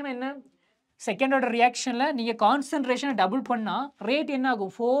ஆர்டர் ரியாக்ஷன் என்ன? செகண்ட் ஆர்டர் ரியாக்ஷனில் நீங்கள் கான்சன்ட்ரேஷனை டபுள் பண்ணால் ரேட் என்ன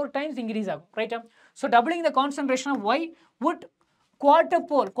ஆகும்? 4 டைம்ஸ் இன்க்ரீஸ் ஆகும். ரைட்டா? So doubling the concentration of y would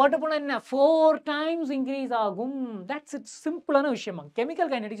குவார்டர்போல் என்ன 4 டைம்ஸ் இன்க்ரீஸ் ஆகும். That's it. சிம்பிளான விஷயமா. கெமிக்கல்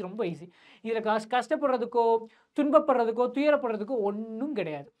கைனடிக்ஸ் ரொம்ப ஈஸி. இதில் கஷ்டப்படுறதுக்கோ துன்பப்படுறதுக்கோ துயரப்படுறதுக்கோ ஒன்றும்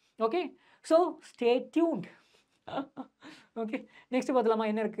கிடையாது. Okay so stay tuned. Okay next பார்த்தலாமா?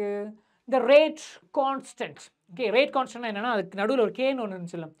 என்ன இருக்குது? The rate constant. Okay rate constant என்னன்னா அதுக்கு நடுவில் ஒரு கேன்னு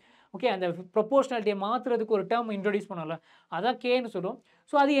ஒன்று சொல்லலாம். ஓகே அந்த ப்ரொபோர்ஷனாலிட்டியை மாற்றுறதுக்கு ஒரு டேர்ம் இன்ட்ரடியூஸ் பண்ணல, அதான் கேன்னு சொல்லுவோம்.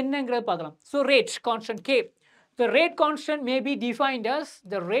 ஸோ அது என்னங்கிறத பார்க்கலாம். So rate constant K. The rate constant may be defined as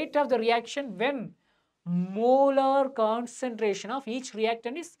the rate of the reaction when molar concentration of each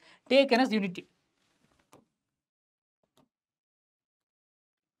reactant is taken as unity.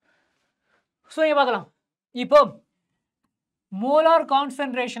 So இங்க பார்க்கலாம். இப்போ மோலார்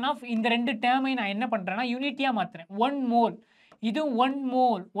கான்சன்ட்ரேஷன் ஆஃப் இந்த ரெண்டு டேர்மை நான் என்ன பண்ணுறேன்னா யூனிட்டியாக மாற்றுறேன். 1 மோல் இது 1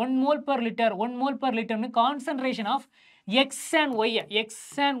 mole 1 mole per litre 1 mole per லிட்டர்னு concentration of X and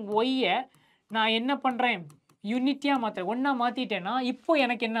ஒய்யை நான் என்ன பண்ணுறேன் யூனிட்டியாக மாற்றுறேன். ஒன்றா மாற்றிட்டேன்னா இப்போ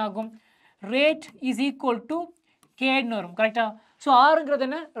எனக்கு என்ன ஆகும் ரேட் இஸ் ஈக்குவல் டு கேன்னு வரும். கரெக்டாக? ஸோ ஆறுங்கிறது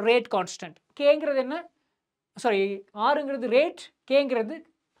என்ன ரேட் கான்ஸ்டன்ட், கேங்கிறது என்ன சாரி ஆறுங்கிறது rate, கேங்கிறது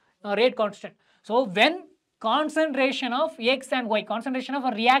rate constant. So when concentration of X and Y, concentration of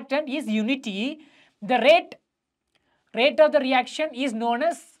a reactant is unity, the rate of the reaction is known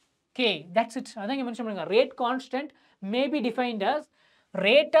as K. That's it. I think you mentioned rate constant may be defined as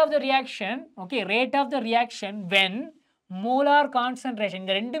rate of the reaction, okay, rate of the reaction when molar concentration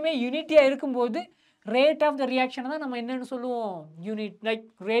இந்த ரெண்டுமே யூனிட்டியா இருக்கும்போது rate of the reaction தான் நம்ம என்னன்னு சொல்லுவோம் unit like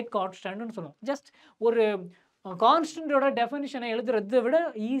rate constant சொல்லுவோம். Just ஒரு கான்ஸ்டன்டோட டெஃபினிஷனை எழுதுறதை விட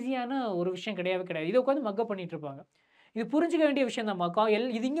ஈஸியான ஒரு விஷயம் கிடையாது. இதை உட்காந்து மக்கப் பண்ணிட்டு இருப்பாங்க. இது புரிஞ்சிக்க வேண்டிய விஷயம் தான்.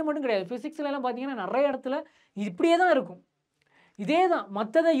 இது இங்கே மட்டும் கிடையாது. ஃபிசிக்ஸ்லாம் பார்த்தீங்கன்னா நிறைய இடத்துல இப்படியே தான் இருக்கும். இதே தான்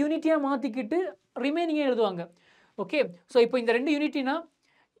மற்றதை யூனிட்டியாக மாற்றிக்கிட்டு ரிமைனிங்கே எழுதுவாங்க. ஓகே, ஸோ இப்போ இந்த ரெண்டு யூனிட்டினா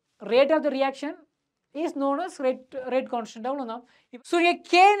rate of the reaction is known as rate constant. அவ்வளோதான். ஸோ இங்கே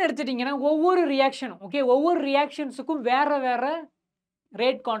கேன்னு எடுத்துட்டிங்கன்னா ஒவ்வொரு ரியாக்ஷனும் ஓகே ஒவ்வொரு ரியாக்ஷன்ஸுக்கும் வேறு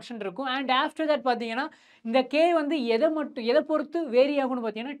ரேட் கான்ஸ்டன்ட் இருக்கும். அண்ட் ஆஃப்டர் தட் பார்த்தீங்கன்னா இந்த கே வந்து எதை பொறுத்து வேரி ஆகும்னு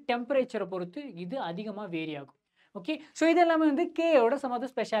பார்த்தீங்கன்னா டெம்பரேச்சரை பொறுத்து இது அதிகமாக வேரி ஆகும். ஓகே, ஸோ இதெல்லாமே வந்து கேயோட சம் ஆஃப் த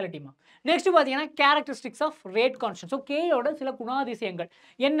ஸ்பெஷாலிட்டிமா. நெக்ஸ்ட் பார்த்தீங்கன்னா characteristics of rate constant. So கேயோட சில குணாதிசயங்கள்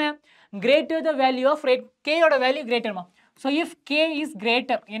என்ன greater the value of rate, கேயோட value கிரேட்டர்மா. So if K is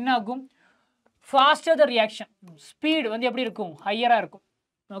greater என்ன ஆகும் ஃபாஸ்டர் த ரியாக்ஷன், ஸ்பீடு வந்து எப்படி இருக்கும் ஹையராக இருக்கும்.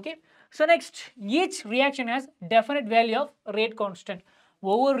 Okay, so next each reaction has definite value of rate constant.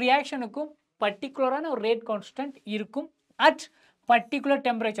 ஒவ்வொரு ரியாக்ஷனுக்கும் பர்டிகுலரான ஒரு ரேட் கான்ஸ்டன்ட் இருக்கும் அட் பர்டிகுலர்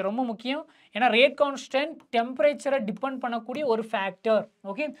டெம்பரேச்சர். ரொம்ப முக்கியம், ஏன்னா ரேட் கான்ஸ்டன்ட் டெம்பரேச்சரை டிபெண்ட் பண்ணக்கூடிய ஒரு factor.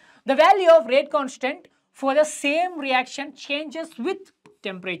 Okay, the value of rate constant for the same reaction changes with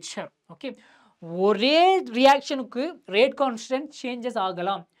temperature. Okay, ஒரே ரியாக்ஷனுக்கு ரேட் கான்ஸ்டன்ட் சேஞ்சஸ்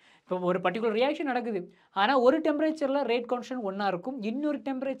ஆகலாம். இப்போ ஒரு பர்டிகுலர் ரியாக்ஷன் நடக்குது, ஆனால் ஒரு டெம்பரேச்சரில் ரேட் கான்ஸ்டன்ட் ஒன்றா இருக்கும், இன்னொரு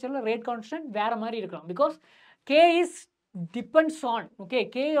டெம்பரேச்சரில் ரேட் கான்ஸ்டன்ட் வேறு மாதிரி இருக்கலாம். Because K is depends on okay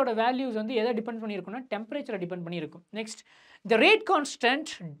கேயோட values வந்து எதை டிபெண்ட் பண்ணியிருக்குன்னா டெம்பரேச்சரை depend பண்ணியிருக்கும். Next the rate constant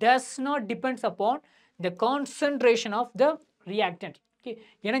does not depends upon the concentration of the reactant. Okay,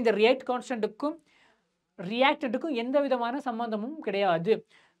 ஏன்னா இந்த ரேட் கான்ஸ்டன்ட்டுக்கும் ரியாக்டன்ட்டுக்கும் எந்த விதமான சம்பந்தமும் கிடையாது.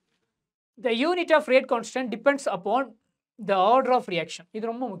 The unit of rate constant depends upon the order of reaction. இது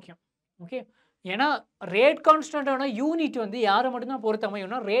ரொம்ப முக்கியம். ஓகே, ஏன்னா ரேட் கான்ஸ்டன்டான யூனிட் வந்து யாரை மட்டும்தான்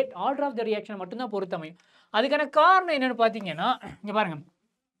பொறுத்தமையும்னா rate order of the reaction மட்டும்தான் பொறுத்தமையும். அதுக்கான காரணம் என்னென்னு பார்த்தீங்கன்னா இங்கே பாருங்கள்,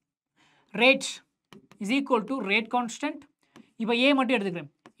 rate is equal to rate constant. இப்போ ஏ மட்டும்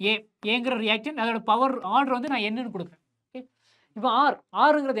எடுத்துக்கிறேன், ஏங்கிற ரியாக்ஷன் அதோட பவர் ஆர்டர் வந்து நான் என்னன்னு கொடுக்குறேன். ஓகே, இப்போ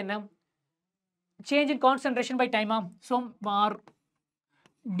ஆறுங்கிறது என்ன சேஞ்ச் இன் கான்சன்ட்ரேஷன் பை டைமா. So R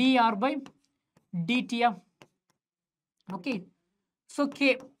dr by dt. Okay, so K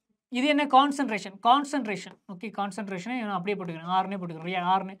இது என்ன கான்சன்ட்ரேஷன். ஓகே, கான்சன்ட்ரேஷனை நான் அப்படியே போட்டுக்கிறேன், ஆர்னே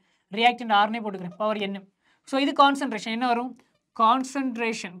போட்டுக்கிறேன், ரியாக்டன்ட் ஆர்னே போட்டுக்கிறேன், பவர் என்ன. ஸோ இது கான்சன்ட்ரேஷன் என்ன வரும்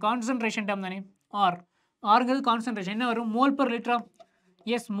கான்சன்ட்ரேஷன் டேம் தானே ஆருங்கிறது கான்சன்ட்ரேஷன் என்ன வரும் mole per லிட்டரா.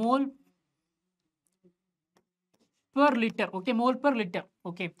 S, mole per litre. Okay, mole per litre.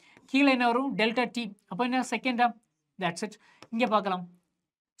 Okay, கீழே என்ன வரும் டெல்டா டி. அப்போ என்ன செகண்டா. That's it. இங்கே பார்க்கலாம்.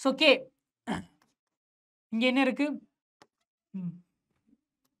 ஸோ கே இங்கே என்ன இருக்கு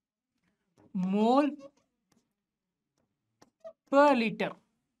mole per liter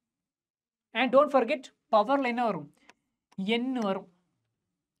and don't forget power ல என்ன வரும் n வரும்.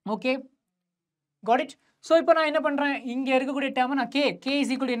 Okay, got it. ஸோ இப்போ நான் என்ன பண்ணுறேன் இங்கே இருக்கக்கூடிய டேர்மை நான் கே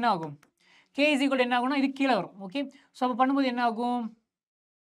இஸ் ஈக்குவல் என்ன ஆகும் என்ன ஆகும்னா இது கீழே வரும். ஓகே, ஸோ அப்போ பண்ணும்போது என்ன ஆகும்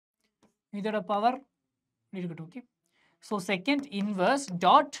இதோட பவர் இருக்கட்டும். Okay, so second inverse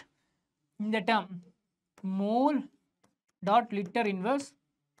dot இந்த term mole dot litre inverse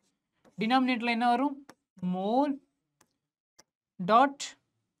டினாமினேட்டரில் என்ன வரும் மோல் டாட்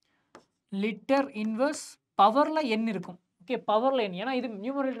லிட்டர் இன்வர்ஸ் பவரில் n இருக்கும். ஓகே, பவரில் n, ஏன்னா இது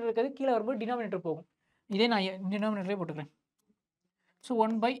நியூமரேட்டர் இருக்கிறது கீழே வரும்போது டினாமினேட்டர் போகும். இதே நான் டினாமினேட்டரே போட்டுக்கிறேன். ஸோ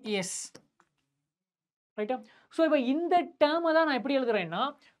 1/s ரைட்டா. ஸோ இப்போ இந்த டேர்மை தான் நான் எப்படி எழுதுறேன்னா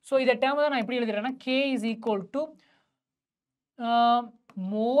k is equal to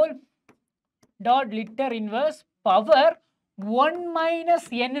mole dot litre inverse power 1 minus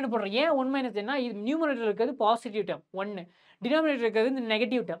என்னன்னு போடுறேன். ஏன் 1 மைனஸ் என்ன, இது நியூமரேட்டர் இருக்கிறது பாசிட்டிவ் டேர்ம் 1, டினாமினேட்டர் இருக்கிறது இந்த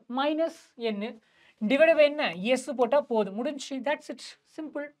negative term minus n divide by என்ன எஸ் போட்டால் போதும், முடிஞ்சு. That's it,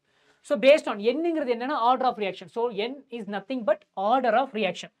 simple. So based on என்னங்கிறது என்னன்னா order of reaction. So n is nothing but order of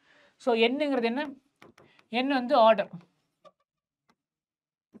reaction. So என்னங்கிறது என்ன, n வந்து order.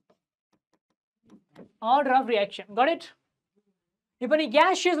 Order of reaction. Got it? இப்போ நீ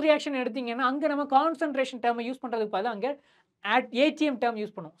gaseous ரியாக்ஷன் எடுத்தீங்கன்னா அங்கே நம்ம கான்சன்ட்ரேஷன் டேர்மை யூஸ் பண்ணுறதுக்கு பதிலாக அங்கே ஏடிஎம் டேர்ம்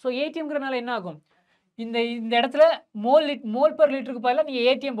யூஸ் பண்ணுவோம். ஸோ ஏடிஎம்ங்கிறனால என்ன ஆகும், இந்த இடத்துல மோல் பர் லிட்டருக்கு பதிலாக நீங்கள்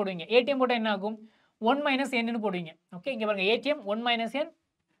ஏடிஎம் போடுவீங்க. ஏடிஎம் போட்டால் என்ன ஆகும், 1 - n போடுவீங்க. ஓகே, இங்கே பாருங்க ATM 1 - n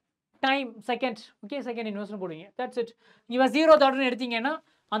time second. Okay, second இன்வெர்ஸ்னு போடுவீங்க. That's it. நீங்கள் 0th ஆர்டர்னு எடுத்தீங்கன்னா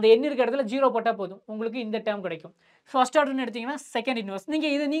அந்த எண் இருக்கிற இடத்துல 0 போட்டால் போதும், உங்களுக்கு இந்த டேர்ம் கிடைக்கும். ஃபர்ஸ்ட் ஆர்டர்னு எடுத்தீங்கன்னா செகண்ட் இன்வெர்ஸ்.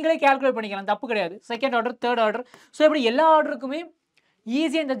 நீங்கள் இது நீங்களே கால்குலேட் பண்ணிக்கலாம், தப்பு கிடையாது. Second order, third order. So இப்படி எல்லா ஆர்டருக்குமே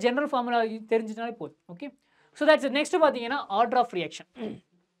ஈஸியாக இந்த ஜெனரல் ஃபார்முலா தெரிஞ்சிட்டாலே போதும். Okay, so that's it. Next பார்த்தீங்கன்னா order of reaction.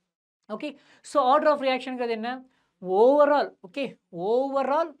 Okay, so order of ரியாக்ஷனுங்கிறது என்ன, ஓவரால். ஓகே,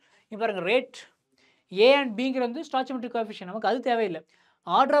 ஓவரால் இப்போ பாருங்க ரேட் ஏ அண்ட் பிங்கிற வந்து ஸ்டாய்ச்சியோமெட்ரிக் கோஎஃபிஷியன்ட், நமக்கு அது தேவையில்லை.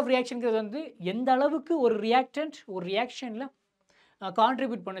 ஆர்டர் ஆஃப் ரியாக்ஷனுங்கிறது வந்து எந்த அளவுக்கு ஒரு ரியாக்டன்ட் ஒரு ரியாக்ஷனில்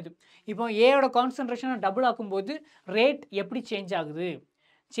கான்ட்ரிபியூட் பண்ணுது. இப்போ ஏயோட கான்சன்ட்ரேஷனை டபுள் ஆக்கும்போது ரேட் எப்படி சேஞ்ச் ஆகுது,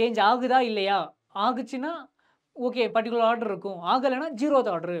 சேஞ்ச் ஆகுதா இல்லையா, ஆகுச்சுன்னா ஓகே பர்டிகுலர் ஆர்டர் இருக்கும், ஆகலைன்னா 0th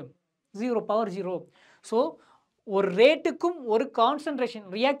ஆர்டரு, 0 பவர் 0. ஸோ ஒரு ரேட்டுக்கும் ஒரு கான்சன்ட்ரேஷன்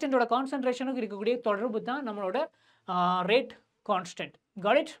ரியாக்டன்டோட கான்சன்ட்ரேஷனுக்கு இருக்கக்கூடிய தொடர்பு தான் நம்மளோட rate constant.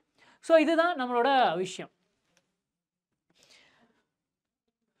 Got it? So இதுதான் நம்மளோட விஷயம்.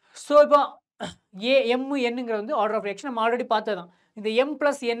 ஸோ இப்போ எம்ங்கிறது வந்து ஆர்டர் ஆஃப் ரியாக்ஷன் நம்ம ஆல்ரெடி பார்த்ததான். இந்த எம்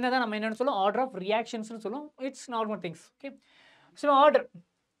ப்ளஸ் என்ன தான் நம்ம என்னென்னு சொல்லுவோம், ஆர்டர் ஆஃப் ரியாக்ஷன்ஸ்னு சொல்லுவோம். It's normal things. Okay, so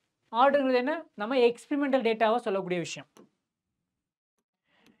ஆர்டருங்கிறது என்ன, நம்ம எக்ஸ்பெரிமெண்டல் டேட்டாவை சொல்லக்கூடிய விஷயம்.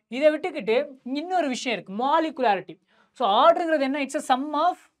 இதை விட்டுக்கிட்டு இன்னொரு விஷயம் இருக்குது, மாலிகுலாரிட்டி. ஸோ ஆர்டருங்கிறது என்ன, it's a some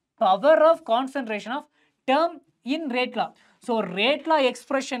of power of concentration of term in rate law. So rate லா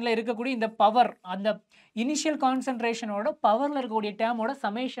எக்ஸ்பிரஷனில் இருக்கக்கூடிய இந்த பவர், அந்த இனிஷியல் கான்சன்ட்ரேஷனோட பவரில் இருக்கக்கூடிய டேர்மோட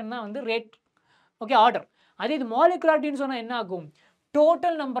சமேஷன் தான் வந்து ரேட். Okay, order. அதே இது மாலிகுலாரிட்டின்னு சொன்னால் என்ன ஆகும்,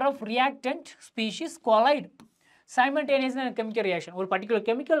 total number of reactant species collide simultaneously chemical reaction. ஒரு பர்டிகுலர்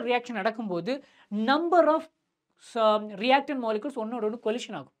கெமிக்கல் ரியாக்ஷன் நடக்கும்போது நம்பர் ஆஃப் ரியாக்டன்ட் மாலிகுல்ஸ் ஒன்னோட ஒன்று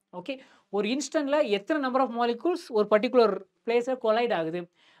கொலிஷன் ஆகும். ஓகே, ஒரு இன்ஸ்டன்ட்ல எத்தனை நம்பர் ஆஃப் மாலிகுல்ஸ் ஒரு பர்டிகுலர் பிளேஸில் கொலைட் ஆகுது.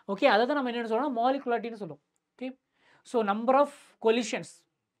 ஓகே, அதை தான் நம்ம என்னென்னு சொல்லணும், மாலிகுலாரிட்டின்னு சொல்லுவோம். Okay, so number of collisions.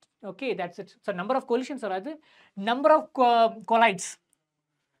 Okay, that's it. So number of collisions வராது, number of collides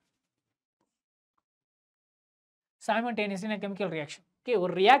simultaneously in a chemical reaction. Okay,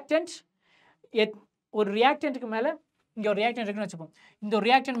 ஒரு ரியாக்டன்ட்டுக்கு மேலே இங்கே ஒரு ரியாக்டன்ட் இருக்குன்னு வச்சுப்போம். இந்த ஒரு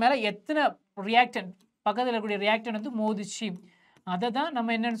ரியாக்டன்ட் மேலே எத்தனை ரியாக்டன்ட் பக்கத்தில் இருக்கக்கூடிய ரியாக்டன்ட் வந்து மோதிச்சு, அதை தான்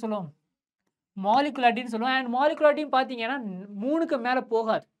நம்ம என்னென்னு சொல்லுவோம், மாலிகுலாரிட்டின்னு சொல்லுவோம். அண்ட் மாலிகுலாரிட்டின்னு பார்த்தீங்கன்னா 3க்கு மேலே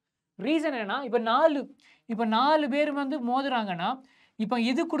போகாது. ரீசன் என்னன்னா, இப்போ 4 பேர் வந்து மோதுறாங்கன்னா இப்போ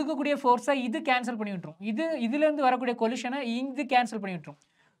இது கொடுக்கக்கூடிய ஃபோர்ஸை இது கேன்சல் பண்ணி விட்டுரும், இதுலேருந்து வரக்கூடிய கொலிஷனை இது கேன்சல் பண்ணி விட்டுரும்.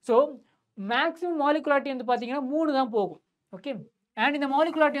 ஸோ மேக்ஸிமம் மாலிகுலாரிட்டி வந்து பார்த்தீங்கன்னா 3 தான் போகும். ஓகே, அண்ட் இந்த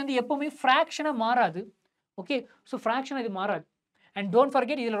மாலிகுலாரிட்டி வந்து எப்போவுமே ஃப்ராக்ஷனாக மாறாது. ஓகே, ஸோ ஃப்ராக்ஷனாக இது மாறாது. அண்ட் டோன்ட்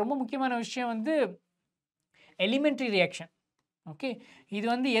ஃபர்கெட், இதில் ரொம்ப முக்கியமான விஷயம் வந்து எலிமெண்ட்ரி ரியாக்ஷன். ஓகே, இது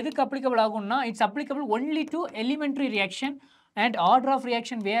வந்து எதுக்கு அப்ளிகபிள் ஆகும்னா, it's applicable only to elementary reaction and order of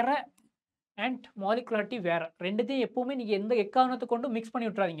reaction வேறு அண்ட் மாலிகுலாரிட்டி வேறு. ரெண்டுத்தையும் எப்போவுமே நீங்கள் எந்த எக்காரணத்தை கொண்டும் மிக்ஸ் பண்ணி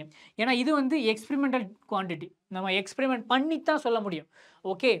விட்றாதீங்க. ஏன்னா இது வந்து எக்ஸ்பெரிமெண்டல் குவான்டிட்டி, நம்ம எக்ஸ்பெரிமெண்ட் பண்ணி தான் சொல்ல முடியும்.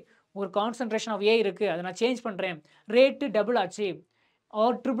 ஓகே, ஒரு கான்சன்ட்ரேஷன் ஆஃப் ஏ இருக்குது, அதை நான் சேஞ்ச் பண்ணுறேன், ரேட்டு டபுள் ஆச்சு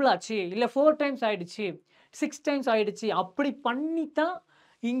ஆர் ட்ரிபிள் ஆச்சு, இல்லை 4 டைம்ஸ் ஆகிடுச்சு, 6 டைம்ஸ் ஆகிடுச்சு, அப்படி பண்ணி தான்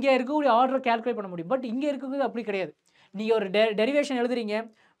இங்கே இருக்கக்கூடிய ஆர்டரை கேல்குலேட் பண்ண முடியும். பட் இங்கே இருக்கிறது அப்படி கிடையாது. நீங்கள் ஒரு டெரிவேஷன் எழுதுறீங்க,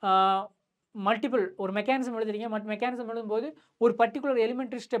 மல்டிபிள் ஒரு மெக்கானிசம் எழுதுறீங்க, மெக்கானிசம் எழுதும்போது ஒரு பர்டிகுலர்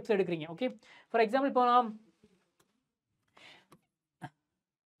எலிமெண்ட்ரி ஸ்டெப்ஸ் எடுக்கிறீங்க. ஓகே, ஃபார் எக்ஸாம்பிள் இப்போ நான்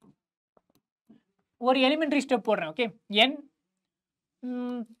ஒரு எலிமெண்ட்ரி ஸ்டெப் போடுறேன். Okay,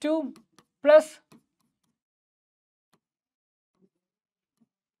 n2 plus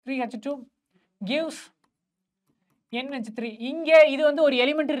 3H2 gives NH3. இங்கே இது வந்து ஒரு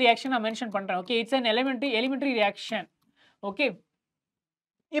எலிமெண்ட்ரி ரியாக்ஷன் நான் மென்ஷன் பண்ணுறேன். Okay, it's an elementary reaction. Okay,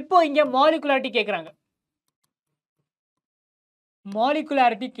 இப்போ இங்கே மாலிகுலாரிட்டி கேட்குறாங்க.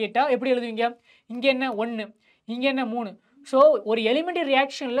 மாலிகுலாரிட்டி கேட்டால் எப்படி எழுதுவீங்க, இங்கே என்ன 1, இங்கே என்ன 3. ஸோ ஒரு எலிமெண்ட்ரி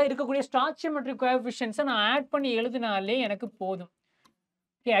ரியாக்ஷனில் இருக்கக்கூடிய ஸ்டாய்ச்சியோமெட்ரிக் கோஎஃபிஷியன்ட்ஸை நான் ஆட் பண்ணி எழுதினாலே எனக்கு போதும்.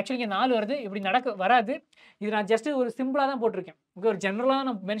 ஓகே, ஆக்சுவலி இங்கே 4 வருது, இப்படி வராது. இது நான் ஜஸ்ட்டு ஒரு சிம்பிளாக தான் போட்டிருக்கேன். ஓகே, ஒரு ஜென்ரலாக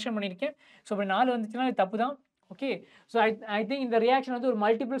நான் மென்ஷன் பண்ணியிருக்கேன். ஸோ இப்படி 4 வந்துச்சுன்னா இது தப்பு தான். ஓகே, ஸோ ஐ திங்க் இந்த ரியாக்ஷன் வந்து ஒரு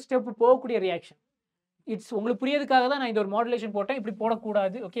மல்டிபிள் ஸ்டெப் போகக்கூடிய ரியாக்ஷன். இட்ஸ் உங்களுக்கு புரியதுக்காக தான் நான் இந்த ஒரு மாடுலேஷன் போட்டேன், இப்படி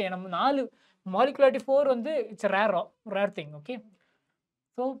போடக்கூடாது. ஓகே, நம்ம 4 மாலிகுலாரிட்டி 4 வந்து it's rare thing. Okay,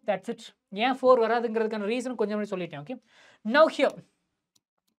 so that's it. ஏன் 4 வராதுங்கிறதுக்கான ரீசன் கொஞ்சம் சொல்லிட்டேன். ஓகே, நவ் ஹியர்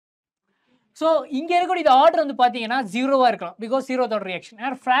ஸோ இங்கே இருக்கக்கூடிய இந்த ஆர்டர் வந்து பார்த்தீங்கன்னா 0வாக இருக்கலாம், because 0th order reaction.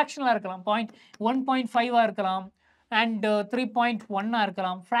 And ஃப்ராக்ஷனாக இருக்கலாம், 1.5 இருக்கலாம், அண்ட் 3.1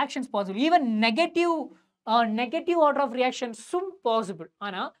 இருக்கலாம். Fractions possible, even negative order of ரியாக்ஷன்ஸும் possible.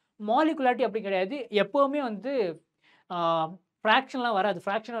 ஆனால் மாலிகுலாரிட்டி அப்படி கிடையாது. எப்பவுமே வந்து ஃப்ராக்ஷன்லாம் வராது.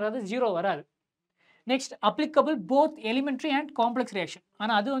 ஃப்ராக்ஷன் வராது, 0 வராது. Next applicable both elementary and complex reaction.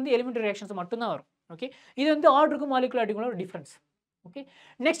 ஆனா அது வந்து எலிமெண்டரி ரியாக்ஷன்ஸ் மட்டும் தான் வரும். ஓகே. இது வந்து ஆர்டருக்கும் மாலிகுலாரிட்டிக்கும் ஒரு டிஃபரன்ஸ். ஓகே.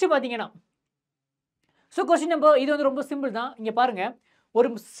 நெக்ஸ்ட் பாத்தீங்கன்னா கொஸ்டின் நம்பர் இது வந்து ரொம்ப சிம்பிள் தான். இங்க பாருங்க. ஒரு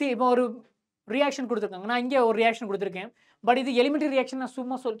ரியாக்ஷன் கொடுத்துருக்காங்க. நான் இங்கே ஒரு ரியாக்ஷன் கொடுத்துருக்கேன். பட் இது எலிமெண்டரி ரியாக்ஷன் நான்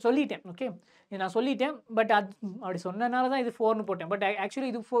சும்மா சொல்லிட்டேன். ஓகே. இது நான் சொல்லிட்டேன். பட் அது அப்படி சொன்னனால தான் இது 4ன்னு போட்டேன். பட் ஆக்சுவலி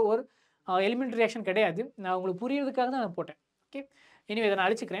இது ஒரு எலிமெண்டரி ரியாக்ஷன் கிடையாது. நான் உங்களுக்கு புரியறதுக்காக தான் நான் போட்டேன். ஓகே. எனிவே இதை நான்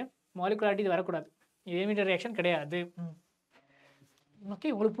அழிச்சுக்கிறேன். மாலிகுலாரிட்டி இது வரக்கூடாது. எலிமெண்டரி ரியாக்ஷன் கிடையாது. ஓகே.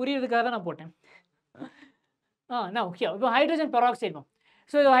 உங்களுக்கு புரியறதுக்காக தான் நான் போட்டேன். நான் ஓகே. இப்போ ஹைட்ரஜன் பெராக்சைடு.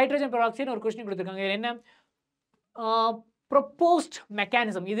 ஹைட்ரஜன் பெராக்சைடு ஒரு கொஸ்டின் கொடுத்துருக்காங்க. இது என்ன ப்ரொபோஸ்ட்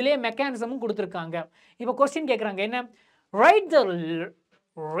மெக்கானிசம். இதுலேயே மெக்கானிசமும் கொடுத்துருக்காங்க. இப்போ கொஸ்டின் கேட்குறாங்க என்ன, right the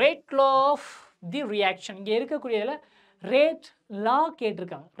rate law of the reaction. இங்கே இருக்கக்கூடியதில் ரேட் லா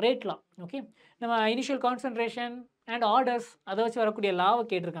கேட்டிருக்காங்க. ரேட் லா. ஓகே. நம்ம இனிஷியல் கான்சன்ட்ரேஷன் அண்ட் ஆர்டர்ஸ் அதை வச்சு வரக்கூடிய லாவை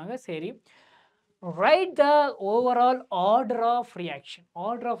கேட்டிருக்காங்க. சரி, right the overall order of reaction.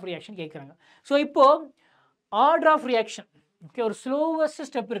 Order of reaction கேட்குறாங்க. ஸோ இப்போ ஆர்டர் ஆஃப் ரியாக்ஷன். ஓகே. ஒரு ஸ்லோவஸ்ட்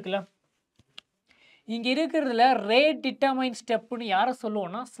ஸ்டெப் இருக்குல்ல, இங்கே இருக்கிறதுல ரேட் டிட்டர்மைன் ஸ்டெப்புன்னு யாரை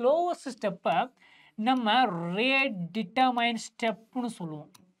சொல்லுவோம்னா, ஸ்லோவஸ்ட் ஸ்டெப்பை நம்ம ரேட் டிட்டர்மைன் ஸ்டெப்புன்னு சொல்லுவோம்.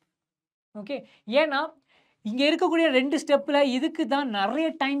 ஓகே. ஏன்னா இங்கே இருக்கக்கூடிய 2 ஸ்டெப்பில் இதுக்கு தான் நிறைய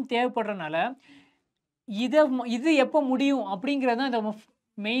டைம் தேவைப்படுறதுனால இது எப்போ முடியும் அப்படிங்கிறத நம்ம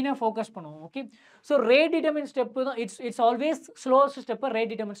மெயினாக ஃபோக்கஸ் பண்ணுவோம். Okay. So rate determine step தான் இட்ஸ் ஆல்வேஸ் ஸ்லோவஸ்ட் ஸ்டெப்பை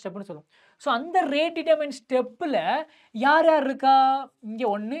ரேட் டிட்டர்மைன் ஸ்டெப்புன்னு சொல்லுவோம். ஸோ அந்த ரேட் டிட்டர்மைன் ஸ்டெப்பில் யார் யார் இருக்கா, இங்கே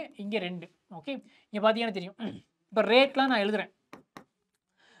 1 இங்கே 2. ஓகே. இங்கே பார்த்தீங்கன்னா தெரியும். இப்போ ரேட்லாம் நான் எழுதுறேன்.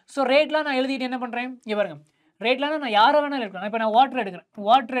 ஸோ ரேட்லாம் நான் எழுதிட்டு என்ன பண்ணுறேன், இங்கே பாருங்க. ரேட்லாம் நான் யாரை வேணாலும் எடுக்கிறேன். இப்போ நான் வாட்டர் எடுக்கிறேன்.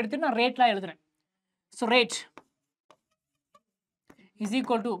 வாட்டர் எடுத்துட்டு நான் ரேட்லாம் எழுதுறேன். So rate is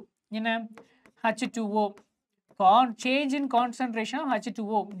equal to என்ன, H2O change in concentration of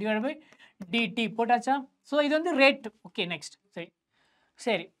H2O divide by dt போட்டாச்சா. ஸோ இது வந்து ரேட். ஓகே. நெக்ஸ்ட்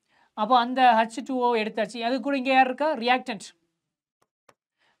சரி அப்போ அந்த H2O எடுத்தாச்சு. அது கூட இங்கே யார் இருக்கா, ரியாக்டன்ட்.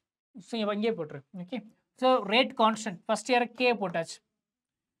 ஸோ இங்கே போட்டுரு. Okay. So rate constant first யார் கே போட்டாச்சு.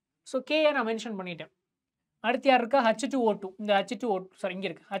 ஸோ கேயை நான் மென்ஷன் பண்ணிட்டேன். அடுத்து யார் இருக்கா, H2O2. இந்த H2O2 இங்கே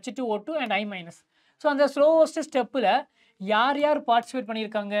இருக்குது H2O2 அண்ட் I-. ஸோ அந்த ஸ்லோவஸ்ட் ஸ்டெப்பில் யார் யார் பார்ட்டிசிபேட்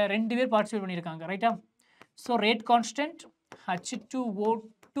பண்ணியிருக்காங்க, 2 பேர் பார்ட்டிசிபேட் பண்ணியிருக்காங்க. ரைட்டா. So rate constant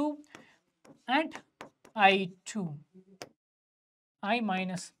H2O2 and I2 I-.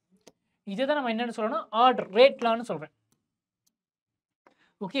 இதை தான் நம்ம என்னென்னு சொல்லணும், ஆர்டர் ரேட்லான்னு சொல்கிறேன்.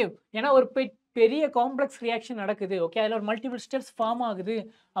 ஓகே. ஏன்னா ஒரு பெரிய காம்ப்ளெக்ஸ் ரியாக்ஷன் நடக்குது. ஓகே. அதில் ஒரு மல்டிபிள் ஸ்டெப்ஸ் ஃபார்ம் ஆகுது.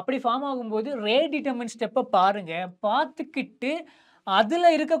 அப்படி ஃபார்ம் ஆகும்போது ரேட் டிட்டர்மைன் ஸ்டெப்பை பாருங்க, பார்த்துக்கிட்டு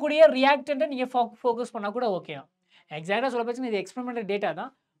அதில் இருக்கக்கூடிய ரியாக்டண்ட்டை நீங்கள் ஃபோக்கஸ் பண்ணால் கூட ஓகே. எக்ஸாக்டாக சொல்ல போச்சுன்னா இது எக்ஸ்பெரிமெண்டல் டேட்டா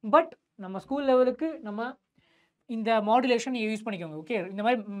தான். பட் நம்ம ஸ்கூல் லெவலுக்கு நம்ம இந்த மாடுலேஷன் நீங்கள் யூஸ் பண்ணிக்கோங்க. ஓகே. இந்த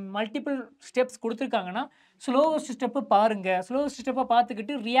மாதிரி மல்டிபிள் ஸ்டெப்ஸ் கொடுத்துருக்காங்கன்னா ஸ்லோவஸ்ட் ஸ்டெப்பை பாருங்கள். ஸ்லோவஸ்ட் ஸ்டெப்பை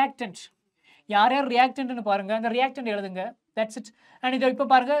பார்த்துக்கிட்டு ரியாக்டன்ட் யார் யார் ரியாக்டன்ட்னு பாருங்கள், அந்த ரியாக்டன்ட் எழுதுங்க. That's it. அண்ட் இதை இப்போ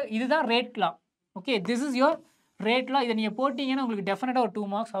பாருங்கள், இதுதான் ரேட்லாம். ஓகே. திஸ் இஸ் யோர் ரேட்லாம். இதை நீங்கள் போட்டிங்கன்னா உங்களுக்கு டெஃபினட்டாக ஒரு 2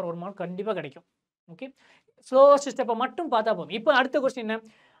 மார்க்ஸ் ஆர் 1 மார்க் கண்டிப்பாக கிடைக்கும். ஓகே. ஸ்லோவஸ்ட் ஸ்டெப்பை மட்டும் பார்த்தா போதும். இப்போ அடுத்த கொஸ்டின் என்ன,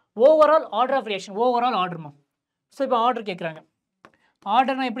 overall order of reaction. Overall ஆர்டர்மா. So இப்போ ஆர்டர் கேட்குறாங்க.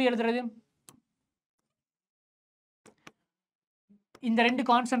 ஆர்டர்னா எப்படி எழுதுறது, இந்த 2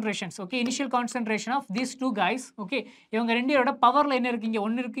 concentrations. Okay. Initial concentration of these 2 guys. Okay. இவங்க 2 பேரோட பவரில் என்ன இருக்குது, இங்கே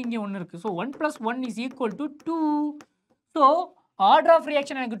 1 இருக்குது, இங்கே 1 இருக்குது. So 1 + 1 is equal to 2. So order of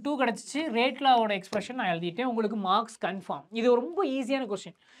reaction எனக்கு 2 கிடச்சிச்சு. ரேட்லாவோட எக்ஸ்பிரஷன் நான் எழுதிட்டேன். உங்களுக்கு மார்க்ஸ் கன்ஃபார்ம். இது ரொம்ப ஈஸியான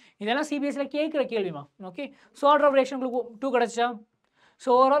கொஸ்டின். இதெல்லாம் சிபிஎஸ்சியில் கேட்குற கேள்விமா. Okay. So order of reaction உங்களுக்கு 2 கிடச்சா. So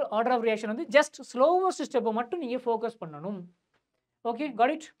overall order of reaction வந்து ஜஸ்ட் ஸ்லோவஸ்ட் ஸ்டெப்பை மட்டும் நீங்கள் ஃபோக்கஸ் பண்ணணும். ஓகே.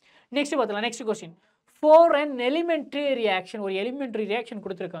 Got it. நெக்ஸ்ட் பார்த்தலாம். Next question, for an elementary reaction. ஒரு எலிமெண்ட்ரி ரியாக்ஷன்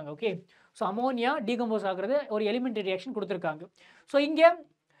கொடுத்துருக்காங்க. ஓகே. ஸோ அமோனியா டீகம்போஸ் ஆகிறது ஒரு எலிமெண்ட்ரி ரியாக்ஷன் கொடுத்துருக்காங்க. ஸோ இங்கே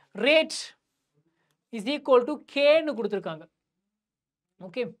ரேட் இஸ் ஈக்குவல் டு கேன்னு கொடுத்துருக்காங்க.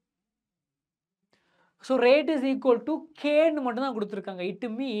 Okay. So rate is equal to கேன்னு மட்டும் தான் கொடுத்துருக்காங்க. இட்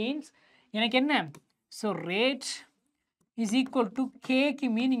மீன்ஸ் எனக்கு என்ன, so rate is equal to cake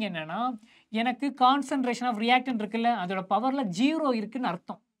meaning என்னன்னா, எனக்கு கான்சன்ட்ரேஷன் ஆஃப் ரியாக்டன்ட் இருக்குல்ல, அதோட பவரில் 0 இருக்குன்னு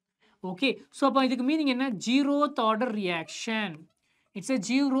அர்த்தம். ஓகே. ஸோ அப்போ இதுக்கு மீனிங் என்ன, 0th order reaction. It's a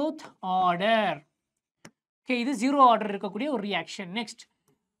 0th order. Okay. இது 0 ஆர்டர் இருக்கக்கூடிய ஒரு ரியாக்ஷன். நெக்ஸ்ட்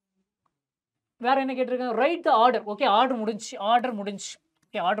வேற என்ன கேட்டிருக்காங்க, right the order. Okay. Order முடிஞ்சு.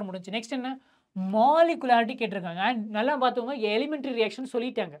 ஓகே. ஆர்டர் முடிஞ்சு. நெக்ஸ்ட் என்ன, மாலிகுலாரிட்டி கேட்டிருக்காங்க. அண்ட் நல்லா பார்த்தவங்க எலிமெண்ட்ரி ரியாக்ஷன்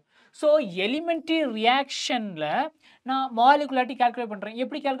சொல்லிட்டாங்க. ஸோ எலிமெண்ட்ரி ரியாக்ஷனில் நான் மாலிகுலாரிட்டி கால்குலேட் பண்ணுறேன்.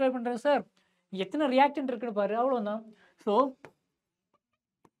 எப்படி கால்குலேட் பண்ணுறேன் சார், எத்தனை ரியாக்டன்ட் இருக்குன்னு பாரு, அவ்வளோதான். So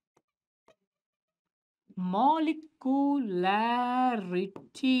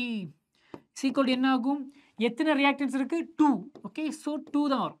molecularity is equal to என்ன ஆகும் எத்தனை reactants இருக்கு 2 okay so 2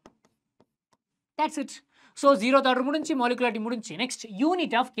 தான் வரும் that's it so 0th order முடிஞ்சு molecularity முடிஞ்சு next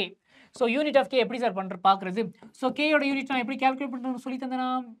unit of k so unit of k எப்படி சார் பண்ற பார்க்கிறது so k யோட யூனிட் நான் எப்படி கால்குலேட் பண்றேன்னு சொல்லி தந்தனா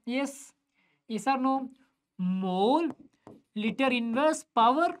yes yes or no mole liter inverse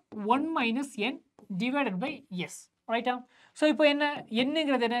power 1 minus n divided by s right so இப்போ என்ன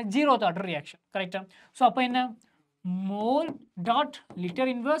என்னங்கிறது என்ன 0th order reaction correct so அப்ப என்ன mole dot liter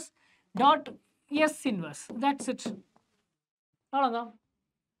inverse dot s inverse that's it அவ்வளவுதான்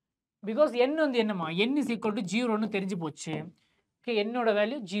because n வந்து என்னமா n is equal to 0 ன்னு தெரிஞ்சு போச்சு okay n ஓட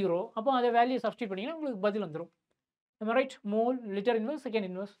வேல்யூ 0 அப்போ அந்த வேல்யூ சப்ஸ்டிட்யூட் பண்ணீங்கன்னா உங்களுக்கு பதில் வந்துரும் am I right mole liter inverse second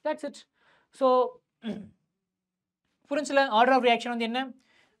inverse that's it so புரிஞ்சுல order of reaction வந்து என்ன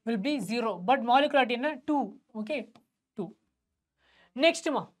will be 0 but molecularity என்ன 2 okay 2 next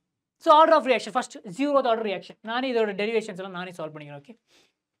ma so order of reaction first 0th order reaction நானே இதோட derivations எல்லாம் நானே சால்வ் பண்ணிக்கிறேன் okay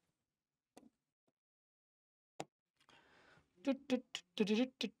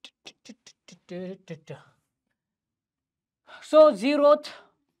so 0th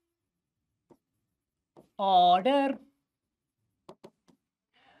order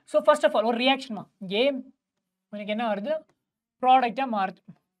so first of all ஒரு reaction மா a எனக்கு என்ன வருது ப்ராடக்ட்டா மாறுது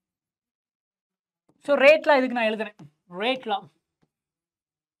so rate law இதுக்கு நான் எழுதுறேன் rate law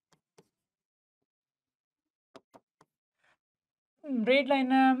rate law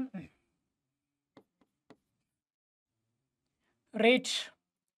என்ன rate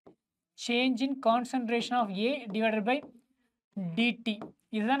change in concentration of A divided by dt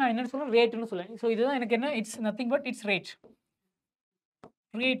இதுதான் நான் என்ன சொல்றேன் rate னு சொல்றேன் so இதுதான் எனக்கு என்ன it's nothing but it's rate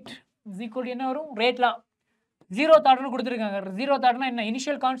rate is equal to என்ன வரும் rate law 0th order கொடுத்திருக்காங்க 0th order என்ன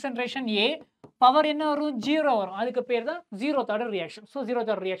initial concentration A power என்ன வரும் 0 வரும் அதுக்கு பேர் தான் 0th order reaction so 0th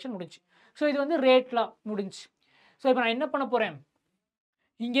order reaction முடிஞ்சு so இது வந்து rate law முடிஞ்சு so இப்போ நான் என்ன பண்ண போறேன்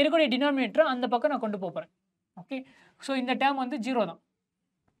இங்க இருக்கக்கூடிய denominator அந்த பக்கம் நான் கொண்டு போறேன் ஓகே so இந்த டேர்ம் வந்து 0 தான்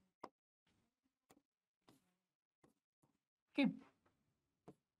okay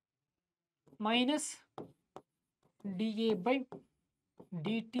minus dA by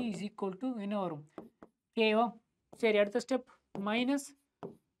dt is equal to என்ன வரும் k வா சரி அடுத்த step minus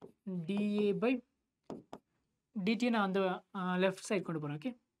dA by dt நான் அந்த left side கொண்டு போறேன்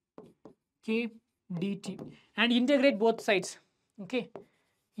okay k dt and integrate both sides okay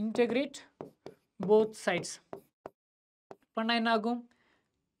integrate both sides பண்ணா என்ன ஆகும்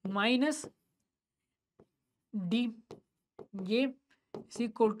minus d a is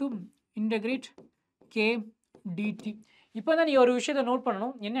equal to integrate k dt இப்போ தான் நீ ஒரு விஷயத்தை நோட்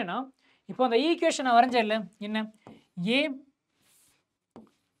பண்ணணும் என்னன்னா இப்போ அந்த ஈக்குவேஷன் நான் வரைஞ்சேன்ல என்ன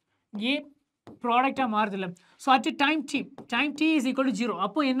a ப்ராடக்ட்டா மாறுது இல்ல so at time t is equal to 0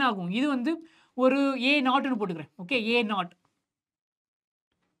 அப்போ என்ன ஆகும் இது வந்து ஒரு a நாட் னு போட்டுக்கிறேன் okay a not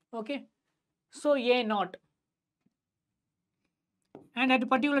okay so a naught and at a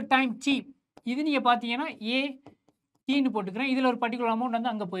particular time t இது நீங்க பாத்தீங்கன்னா a t னு போட்டுக்கிறேன் இதுல ஒரு particular amount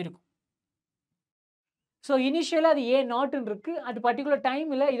வந்து அங்க போயிருக்கும் so initially அது a naught னு இருக்கு at particular time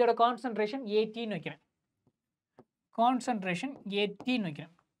ல இதோட concentration at னு வைக்கிறேன் concentration at னு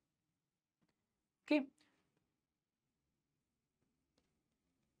வைக்கிறேன் okay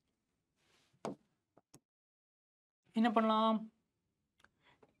என்ன பண்ணலாம்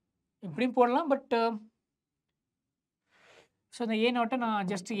இப்படியும் போடலாம் பட் ஸோ இந்த ஏ நோட்டை நான்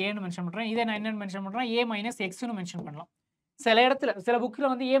ஜஸ்ட் ஏன்னு மென்ஷன் பண்ணுறேன் இதை நான் என்னென்னு மென்ஷன் பண்ணுறேன் ஏ மைனஸ் எக்ஸ்னு மென்ஷன் பண்ணலாம் சில இடத்துல சில புக்கில்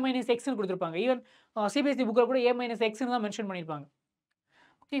வந்து ஏ மைனஸ் எக்ஸ்னு கொடுத்துருப்பாங்க ஈவன் சிபிஎஸ்சி புக்கில் கூட ஏ மைனஸ் எக்ஸ்னு தான் மென்ஷன் பண்ணியிருப்பாங்க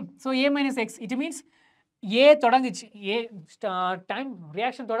okay so A minus X it means A தொடங்குச்சு A time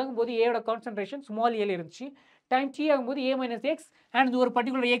reaction தொடங்கும் போது ஏயோட கான்சன்ட்ரேஷன் ஸ்மால் ஏல இருந்துச்சு டைம் டி ஆகும்போது ஏ மைனஸ் எக்ஸ் அண்ட் ஒரு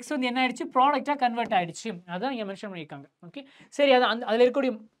பர்டிகுலர் எக்ஸ் வந்து என்ன ஆயிடுச்சு ப்ராடக்டாக கன்வெர்ட் ஆயிடுச்சு அதான் இங்கே மென்ஷன் பண்ணியிருக்காங்க ஓகே சரி அது அந்த அதில்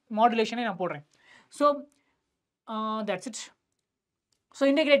இருக்கக்கூடிய மாடுலேஷனே நான் போடுறேன் so that's it so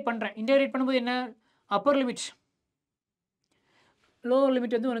integrate பண்ணுறேன் இன்டெகிரேட் பண்ணும்போது என்ன அப்பர் லிமிட் லோவர்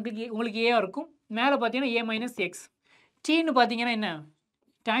லிமிட் வந்து உங்களுக்கு ஏ இருக்கும் மேலே பார்த்தீங்கன்னா ஏ மைனஸ் எக்ஸ் டீன்னு பார்த்தீங்கன்னா என்ன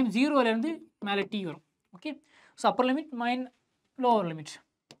டைம் ஜீரோலேருந்து மேலே டி வரும் okay so upper limit lower limit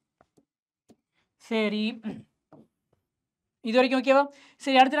சரி இது வரைக்கும் ஓகேவா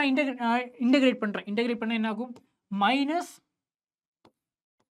சரி அடுத்து நான் இன்டெகிரேட் பண்ணுறேன் இன்டெகிரேட் பண்ண என்ன ஆகும் மைனஸ்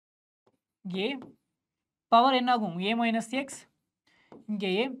ஏ பவர் என்ன ஆகும் ஏ மைனஸ் எக்ஸ் இங்கே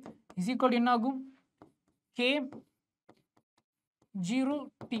ஏ இஸ் ஈக்குவல் என்ன ஆகும் K 0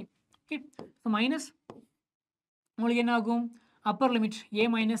 D okay so minus உங்களுக்கு என்ன ஆகும் அப்பர் லிமிட் ஏ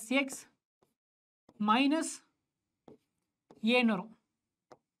மைனஸ் எக்ஸ் மைனஸ் ஏன்னு வரும்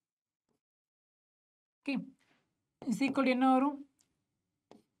ஓகே இஸ் ஈக்குவல் என்ன வரும்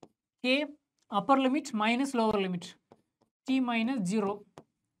K upper limit minus lower limit t minus 0.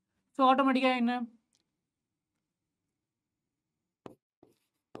 So automatically என்ன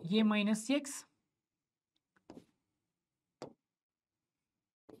a minus x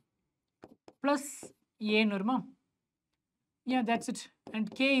plus a ன்னு வருமா? Yeah, that's it. And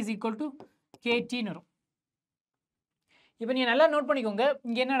k is equal to kt ன்னு வரும். இப்போ நீங்க நல்லா நோட் பண்ணிக்கோங்க,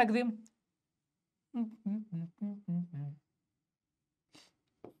 இங்க என்ன நடக்குது?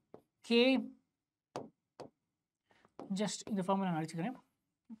 k just இந்த ஃபார்முலா நான் அடிச்சுக்கிறேன்.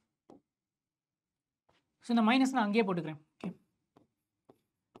 ஸோ இந்த மைனஸ் நான் அங்கேயே போட்டுக்கிறேன். Okay,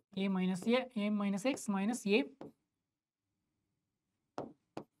 a minus x minus a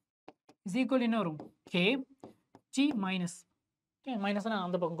is equal to என்ன வரும்? k t minus. Okay, minus நான்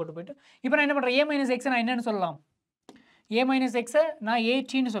அந்த பக்கம் கொண்டு போயிட்டு இப்போ நான் என்ன பண்ணுறேன்? a minus x நான் என்னன்னு சொல்லலாம்? a minus x நான்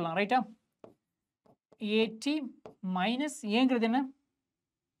at ன்னு சொல்லலாம், ரைட்டா? at minus ஏங்கிறது என்ன?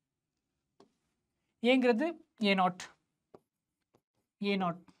 ஏங்கிறது a0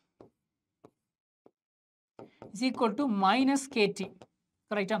 is equal to minus kt,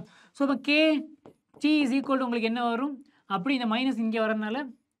 கரெக்டா? ஸோ இப்போ kt is equal to உங்களுக்கு என்ன வரும்? அப்படி இந்த மைனஸ் இங்கே வரதுனால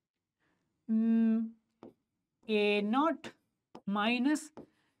a0 minus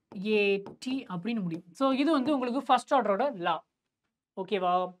at அப்படின்னு முடியும். ஸோ இது வந்து உங்களுக்கு ஃபர்ஸ்ட் ஆர்டரோட லா.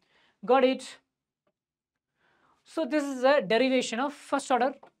 ஓகேவா? Got it? So this is a derivation of first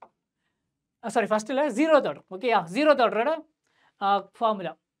order, sorry, first இல்ல zeroth order. Okay, zeroth order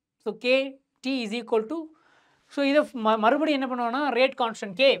formula. So kt is equal to, so இதை மறுபடியும் என்ன பண்ணுவோம்னா rate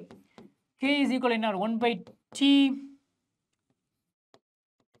constant k is equal to என்ன 1 by t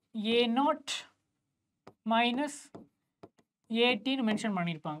a0 minus at ன்னு mention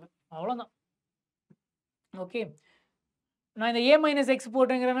பண்ணியிருப்பாங்க, அவ்வளோதான். Okay, நான் இந்த a minus x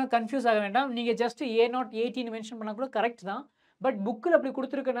போட்டுங்கிறேன்னா கன்ஃபியூஸ் ஆக வேண்டாம். நீங்கள் ஜஸ்ட் a0 at ன்னு மென்ஷன் பண்ணால் கூட கரெக்ட் தான். பட் புக்கில் அப்படி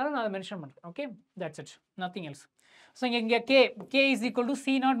கொடுத்துருக்கனால நான் அதை மென்ஷன் பண்ணுறேன். Okay, that's it, nothing else. So இங்கே k is equal to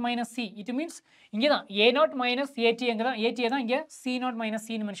c0 minus c. It means இங்கே தான் a0 minus at எங்கே தான் at தான் இங்கே c0 minus c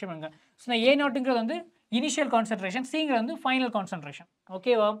ன்னு மென்ஷன் பண்ணுங்க. ஸோ நான் a0ங்கிறது வந்து இனிஷியல் கான்சன்ட்ரேஷன், சிங்கிறது வந்து ஃபைனல் கான்சன்ட்ரேஷன்.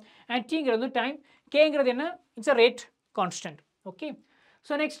 ஓகேவா? அண்ட் tங்கிறது வந்து டைம், கேங்கிறது என்ன? It's a rate constant. Okay,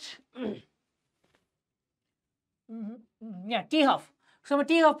 so next t half. So நம்ம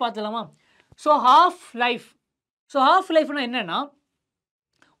t half பார்த்துலாமா? ஸோ ஹாஃப் லைஃப்னா என்னன்னா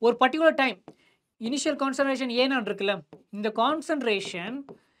ஒரு பர்டிகுலர் டைம் இனிஷியல் கான்சன்ட்ரேஷன் ஏன்னு இருக்குல்ல, இந்த கான்சன்ட்ரேஷன்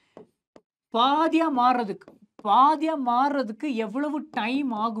பாதியாக மாறுறதுக்கு எவ்வளவு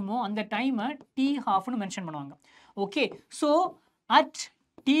டைம் ஆகுமோ அந்த டைமை t halfனு மென்ஷன் பண்ணுவாங்க. Okay, so at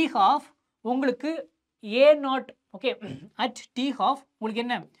t half உங்களுக்கு a0, okay, at t half உங்களுக்கு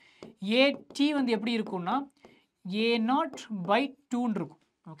என்ன at வந்து எப்படி இருக்கும்னா a0 by 2 இருக்கும்.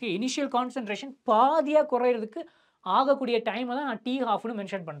 ஓகே, இனிஷியல் கான்சன்ட்ரேஷன் பாதியாக குறையிறதுக்கு ஆகக்கூடிய டைமை தான் நான் t halfனு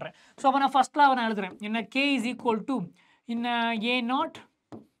மென்ஷன் பண்ணுறேன். ஸோ அப்போ நான் ஃபஸ்ட்டில் நான் எழுதுறேன் என்ன, k is equal to in a0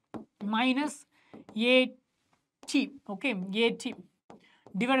 minus at, okay, at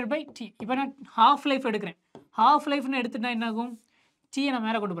divided by t. இப்போ நான் ஹாஃப் லைஃப் எடுக்கிறேன். ஹாஃப் லைஃப்னு எடுத்துட்டா என்ன ஆகும்? t நான்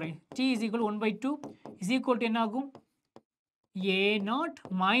மேலே கொண்டு போகிறேன். t is equal to 1 by 2 is equal to என்ன ஆகும்? a0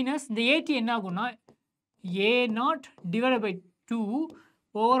 minus இந்த at என்ன ஆகும்னா a0 divided by 2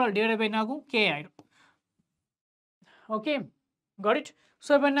 overall divided by என்ன ஆகும்? k ஆயிடும். Okay, got it?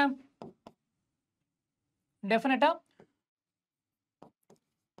 ஸோ இப்போ என்ன டெஃபினட்டாக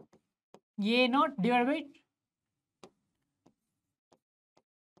a0 divided by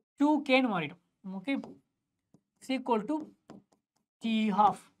 2k ன்னு மாறிடும். Okay, is equal to t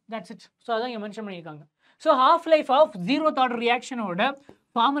half. That's it. So அதான் இங்கே மென்ஷன் பண்ணியிருக்காங்க. So half life of zeroth order ரியாக்ஷனோட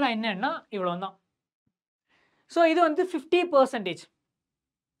formula என்னன்னா இவ்வளோ தான். ஸோ இது வந்து 50%.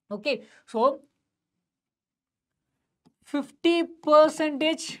 ஓகே, ஸோ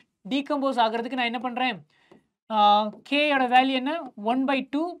 50% டீகம்போஸ் ஆகிறதுக்கு நான் என்ன பண்ணுறேன்? கேயோட வேல்யூ என்ன? 1 by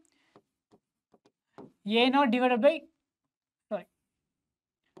 2 a0 divided by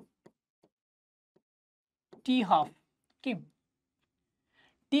t half. Okay,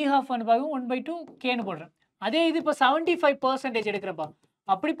 t half வந்து பார்க்கும் 1 by 2 கேன்னு போடுறேன். அதே இது இப்போ 75% எடுக்கிறப்பா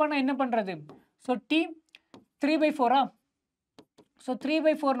அப்படி பண்ணால் என்ன பண்ணுறது? So t 3 by 4 so 3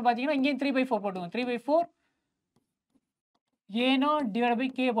 by 4ன்னு பார்த்தீங்கன்னா இங்கேயும் 3 by 4 போட்டுக்கோங்க. 3 by 4 a0 divided by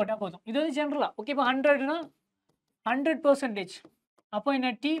k போட்டால் போதும். இது வந்து ஜென்ரலாக. ஓகே, இப்போ 100னா 100%. அப்போ என்ன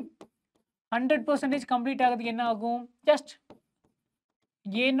t 100% கம்ப்ளீட் ஆகிறதுக்கு என்ன ஆகும்? Just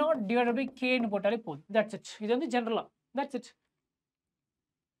a0 divided by k ன்னு போட்டாலே போதும். That's it. இது வந்து ஜென்ரலாக. That's it.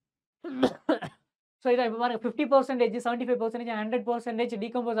 ஸோ இதை இப்போ பாருங்க 50%, 75%, 100%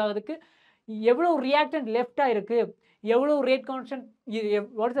 டீகம்போஸ் ஆகிறதுக்கு எவ்வளோ ரியாக்டன்ட் லெஃப்டாக இருக்குது, எவ்வளோ rate constant,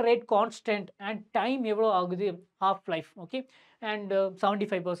 what is the rate constant and time எவ்வளோ ஆகுது, half life. Okay, and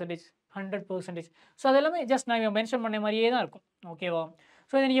 75% 100%. So அது எல்லாமே ஜஸ்ட் நான் மென்ஷன் பண்ண மாதிரியே தான் இருக்கும். ஓகேவா?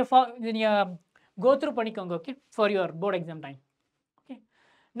 ஸோ இதை நீங்கள் கோ த்ரூ பண்ணிக்கோங்க. Okay, for your board exam time. Okay,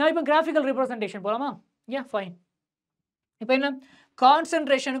 நான் இப்போ கிராஃபிக்கல் ரிப்ரசன்டேஷன் போகலாமா? ஃபைன். இப்போ என்ன,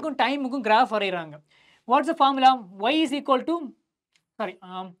 கான்சன்ட்ரேஷனுக்கும் டைமுக்கும் graph வரைகிறாங்க. What's the formula? y is equal to sorry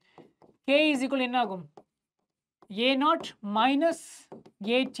k is equal என்ன ஆகும்? a0 மைனஸ்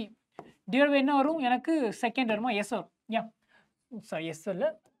at டிவைட் என்ன வரும் எனக்கு? செகண்ட் வருமா? எஸ் வரும். சாரி எஸ் இல்லை,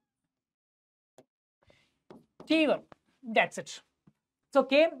 t வரும். That's it. So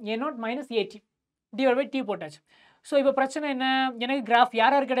k a0 minus at divide by t போட்டாச்சு. ஸோ இப்போ பிரச்சனை என்ன, எனக்கு கிராஃப்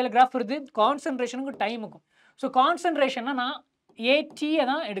யாருக்கு இடையில கிராஃப் வருது? கான்சன்ட்ரேஷனுக்கும் டைமுக்கும். ஸோ கான்சன்ட்ரேஷன்னா நான் ஏடியை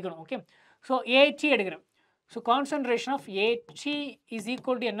தான் எடுக்கணும். ஓகே, ஸோ ஏடி எடுக்கிறேன். So concentration of AD is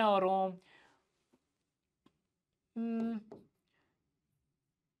equal to என்ன வரும்?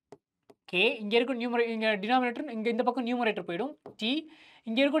 கே இங்கே இருக்கும் இங்கே டினாமினேட்டர், இங்கே இந்த பக்கம் நியூமரேட்டர் போயிடும். டி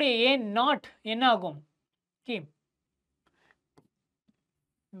இங்கே இருக்கக்கூடிய ஏ நாட் என்ன ஆகும்? ஓகே,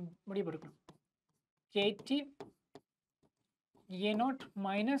 முடிவுபடுத்தணும். கேடி a0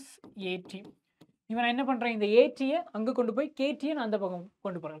 மைனஸ் ஏடி. இவன் நான் என்ன பண்ணுறேன், இந்த ஏடியை அங்கே கொண்டு போய் கேடியை நான் அந்த பக்கம்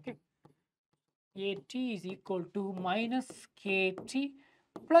கொண்டு போகிறேன். Okay, AD is equal to minus K T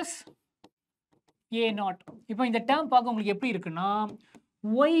plus a0. இப்போ இந்த டேர்ம் பார்க்க உங்களுக்கு எப்படி இருக்குன்னா,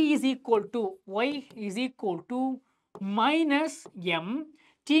 y is equal to minus m.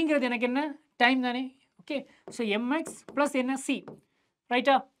 tங்கிறது எனக்கு என்ன? டைம் தானே. ஓகே, ஸோ mx ப்ளஸ் என்ன? c.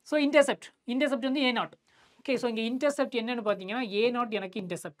 ரைட்டா? ஸோ இன்டர்செப்ட் வந்து a0. ஓகே, ஸோ இங்கே இன்டர்செப்ட் என்னன்னு பார்த்தீங்கன்னா a0 எனக்கு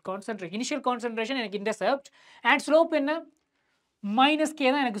இன்டர்செப்ட் கான்சன்ட்ரேஷன், இனிஷியல் கான்சன்ட்ரேஷன் எனக்கு இன்டர்செப்ட், அண்ட் ஸ்லோப் என்ன? மைனஸ் கே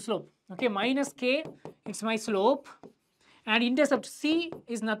தான் எனக்கு slope. Okay, minus K it's my slope, and intercept c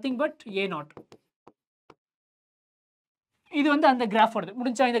is nothing but a0. இது வந்து அந்த கிராஃப் வருது.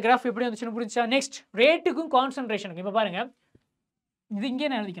 முடிஞ்சா இந்த கிராஃப் எப்படி வந்துச்சுன்னு புரிஞ்சா? நெக்ஸ்ட் ரேட்டுக்கும் கான்சன்ட்ரேஷனுக்கும் இப்போ பாருங்க, இது இங்கே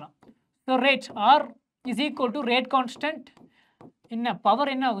நான் எழுதிக்கலாம். So rate R is equal to rate constant, என்ன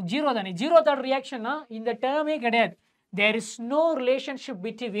பவர் என்ன ஆகும்? ஜீரோ தானே. ஜீரோ தாட் ரியாக்ஷன்னா இந்த டேர்மே கிடையாது. There is no relationship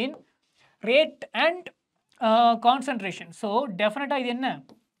between rate and concentration. So டெஃபினட்டாக இது என்ன?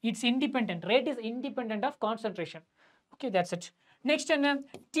 It's independent. Rate is independent of concentration. Okay, that's it. Next என்ன?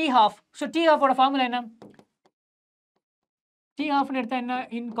 D half. So D ஹாஃபோட formula என்ன? T half எடுத்தா என்ன?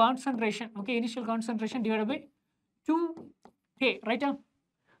 in concentration. Okay, initial concentration divided by 2k, right?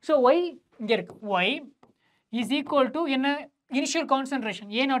 So y இங்க இருக்கு. y is equal to என்ன? initial concentration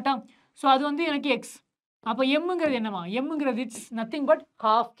a0. so அது வந்து எனக்கு x. அப்ப mங்கிறது என்னமா? mங்கிறது it's nothing but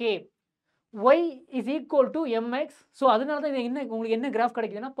half k. y is equal to mx. so அதனால தான் இது என்ன உங்களுக்கு என்ன கிராஃப்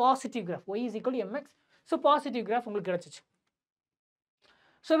கிடைக்குதுன்னா positive graph. y is equal to mx. so positive graph உங்களுக்கு கிடைச்சிச்சு.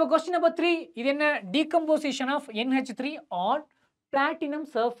 So, question number 3, இது என்ன? Decomposition of NH3 on platinum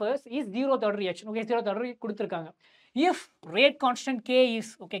surface is zeroth order reaction. Okay, zeroth order கொடுத்திருக்காங்க. If rate constant K is,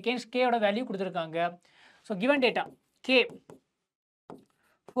 okay, K ஓட value கொடுத்திருக்காங்க. So, given data, K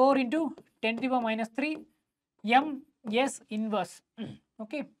 4 into 10 to the power minus 3 M S inverse.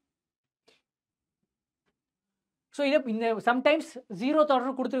 Okay. So இதை இந்த sometimes zeroth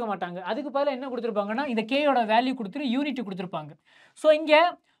order கொடுத்துருக்க மாட்டாங்க. அதுக்கு பதிலாக என்ன கொடுத்துருப்பாங்கன்னா இந்த கேயோட வேல்யூ கொடுத்துட்டு யூனிட் கொடுத்துருப்பாங்க. ஸோ இங்கே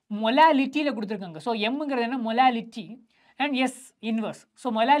மொலாலிட்டியில் கொடுத்துருக்காங்க. ஸோ எம்ங்கிறது என்ன? Molality and S inverse.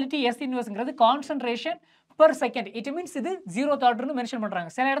 So molality S இன்வர்ஸ்ங்கிறது concentration per second. It means இது ஜீரோத் ஆர்டர்னு மென்ஷன் பண்ணுறாங்க.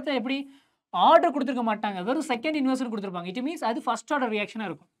 சில இடத்துல எப்படி ஆர்டர் கொடுத்துருக்க மாட்டாங்க, வெறும் செகண்ட் இன்வர்ஸ்னு கொடுத்துருப்பாங்க. இட் மீன்ஸ் அது ஃபர்ஸ்ட் ஆர்டர் ரியாக்ஷனாக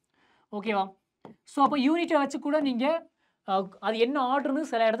இருக்கும். ஓகேவா? ஸோ அப்போ யூனிட்டை வச்சு கூட நீங்கள் அது என்ன ஆர்டர்னு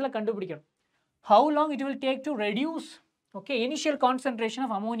சில இடத்துல கண்டுபிடிக்கணும். How long it will take to reduce, okay, initial concentration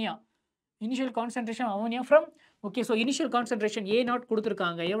of ammonia from, okay, so initial concentration A0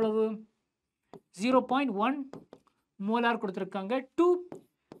 கொடுத்திருக்காங்க எவ்வளவு? 0.1 molar கொடுத்திருக்காங்க. 2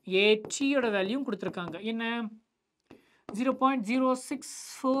 AT ஓட வேல்யூ கொடுத்திருக்காங்க. என்ன?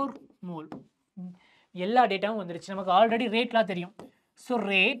 0.064 mol. எல்லா டேட்டாவும் வந்துருச்சு. நமக்கு ஆல்ரெடி ரேட்லாம் தெரியும். ஸோ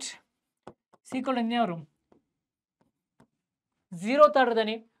ரேட் சீக்வல் என்ன வரும்? 0th order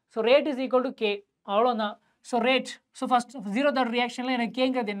தானே. So rate is equal to K, அவ்வளோதான். So rate, so first zeroth order ரியாக்ஷனில் எனக்கு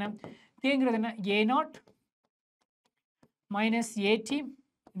கேங்கிறது என்ன? கேங்கிறது என்ன? A0 minus AD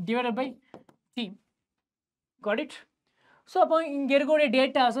divided by D. Got it? So அப்போ இங்கே இருக்கக்கூடிய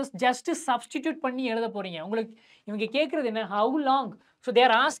டேட்டாஸை ஜஸ்ட்டு சப்ஸ்டிடியூட் பண்ணி எழுத போகிறீங்க. உங்களுக்கு இவங்க கேட்குறது என்ன? How long? So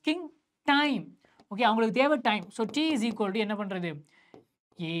they're asking time. Okay, அவங்களுக்கு தேவை time. So D is equal to என்ன பண்ணுறது?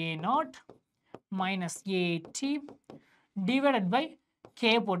 A0 minus AD divided by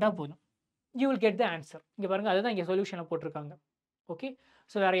K போட்டால் போதும். You will get the answer. இங்கே பாருங்கள், அதுதான் இங்கே சொல்யூஷனை போட்டிருக்காங்க. ஓகே,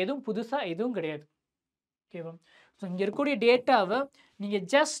 ஸோ வேறு எதுவும் புதுசாக எதுவும் கிடையாது. ஓகேவா? ஸோ இங்கே இருக்கக்கூடிய டேட்டாவை நீங்கள்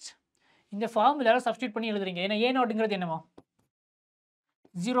ஜஸ்ட் இந்த ஃபார்முலாவில் சப்ஸ்டியூட் பண்ணி எழுதுறீங்க. ஏன்னா A0ங்கிறது என்னவா?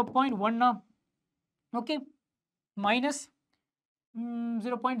 0.1. ஓகே, மைனஸ்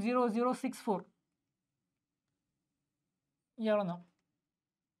 0.0064 எவ்வளோ தான்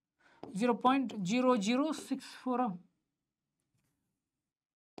 0.0064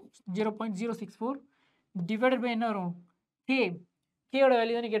 0.064 டிவைடட் பை என்ன வரும் கேயோட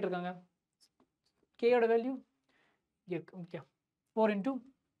வேல்யூ தானே கேட்டிருக்காங்க கேயோட வேல்யூ இருக்கு okay 4 into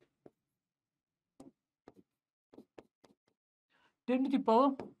 10 to the power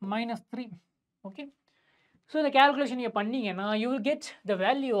minus 3 okay so the calculation you பண்ணீங்கன்னா you will get the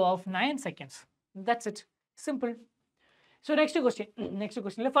value of 9 seconds that's it simple so next question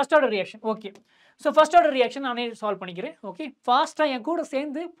இல்ல first order reaction okay so first order reaction நானே solve பண்ணிக்கிறேன் okay ஃபாஸ்டா என் கூட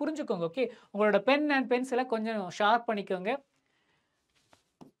சேர்ந்து புரிஞ்சுக்கோங்க okay உங்களோட pen and பென்சிலை கொஞ்சம் ஷார்ப் பண்ணிக்கோங்க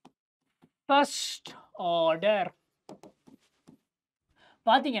first order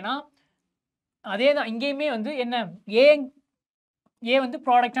பாத்தீங்கன்னா அதே தான் இங்கேயுமே வந்து என்ன ஏ வந்து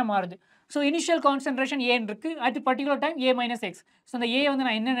ப்ராடக்டாக மாறுது ஸோ இனிஷியல் கான்சன்ட்ரேஷன் ஏன்னு இருக்குது at particular time A minus X so அந்த ஏ வந்து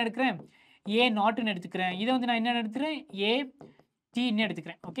நான் என்னென்னு எடுக்கிறேன் ஏ நாட்டுன்னு எடுத்துக்கிறேன் இதை வந்து நான் என்னென்னு எடுத்துக்கிறேன் ஏ டீன்னு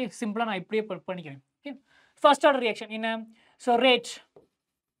எடுத்துக்கிறேன் ஓகே சிம்பிளாக நான் இப்படியே பண்ணிக்கிறேன் ஓகே ஃபர்ஸ்ட் ஆர்டர் ரியாக்ஷன் என்ன ஸோ ரேட்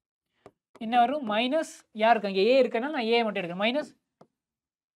என்ன வரும் மைனஸ் யார் இருக்கு அங்கே ஏ இருக்குன்னா நான் ஏ மட்டும் எடுக்கிறேன் minus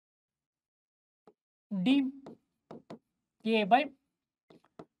D A by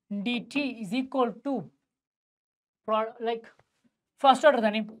dt is equal to like first order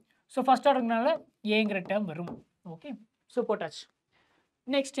தானே ஸோ ஃபர்ஸ்ட் ஆர்டர்னால ஏங்கிற டேர்ம் வரும் ஓகே ஸோ போட்டாச்சு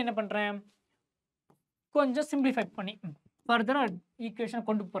நெக்ஸ்ட் என்ன பண்ணுறேன் கொஞ்சம் சிம்பிளிஃபை பண்ணி ஃபர்தராக ஈக்குவேஷனை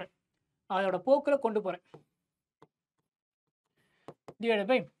கொண்டு போகிறேன் அதோட போக்கில் கொண்டு போகிறேன் divide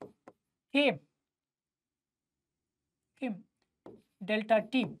by K delta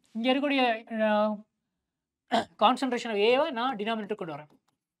D இங்கே இருக்கக்கூடிய கான்சன்ட்ரேஷன் ஆஃப் ஏவை நான் டினாமினேட்டர் கொண்டு வரேன்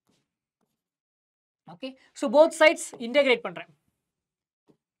okay so both sides integrate பண்றேன்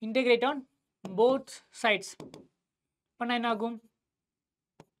integrate on both sides பண்ணா என்ன ஆகும்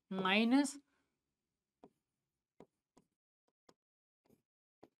minus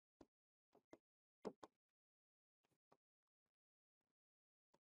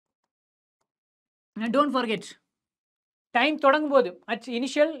and don't forget time தொடங்கும் போது at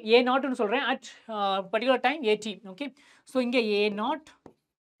initial a naught னு சொல்றேன் at particular time at okay so இங்க a naught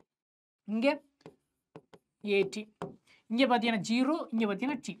இங்க AT இங்கே பார்த்தீங்கன்னா 0 இங்கே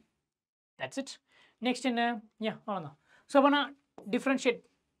பார்த்தீங்கன்னா T that's it next என்ன அவ்வளோதான் ஸோ அப்போ நான்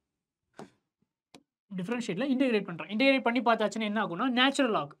டிஃப்ரென்ஷியேட்டில் இன்டெகிரேட் பண்ணுறேன் இன்டெகிரேட் பண்ணி பார்த்தாச்சுன்னா என்ன ஆகும்னா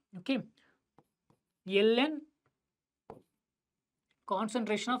natural log okay ln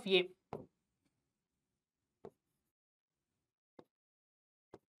concentration of A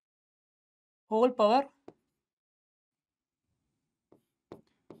whole power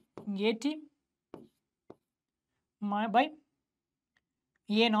AT by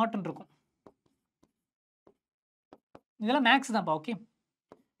A நாட்னு இருக்கும் இதெல்லாம் மேக்ஸ் தான்ப்பா ஓகே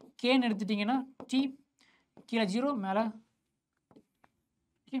கேன்னு எடுத்துட்டிங்கன்னா டி கீழே 0 மேலே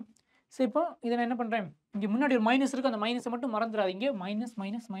ஓகே ஸோ இப்போ இதை நான் என்ன பண்ணுறேன் இங்கே முன்னாடி ஒரு மைனஸ் இருக்குது அந்த மைனஸை மட்டும் மறந்துடாதீங்க minus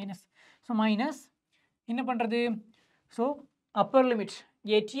minus minus so minus என்ன பண்ணுறது so upper limit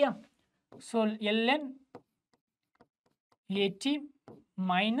ஏடியா so ln AD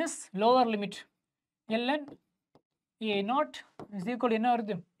minus lower limit ln A naught is equal to என்ன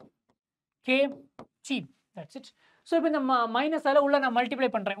வருது K T that's it so இப்போ இந்த மைனஸால் உள்ள நான் மல்டிப்ளை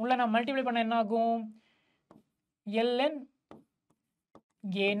பண்ணுறேன் உள்ள நான் மல்டிப்ளை பண்ண என்ன ஆகும் ln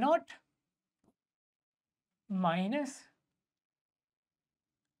A naught minus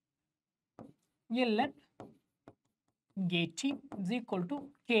ln AT is equal to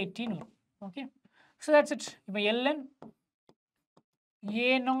KT னு வரும் ஓகே ஸோ that's it இப்போ ln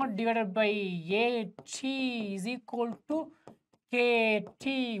A naught divided by AT is equal to KT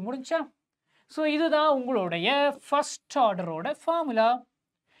முடிஞ்சா ஸோ இதுதான் உங்களுடைய ஃபர்ஸ்ட் ஆர்டரோட ஃபார்முலா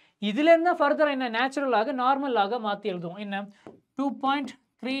இதுலேருந்து ஃபர்தர் என்ன நேச்சுரலாக நார்மலாக மாற்றி எழுதுவோம் என்ன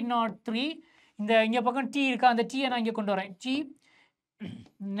 2.303 இந்த இங்கே பக்கம் டி இருக்கா அந்த டீயை நான் இங்கே கொண்டு வரேன் D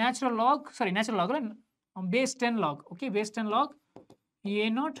natural லாகில் base 10 lock okay base 10 lock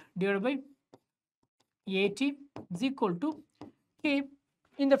A naught divided by AT is equal to K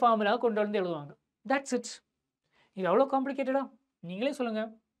இந்த ஃபார்முலா கொண்டு வந்து எழுதுவாங்க தட்ஸ் இட் இது எவ்வளோ காம்ப்ளிகேட்டடா நீங்களே சொல்லுங்கள்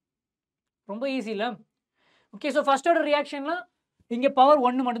ரொம்ப ஈஸி இல்லை ஓகே ஸோ ஃபர்ஸ்ட் ஆர்டர் ரியாக்ஷன்லாம் இங்கே பவர்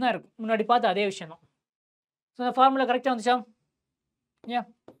 1 மட்டும்தான் இருக்கும் முன்னாடி பார்த்து அதே விஷயம் தான் ஸோ அந்த ஃபார்முலா கரெக்டாக வந்துச்சா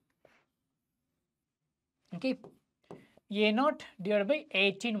okay A naught divided by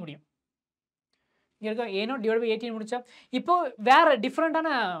 18 முடியும் A naught divided by 18 முடிச்சா இப்போ வேற டிஃப்ரெண்டான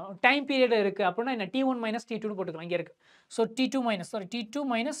டைம் பீரியட் இருக்குது அப்படின்னா என்ன T1 மைனஸ் T2 போட்டுக்கலாம் இங்கே இருக்குது ஸோ T2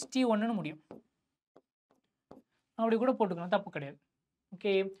 மைனஸ் T1 முடியும் அப்படி கூட போட்டுக்கலாம் தப்பு கிடையாது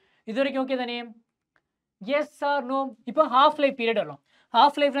ஓகே இது வரைக்கும் ஓகே தானே எஸ் ஆர் நோ? இப்போ half life பீரியட் வரலாம்.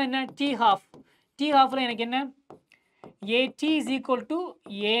 half lifeனா என்ன? t half. t halfல எனக்கு என்ன? at is equal to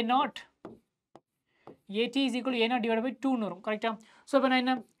a0. at is equal to a0 divided by 2 ன்னு வரும். கரெக்ட்டா? சோ இப்போ நான்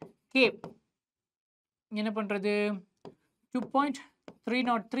என்ன k என்ன பண்றது?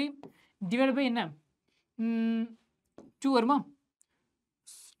 2.303 divided by என்ன? 2 வருமா?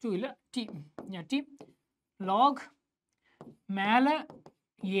 2 இல்ல t. t log மேல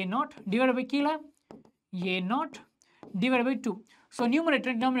a0 divided by கீழ a0 divided by 2. So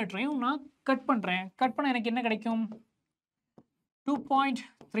numerator டினாமினேட்டரையும் நான் கட் பண்ணுறேன். கட் பண்ண எனக்கு என்ன கிடைக்கும்?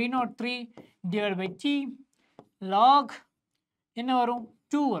 2.303 divided by t log என்ன வரும்?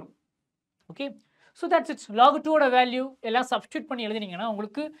 2 வரும். Okay, so that's it's. log 2 ஓட வேல்யூ எல்லாம் சப்ஸ்டியூட் பண்ணி எழுதினீங்கன்னா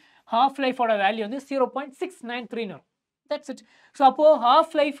உங்களுக்கு half life ஓட வேல்யூ வந்து 0.693 வரும். That's it. So அப்போ half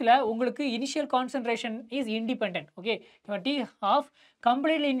lifeல உங்களுக்கு initial concentration is independent. Okay, t half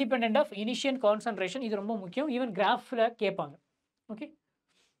completely independent of initial concentration. இது ரொம்ப முக்கியம். even graphல கேட்பாங்க. Okay,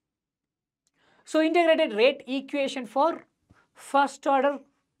 so integrated rate equation for first order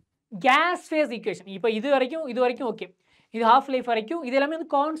gas phase equation. இப்போ இது வரைக்கும் ஓகே. இது half life வரைக்கும் இது எல்லாமே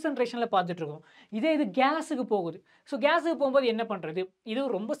வந்து கான்சன்ட்ரேஷன்ல பார்த்துட்டு இருக்கோம். இது கேஸுக்கு போகுது. ஸோ கேஸுக்கு போகும்போது என்ன பண்றது? இது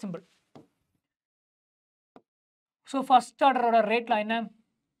ரொம்ப சிம்பிள். ஸோ ஃபர்ஸ்ட் ஆர்டரோட ரேட்ல என்ன?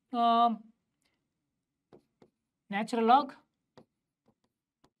 Natural log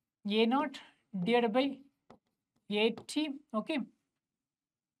a0 divided by at. Okay,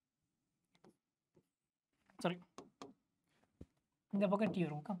 sorry இந்த பக்கம் t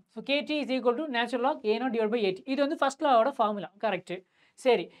வரும். So kt is equal to natural log a0 divided by at. இது வந்து ஃபர்ஸ்ட் லாவோட ஃபார்முலா. கரெக்ட்.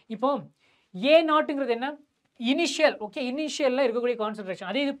 சரி, இப்போ a0ங்கிறது என்ன? இனிஷியல். ஓகே, இனிஷியல்ல இருக்கக்கூடிய கான்சன்ட்ரேஷன்.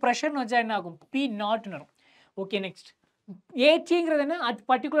 அதே இது ப்ரெஷர்னு வச்சா என்ன ஆகும்? p0ன்னு வரும். ஓகே, நெக்ஸ்ட் atங்கிறது என்ன? அட்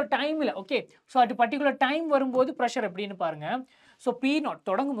பர்டிகுலர் டைமில். Okay, so at particular time வரும்போது ப்ரெஷர் எப்படின்னு பாருங்க. ஸோ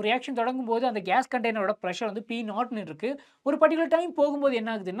p0 ரியாக்ஷன் தொடங்கும் போது அந்த கேஸ் கண்டெய்னரோட ப்ரெஷர் வந்து p0ன்னு இருக்கு. ஒரு பர்டிகுலர் டைம் போகும்போது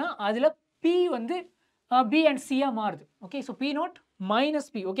என்ன ஆகுதுன்னா அதில் p வந்து b அண்ட் c மாறுது. Okay, so p0 minus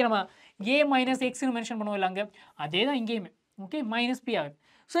p. Okay, நம்ம a மைனஸ் எக்ஸ்னு மென்ஷன் பண்ணுவோம் இல்லைங்க, அதே தான் இங்கேயுமே. ஓகே, மைனஸ் p ஆகுது.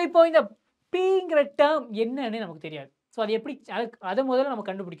 ஸோ இப்போ இந்த pங்கிற டேர்ம் என்னன்னு நமக்கு தெரியாது. ஸோ அது எப்படி, அதை முதல்ல நம்ம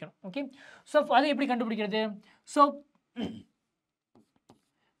கண்டுபிடிக்கணும். ஓகே, ஸோ அதை எப்படி கண்டுபிடிக்கிறது? ஸோ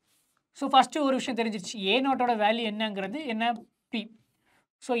ஃபஸ்ட்டு ஒரு விஷயம் தெரிஞ்சிருச்சு. a0ஓட வேல்யூ என்னங்கிறது என்ன? p.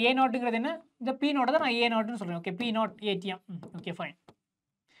 ஸோ a0ங்கிறது என்ன? இந்த p0 தான் நான் a0ன்னு சொல்கிறேன். Okay, p0 atm. Okay, fine.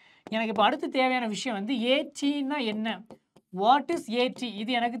 எனக்கு இப்போ அடுத்து தேவையான விஷயம் வந்து atனா என்ன? What is at?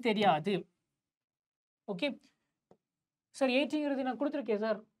 இது எனக்கு தெரியாது. ஓகே சார், atங்கிறது நான் கொடுத்துருக்கேன்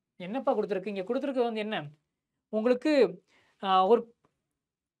சார். என்னப்பா கொடுத்துருக்கு? இங்கே கொடுத்துருக்கு வந்து என்ன? உங்களுக்கு ஒரு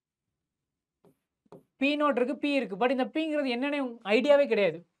p0 இருக்கு, p இருக்கு. பட் இந்த pங்கிறது என்னன்னு ஐடியாவே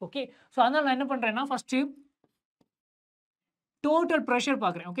கிடையாது. ஓகே, ஸோ அதனால நான் என்ன பண்ணுறேன்னா ஃபர்ஸ்ட் டோட்டல் ப்ரெஷர்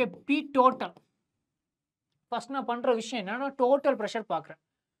பார்க்குறேன். Okay, p total. ஃபர்ஸ்ட் நான் பண்ணுற விஷயம் என்னன்னா டோட்டல் ப்ரெஷர் பார்க்குறேன்.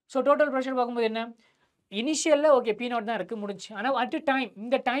 ஸோ டோட்டல் ப்ரெஷர் பார்க்கும்போது என்ன? இனிஷியலில் ஓகே p0 தான் இருக்குது, முடிஞ்சு. ஆனால் அட் டைம்,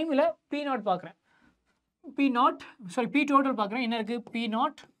 இந்த டைமில் p0 பார்க்குறேன். p டோட்டல் பார்க்குறேன். என்ன இருக்குது?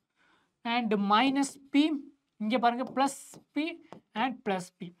 p0 and minus p. இங்கே பாருங்கள், plus p and plus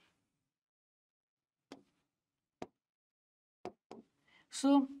p. So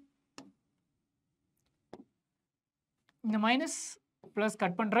இந்த மைனஸ் ப்ளஸ்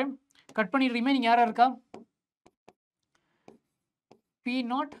கட் பண்ணுறேன். கட் பண்ணி ரிமைனிங் யாராக இருக்கா?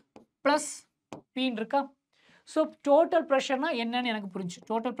 p0 ப்ளஸ் பின்னு இருக்கா? ஸோ டோட்டல் ப்ரெஷர்னா என்னன்னு எனக்கு புரிஞ்சு.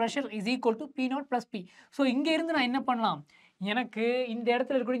 Total pressure is equal to p0 plus p. So இங்கே இருந்து நான் என்ன பண்ணலாம்? எனக்கு இந்த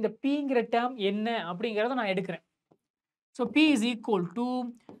இடத்துல இருக்கக்கூடிய இந்த pங்கிற டேர்ம் என்ன அப்படிங்கிறத நான் எடுக்கிறேன். So p is equal to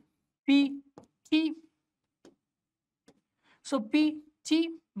pt. So pt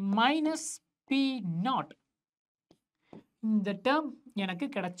minus p0. இந்த டேர்ம் எனக்கு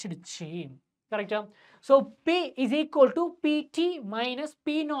கிடைச்சிடுச்சு. கரெக்டா? So p is equal to pt minus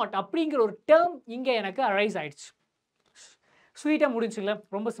p0 அப்படிங்கிற ஒரு டேர்ம் இங்கே எனக்கு அரைஸ் ஆயிடுச்சு. ஸ்வீட்டாக முடிஞ்சுல,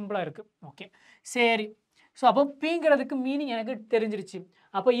 ரொம்ப சிம்பிளாக இருக்குது. ஓகே, சரி. ஸோ அப்போ pங்கிறதுக்கு மீனிங் எனக்கு தெரிஞ்சிருச்சு.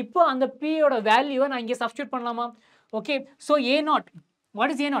 அப்போ இப்போ அந்த pயோட வேல்யூவை நான் இங்கே சப்ஸ்டியூட் பண்ணலாமா? Okay, so a0,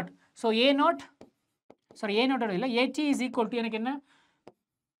 what is a0? So a0, sorry a0 இல்லை, at இஸ் ஈக்குவல் டு எனக்கு என்ன?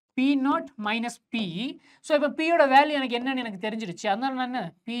 p0 minus p. ஸோ இப்போ pயோட வேல்யூ எனக்கு என்னன்னு எனக்கு தெரிஞ்சிருச்சு. அதனால நான் என்ன?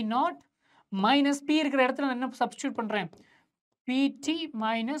 p0 மைனஸ் p இருக்கிற இடத்துல நான் என்ன சப்ஸ்டியூட் பண்ணுறேன்? pt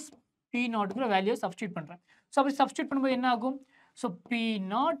மைனஸ் p0ங்கிற வேல்யூ சப்ஸ்டியூட் பண்ணுறேன். ஸோ அப்படி சப்ஸ்டியூட் பண்ணும்போது என்ன ஆகும்? So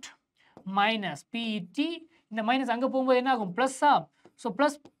p0 minus pt. இந்த மைனஸ் அங்கே போகும்போது என்ன ஆகும்? ப்ளஸ்ஸா? So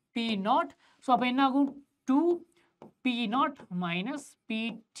plus p0. ஸோ அப்போ என்ன ஆகும்? 2p0 minus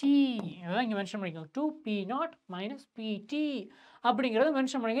pt. அதான் இங்கே மென்ஷன் பண்ணிக்கோங்க. 2p0 மைனஸ் pt அப்படிங்கிறத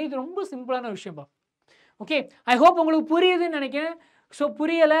மென்ஷன் பண்ணிங்க. இது ரொம்ப சிம்பிளான விஷயம்ப்பா. ஓகே, ஐ ஹோப் உங்களுக்கு புரியுதுன்னு நினைக்கிறேன். ஸோ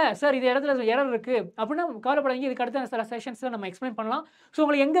புரியலை சார், இது இடத்துல எரர் இருக்குது அப்படின்னா கவலைப்படாதீங்க. இதுக்கு அடுத்த சில செஷன்ஸில் நம்ம எக்ஸ்பிளைன் பண்ணலாம். ஸோ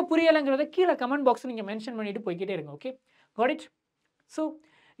உங்களுக்கு எங்கே புரியலைங்கிறத கீழே கமெண்ட் பாக்ஸில் நீங்கள் மென்ஷன் பண்ணிட்டு போய்கிட்டே இருங்க. Okay, got it. So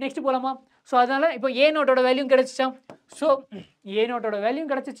next போகலாமா? ஸோ அதனால் இப்போ ஏ நோட்டோட வேல்யூ கிடச்சிச்சா? ஸோ ஏ நோட்டோட வேல்யூ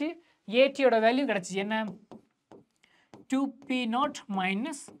கிடச்சிச்சு, ஏடியோட வேல்யூ கிடச்சிச்சு. என்ன? 2p0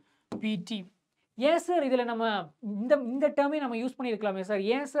 மைனஸ் பிடி. ஏன் சார் இதில் நம்ம இந்த டேர்மே நம்ம யூஸ் பண்ணியிருக்கலாமே சார்,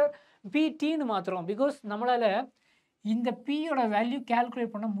 ஏன் சார் பிடின்னு மாற்றுறோம்? பிகாஸ் நம்மளால் இந்த பியோட வேல்யூ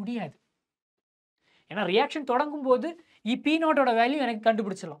கேல்குலேட் பண்ண முடியாது. ஏன்னா ரியாக்ஷன் தொடங்கும் போது பி நாட்டோட வேல்யூ எனக்கு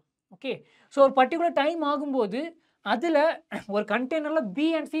கண்டுபிடிச்சிடலாம். ஓகே, ஸோ ஒரு பர்டிகுலர் டைம் ஆகும்போது அதில் ஒரு கண்டெய்னரில் பி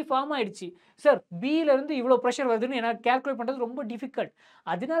அண்ட் சி ஃபார்ம் ஆகிடுச்சு சார், பியிலேருந்து இவ்வளோ ப்ரெஷர் வருதுன்னு எனக்கு கேல்குலேட் பண்ணுறது ரொம்ப டிஃபிகல்ட்.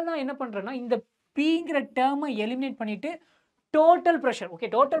 அதனால நான் என்ன பண்ணுறேன்னா இந்த பிங்கிற டேர்மை எலிமினேட் பண்ணிவிட்டு total pressure, okay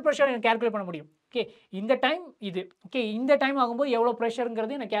total pressure எனக்கு கேல்குலேட் பண்ண முடியும். ஓகே, இந்த டைம் இது, ஓகே இந்த டைம் ஆகும்போது எவ்வளோ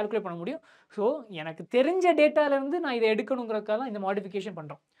ப்ரெஷருங்கிறது எனக்கு கேல்குலேட் பண்ண முடியும். ஸோ எனக்கு தெரிஞ்ச டேட்டாலேருந்து நான் இதை எடுக்கணுங்கிறதுக்காக தான் இந்த மாடிஃபிகேஷன்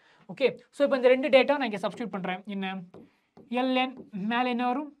பண்ணுறோம். ஓகே, ஸோ இப்போ இந்த ரெண்டு டேட்டா நான் இங்கே சப்ஸ்டியூட் பண்ணுறேன். என்ன? எல்என் மேலே என்ன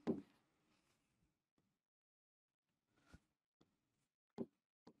வரும்?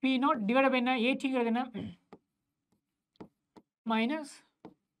 பி நாட் டிவைட் பை என்ன? ஏடிங்கிறது என்ன? மைனஸ்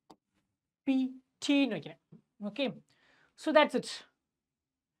பிடின்னு வைக்கிறேன். Okay, so that's it.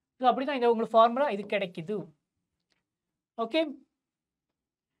 So அப்படி தான் இந்த உங்களுக்கு ஃபார்முலா இது கிடைக்குது. Okay,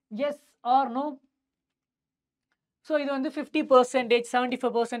 S R no? So இது வந்து 50%,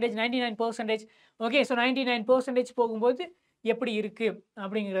 75%, 99%. ஓகே, ஸோ 99% போகும்போது எப்படி இருக்குது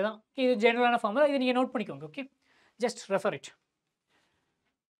அப்படிங்கிறது தான். இது ஜெனரலான ஃபார்முலா, இதை நீங்கள் நோட் பண்ணிக்கோங்க. Okay, just refer it.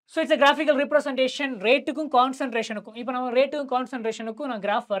 So it's a graphical representation ரேட்டுக்கும் கான்சன்ட்ரேஷனுக்கும். இப்போ நம்ம ரேட்டுக்கும் கான்சன்ட்ரேஷனுக்கும் நான்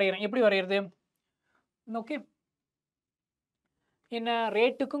கிராஃப் வரைகிறேன். எப்படி வரைகிறது? ஓகே, என்ன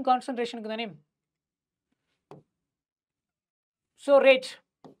ரேட்டுக்கும் கான்சன்ட்ரேஷனுக்கு தானே. So rate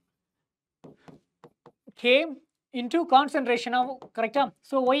K into concentration ஆகும், கரெக்டா?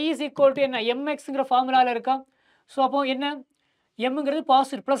 So Y is equal to என்ன? எம்எக்ஸுங்கிற ஃபார்முலாவில் இருக்கா? ஸோ அப்போ என்ன? எம்ங்கிறது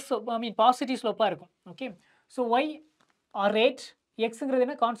பாசிட்டிவ் ப்ளஸ் பாசிட்டிவ் ஸ்லோப்பாக இருக்கும். Okay, so Y R rate, எக்ஸுங்கிறது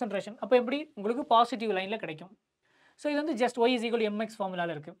என்ன? கான்சன்ட்ரேஷன். அப்போ எப்படி உங்களுக்கு பாசிட்டிவ் லைனில் கிடைக்கும். ஸோ இது வந்து just Y is equal MX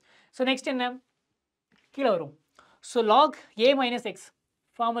ஃபார்முலாவில் இருக்குது. ஸோ நெக்ஸ்ட் என்ன? கீழே வரும். ஸோ லாக் ஏ மைனஸ் எக்ஸ்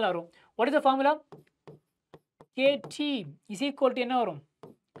ஃபார்முலா வரும். What is the formula? K T is equal to என்ன வரும்?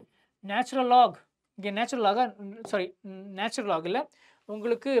 Natural log. இங்கே நேச்சுரல் லாகா? சாரி, நேச்சுரல் லாக் இல்லை,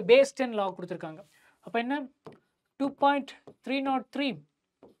 உங்களுக்கு பேஸ் 10 லாக் கொடுத்துருக்காங்க. அப்போ என்ன? 2.303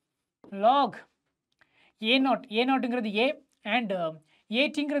 lock A not. A நாட்டுங்கிறது A and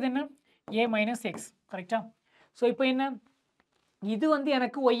ஏடிங்கிறது என்ன? ஏ மைனஸ் எக்ஸ், கரெக்டா? ஸோ இப்போ என்ன? இது வந்து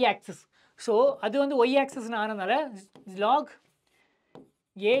எனக்கு ஒய் ஆக்சிஸ். ஸோ அது வந்து ஒய் ஆக்சிஸ்னு ஆனதுனால lock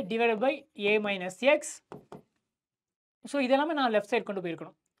A divided by A minus X. So இதெல்லாமே நான் லெஃப்ட் சைட் கொண்டு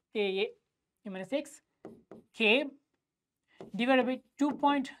போயிருக்கணும். ஏ minus x k divided by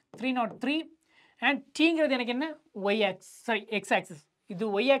 2.303 and tங்கிறது எனக்கு என்ன? y axis, sorry x axis. இது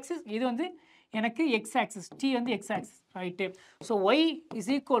y axis, இது வந்து எனக்கு x axis, t வந்து x axis, right? So y is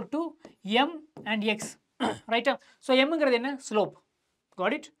equal to m and x, right? So mங்கிறது என்ன? slope,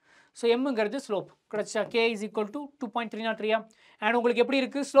 got it? So mங்கிறது slope கிடைச்சா. k is equal to 2.303 and உங்களுக்கு எப்படி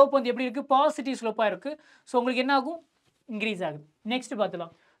இருக்கு? slope வந்து எப்படி இருக்கு? பாசிட்டிவ் ஸ்லோப்பா இருக்கு. ஸோ உங்களுக்கு என்ன ஆகும்? இன்க்ரீஸ் ஆகுது. நெக்ஸ்ட்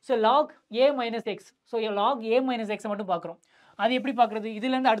பார்த்துலாம். ஸோ லாக் ஏ மைனஸ் எக்ஸ். ஸோ லாக் ஏ மைனஸ் எக்ஸை மட்டும் பார்க்குறோம். அது எப்படி பார்க்குறது?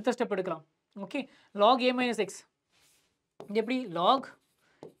 இதுலேருந்து அடுத்த ஸ்டெப் எடுக்கலாம். ஓகே, லாக் ஏ மைனஸ் எக்ஸ் இது எப்படி? Lock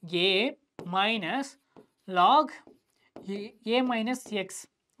A minus lock A minus X.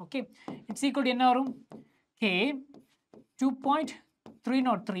 Okay, it's equal to என்ன வரும்? K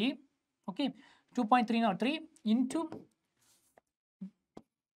 2.303. Okay, 2.303 into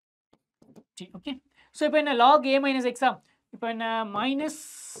D. Okay, so இப்போ என்ன? லாக் ஏ மைனஸ் எக்ஸா? இப்போ என்ன? Minus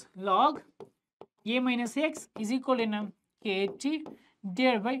lock A minus X is equal என்ன? கேடி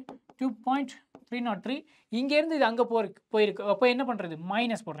டிவைட் பை 2.303. இங்கேருந்து இது அங்கே போயிருக்கு. அப்போ என்ன பண்ணுறது?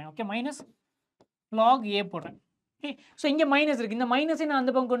 மைனஸ் போடுறேன். ஓகே, மைனஸ் லாக் ஏ போடுறேன். ஓகே, ஸோ இங்கே மைனஸ் இருக்குது. இந்த மைனஸை நான்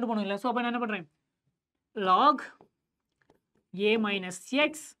அந்த பக்கம் கொண்டு போகணும் இல்லை. ஸோ அப்போ நான் என்ன பண்ணுறேன்? Lock A minus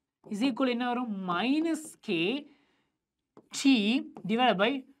X is equal என்ன வரும்? Minus K D divide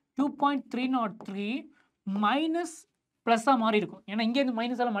by 2.303 minus ப்ளஸ்ஸாக மாறி இருக்கும். ஏன்னா இங்கேருந்து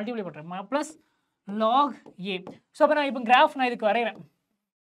மைனஸ் எல்லாம் மல்டிப்ளை பண்ணுறேன். ப்ளஸ் லாக் ஏ. ஸோ அப்போ நான் இப்போ கிராஃப் நான் இதுக்கு வரைகிறேன்.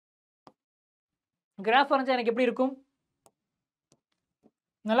 கிராஃப் வரைஞ்சா எனக்கு எப்படி இருக்கும்?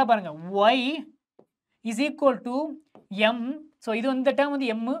 நல்லா பாருங்கள். Y is equal to M. So இது இந்த டேர்ம் வந்து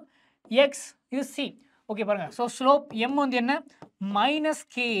எம், எக்ஸ் இது சி. ஓகே பாருங்கள். ஸோ ஸ்லோப் எம் வந்து என்ன? Minus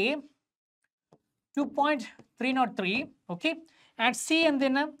K 2.303. Okay, and C வந்து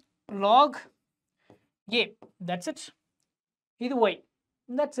என்ன? Lock A. That's it. இது ஒய்.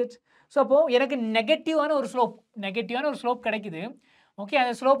 That's it. ஸோ அப்போது எனக்கு நெகட்டிவான ஒரு ஸ்லோப் கிடைக்குது. ஓகே,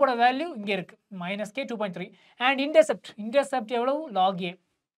 அந்த ஸ்லோப்போட வேல்யூ இங்கே இருக்கு -k 2.3 அண்ட் இன்டர்செப்ட் எவ்வளவு log a.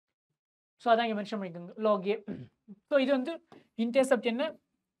 ஸோ அதான் இங்கே மென்ஷன் பண்ணிக்கோங்க log a. ஸோ இது வந்து இன்டர்செப்ட் என்ன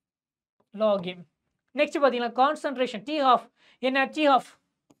log a. நெக்ஸ்ட் பார்த்தீங்கன்னா கான்சன்ட்ரேஷன் T half என்ன T half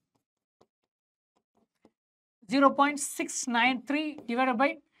 0.693 divided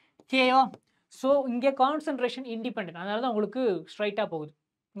by k. So இங்கே கான்சன்ட்ரேஷன் இண்டிபெண்டன்ட், அதனால தான் உங்களுக்கு ஸ்ட்ரைட்டாக போகுது.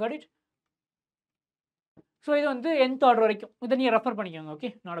 Got it. ஸோ இது வந்து nth ஆர்டர் வரைக்கும் இதை நீங்கள் ரெஃபர் பண்ணிக்கோங்க. Okay,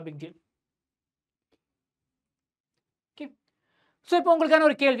 not a big deal. Okay, so இப்போ உங்களுக்கான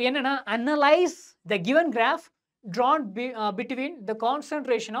ஒரு கேள்வி என்னன்னா, analyse the given graph drawn between the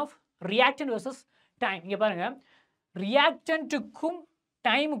concentration of reactant versus time. இங்கே பாருங்க, ரியாக்டன்ட்டுக்கும்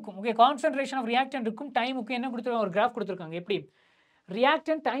டைமுக்கும், ஓகே, கான்சன்ட்ரேஷன் ஆஃப் ரியாக்டன்ட்டுக்கும் டைமுக்கும் என்ன கொடுத்துருக்காங்க, ஒரு கிராஃப் கொடுத்துருக்காங்க. எப்படி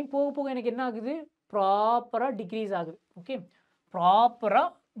ரியாக்டன்ட் டைம் போக போக எனக்கு என்ன ஆகுது, ப்ராப்பராக டிக்ரீஸ் ஆகுது. ஓகே, ப்ராப்பராக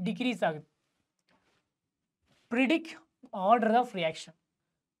டிக்ரீஸ் ஆகுது. predict order of reaction.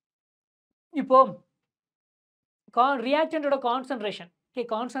 இப்போ ரியாக்டன்ட்டோட கான்சன்ட்ரேஷன், ஓகே,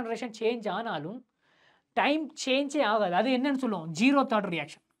 கான்சன்ட்ரேஷன் சேஞ்ச் ஆனாலும் டைம் சேஞ்சே ஆகாது. அது என்னன்னு சொல்லுவோம், 0th ஆர்டர்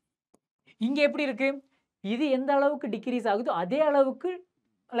ரியாக்ஷன். இங்கே எப்படி இருக்கு, இது எந்த அளவுக்கு டிக்ரீஸ் ஆகுதோ அதே அளவுக்கு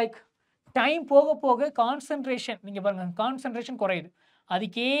லைக் டைம் போக போக கான்சன்ட்ரேஷன், நீங்கள் பாருங்கள் கான்சன்ட்ரேஷன் குறையுது,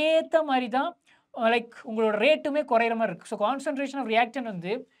 அதுக்கேற்ற மாதிரி தான் லைக் உங்களோட ரேட்டுமே குறையிற மாதிரி இருக்குது. ஸோ கான்சன்ட்ரேஷன் ஆஃப் ரியாக்டன்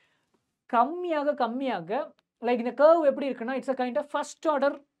வந்து கம்மியாக லைக் இந்த கர்வ் எப்படி இருக்குன்னா, it's a kind of first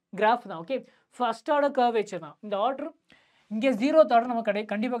order graph தான். ஓகே, ஃபர்ஸ்ட் ஆர்டர் கர்வேச்சர் தான் இந்த ஆர்டர். இங்கே 0th ஆர்டர் நம்ம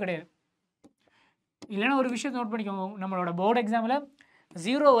கண்டிப்பாக கிடையாது. இல்லைன்னா ஒரு விஷயத்தை நோட் பண்ணிக்கோங்க, நம்மளோட போர்டு எக்ஸாமில்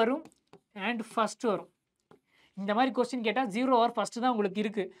 0 வரும் அண்ட் ஃபஸ்ட்டு வரும். இந்த மாதிரி கொஸ்டின் கேட்டால் 0 ஆர் ஃபஸ்ட்டு தான் உங்களுக்கு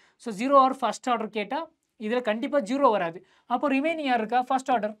இருக்குது. ஸோ 0 ஆர் ஃபஸ்ட் ஆர்டர் கேட்டால் இதில் கண்டிப்பாக 0 வராது. அப்போ ரிமைனிங் யார் இருக்கா,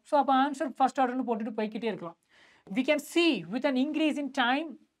 ஃபஸ்ட் ஆர்டர். ஸோ அப்போ ஆன்சர் ஃபஸ்ட் ஆர்டர்னு போட்டுட்டு போய்கிட்டே இருக்கலாம். We can see with an increase in time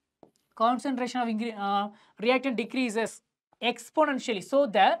concentration of reactant decreases exponentially. So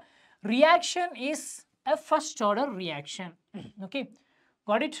the reaction is a first order reaction. Okay,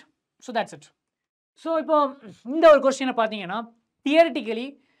 got it? So that's it. So இப்போ இந்த ஒரு கொஸ்டினை பார்த்தீங்கன்னா, theoretically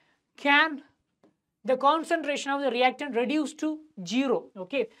can the concentration of the reactant reduce to 0,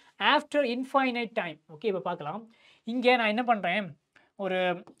 okay, after infinite time. Okay, இப்போ பார்க்கலாம். இங்கே நான் என்ன பண்ணுறேன், ஒரு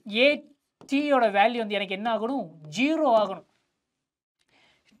AT ஓட வேல்யூ வந்து எனக்கு என்ன ஆகணும், 0 ஆகணும்.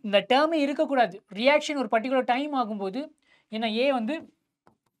 இந்த டேர்மே இருக்கக்கூடாது. ரியாக்ஷன் ஒரு பர்டிகுலர் டைம் ஆகும்போது என்ன ஏ வந்து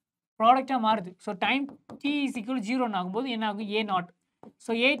ப்ராடக்டாக மாறுது. So time t is equal to 0 ஆகும்போது என்ன ஆகும், A0.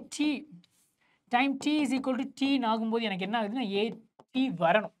 So AT time t is equal to t ஆகும்போது எனக்கு என்ன ஆகுதுன்னா AT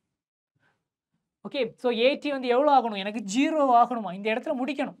வரணும். ஓகே, ஸோ AT வந்து எவ்வளோ ஆகணும், எனக்கு 0 ஆகணுமா, இந்த இடத்துல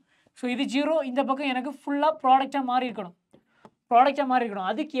முடிக்கணும். ஸோ இது 0, இந்த பக்கம் எனக்கு ஃபுல்லாக ப்ராடக்டாக மாறி இருக்கணும்.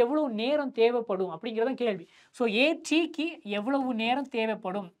 அதுக்கு எவ்வளவு நேரம் தேவைப்படும் அப்படிங்கிறத கேள்வி. ஸோ ATக்கு எவ்வளவு நேரம்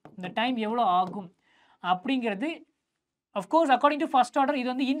தேவைப்படும், இந்த டைம் எவ்வளோ ஆகும் அப்படிங்கிறது of course according to first order இது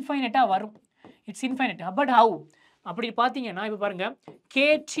வந்து இன்ஃபைனட்டாக வரும். It's infinite. பட் ஹவு அப்படி பார்த்தீங்கன்னா, இப்போ பாருங்கள்,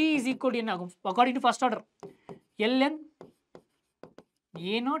 KT இஸ் ஈக்குவல் என்ன ஆகும் according to first order, ln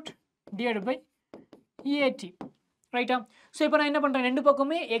A0 divided by AT. ரைட்டா? ஸோ இப்போ நான் என்ன பண்ணுறேன், ரெண்டு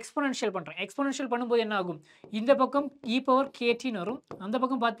பக்கமே எக்ஸ்பொனென்ஷியல் பண்ணுறேன். எக்ஸ்பொனென்ஷியல் பண்ணும்போது என்ன ஆகும், இந்த பக்கம் e⁻kt வரும், அந்த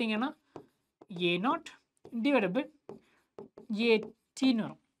பக்கம் பார்த்தீங்கன்னா A0 டிவைடட் பை AT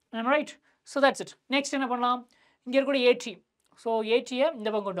வரும். Right? So that's it. Next என்ன பண்ணலாம், இங்கே இருக்கக்கூடிய AT. ஸோ ATயை இந்த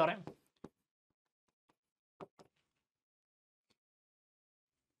பக்கம் கொண்டு வரேன்.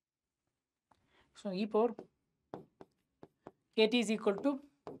 So e⁻kt is equal to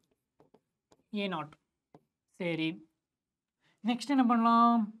A0. சரி, நெக்ஸ்ட் என்ன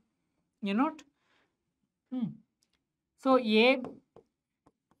பண்ணலாம், A0. So AT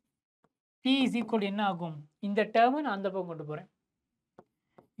is equal என்ன ஆகும், இந்த டேர்மை நான் அந்த பக்கம் கொண்டு போகிறேன்.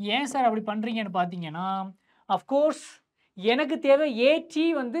 ஏன் சார் அப்படி பண்ணுறீங்கன்னு பார்த்தீங்கன்னா, அஃப்கோர்ஸ் எனக்கு தேவை AT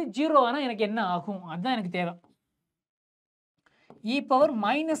வந்து 0 ஆனால் எனக்கு என்ன ஆகும், அதுதான் எனக்கு தேவை. e⁻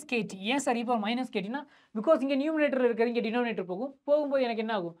 ஏன் சார் e⁻ பிகாஸ் இங்கே நியூமினேட்டர் இருக்கிறது, இங்கே டினோமினேட்டர் போகும்போது எனக்கு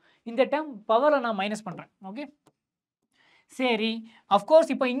என்ன ஆகும், இந்த டேர்ம் பவரை நான் மைனஸ் பண்ணுறேன். ஓகே, சரி, அஃப்கோர்ஸ்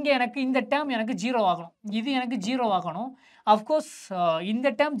இப்போ இங்கே எனக்கு இந்த டேர்ம் எனக்கு 0 ஆகணும், இது எனக்கு 0 ஆகணும். அஃப்கோர்ஸ் இந்த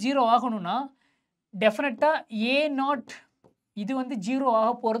டேர்ம் 0 ஆகணும்னா டெஃபினட்டாக A0 இது வந்து 0 ஆக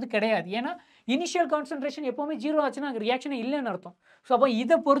போகிறது கிடையாது. ஏன்னா இனிஷியல் கான்சன்ட்ரேஷன் எப்போவுமே 0 ஆச்சுன்னா அங்கே ரியாக்ஷனே இல்லைன்னு அர்த்தம். ஸோ அப்போ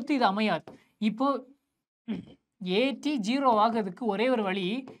இதை பொறுத்து இது அமையாது. இப்போ AT 0 ஆகிறதுக்கு ஒரே ஒரு வழி,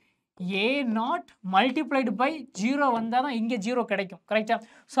 A0 மல்டிப்ளைடு பை 0 வந்தால் தான் இங்கே 0 கிடைக்கும். கரெக்டா?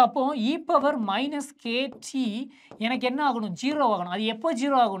 ஸோ அப்போ e⁻kt எனக்கு என்ன ஆகணும், 0 ஆகணும். அது எப்போ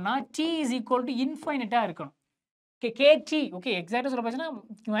 0 ஆகும்னா t இஸ் ஈக்குவல் டு இன்ஃபைனட்டாக இருக்கணும். ஓகே, KT ஓகே எக்ஸாக்டாக சொல்ல போச்சுன்னா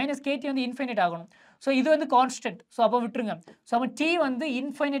 -kt வந்து இன்ஃபைனட் ஆகணும். ஸோ இது வந்து கான்ஸ்டன்ட். ஸோ அப்போ விட்டுருங்க. ஸோ அப்போ t வந்து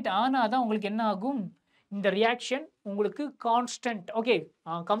இன்ஃபைனட் ஆனால் தான் உங்களுக்கு என்ன ஆகும், இந்த ரியாக்ஷன் உங்களுக்கு கான்ஸ்டன்ட் ஓகே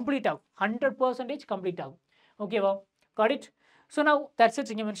கம்ப்ளீட் ஆகும் 100% கம்ப்ளீட் ஆகும் ஓகேவா காட் இட் ஸோ நான் தட்ஸ்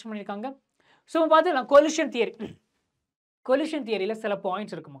இட் இங்கே மென்ஷன் பண்ணியிருக்காங்க ஸோ பார்த்துக்கலாம் கொலிஷன் தியரியில் சில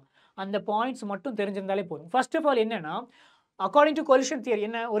பாயிண்ட்ஸ் இருக்குமா அந்த பாயிண்ட்ஸ் மட்டும் தெரிஞ்சிருந்தாலே போதும் ஃபர்ஸ்ட் ஆஃப் ஆல் என்னன்னா அக்கார்டிங் டு கொலிஷன் தியரி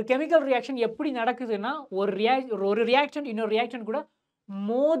என்ன ஒரு கெமிக்கல் ரியாக்ஷன் எப்படி நடக்குதுன்னா ஒரு ரியாக்ஷன் இன்னொரு ரியாக்ஷன் கூட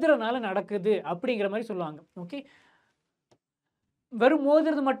மோதுறனால நடக்குது அப்படிங்கிற மாதிரி சொல்லுவாங்க ஓகே வெறும்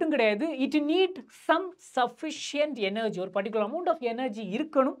மோதுறது மட்டும் கிடையாது it need some sufficient energy ஒரு பர்டிகுலர் அமௌண்ட் ஆஃப் எனர்ஜி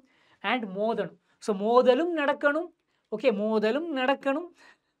இருக்கணும் அண்ட் மோதணும் ஸோ மோதலும் நடக்கணும்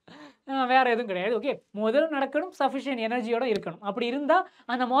வேற எதுவும் கிடையாது ஓகே மோதலும் நடக்கணும் சஃபிஷியன்ட் எனர்ஜியோட இருக்கணும் அப்படி இருந்தால்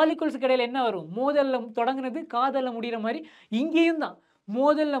அந்த மாலிகுல்ஸுக்கு இடையில என்ன வரும் மோதலில் தொடங்குறது காதலில் முடிகிற மாதிரி இங்கேயும் தான்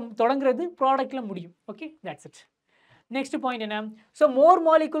மோதலில் தொடங்குறது ப்ராடக்டில் முடியும் okay that's it next point என்ன so more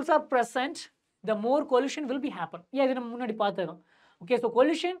molecules are present the more collision will be happen இது நம்ம முன்னாடி பார்த்ததும் okay so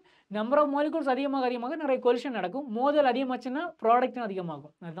collision number of molecules அதிகமாக நிறைய collision நடக்கும் மோதல் அதிகமாச்சுன்னா ப்ராடக்ட்டும்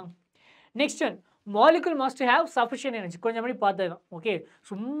அதிகமாகும் அதுதான் next one molecule must have sufficient energy கொஞ்சம் மாதிரி பார்த்ததுதான் ஓகே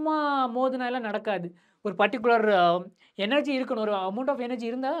சும்மா மோதினாலாம் நடக்காது ஒரு பர்டிகுலர் எனர்ஜி இருக்கணும் ஒரு அமௌண்ட் ஆஃப் எனர்ஜி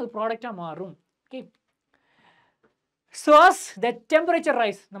இருந்தால் அது ப்ராடக்டாக மாறும் ஓகே ஸோ அஸ் த டெம்பரேச்சர்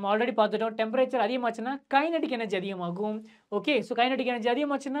ரைஸ் நம்ம ஆல்ரெடி பார்த்துட்டோம் டெம்பரேச்சர் அதிகமாச்சுன்னா கைனடிக் எனர்ஜி அதிகமாகும் ஓகே ஸோ கைனடிக் எனர்ஜி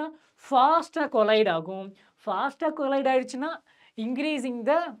அதிகமாச்சுன்னா ஃபாஸ்ட்டாக கொலைட் ஆகும் ஃபாஸ்ட்டாக கொலைட் ஆகிடுச்சுன்னா increasing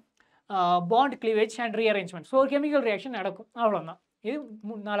the bond cleavage and rearrangement so ஒரு கெமிக்கல் ரியாக்ஷன் நடக்கும் அவ்வளோதான் இது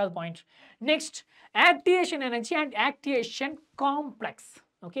நாலாவது point next activation energy and activation complex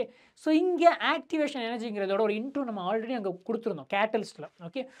okay so இங்கே ஆக்டிவேஷன் எனர்ஜிங்கிறதோட ஒரு இன்ட்ரோ நம்ம ஆல்ரெடி அங்கே கொடுத்துருந்தோம் கேட்டலிஸ்ட்டில்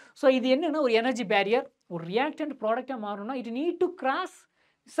ஓகே ஸோ இது என்னென்னா ஒரு எனர்ஜி பேரியர் ஒரு ரியாக்டன்ட் ப்ராடக்டாக மாறணும்னா it need to cross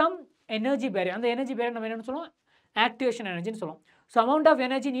some energy barrier அந்த எனர்ஜி பேரியர் நம்ம என்னென்னு சொல்லுவோம் ஆக்டிவேஷன் எனர்ஜின்னு சொல்லுவோம் so amount of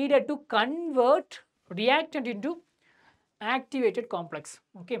energy needed to convert reactant into activated complex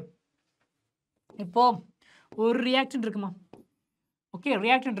okay இப்போது ஒரு ரியாக்டன்ட் இருக்குமா ஓகே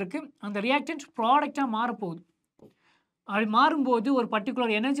ரியாக்டன்ட் இருக்குது அந்த ரியாக்டன்ட் ப்ராடக்டாக மாறப்போகுது அப்படி மாறும்போது ஒரு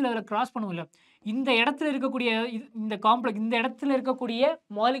பர்டிகுலர் எனர்ஜி லெவலில் கிராஸ் பண்ணுவோம் இல்லை இந்த இடத்துல இருக்கக்கூடிய இந்த காம்ப்ளெக்ஸ் இந்த இடத்துல இருக்கக்கூடிய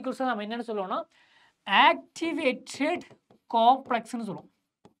மாலிகுல்ஸை நம்ம என்னென்னு சொல்லுவோம்னா ஆக்டிவேட்டட் காம்ப்ளெக்ஸ்னு சொல்லுவோம்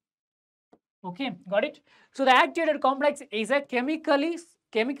okay got it so the activated complex is a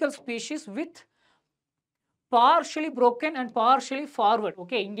chemical species with partially broken and partially forward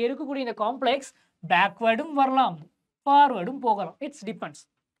okay இங்கே இருக்கக்கூடிய இந்த காம்ப்ளெக்ஸ் பேக்வேர்டும் வரலாம் ஃபார்வர்டும் போகலாம் it's depends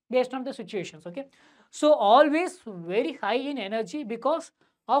based on the situations okay so always very high in energy because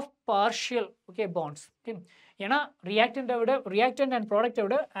of partial okay bonds okay ஏன்னா reactant and product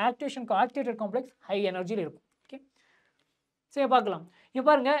விட activated complex high energy இருக்கும் okay சரி பார்க்கலாம் இப்போ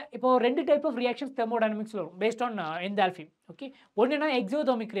பாருங்க இப்போ ரெண்டு டைப் ஆஃப் ரியாக்ஷன்ஸ் தெர்மோடைனமிக்ஸ்ல வரும் based on enthalpy okay ஒண்ணுனா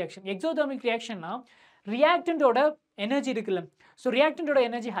exothermic reactionனா ரியாக்டன்ட்டோட energy இருக்குல்ல ஸோ ரியாக்டன்ட்டோட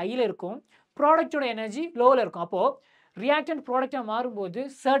எனர்ஜி ஹையில் இருக்கும் ப்ராடக்டோட எனர்ஜி லோவில் இருக்கும் அப்போது ரியாக்டன்ட் ப்ராடக்டாக மாறும்போது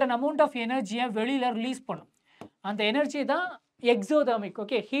சர்டன் அமௌண்ட் ஆஃப் எனர்ஜியை வெளியில் ரிலீஸ் பண்ணும் அந்த எனர்ஜி தான் எக்ஸோதர்மிக்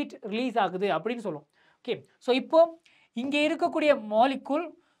ஓகே ஹீட் ரிலீஸ் ஆகுது அப்படின்னு சொல்லுவோம் ஓகே ஸோ இப்போ இங்கே இருக்கக்கூடிய மாலிகுல்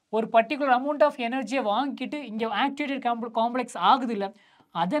ஒரு பர்டிகுலர் அமௌண்ட் ஆஃப் எனர்ஜியை வாங்கிட்டு இங்கே ஆக்டிவேட்டட் காம்ப்ளெக்ஸ் ஆகுது இல்லை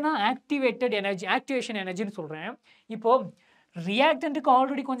அதை நான் ஆக்டிவேஷன் எனர்ஜின்னு சொல்கிறேன் இப்போது ரியாக்டன்ட்டுக்கு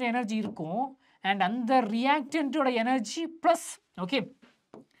ஆல்ரெடி கொஞ்சம் எனர்ஜி இருக்கும் அண்ட் அந்த ரியாக்டன்ட்டோட energy plus okay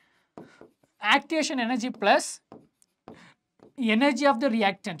activation energy plus energy of the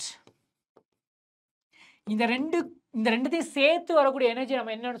reactant இந்த ரெண்டுத்தையும் சேர்த்து வரக்கூடிய எனர்ஜி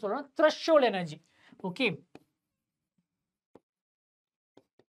நம்ம என்னன்னு சொல்றோம் த்ரெஷோல்ட் எனர்ஜி ஓகே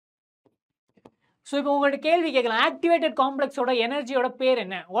ஸோ இப்போ உங்கள்கிட்ட கேள்வி கேட்கலாம் ஆக்டிவேட்டட் காம்ப்ளெக்ஸோட எனர்ஜியோட பேர்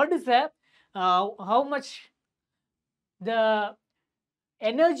என்ன what is how much the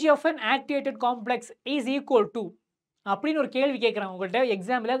energy of an activated complex is equal to அப்படின்னு ஒரு கேள்வி கேட்குறாங்க உங்கள்கிட்ட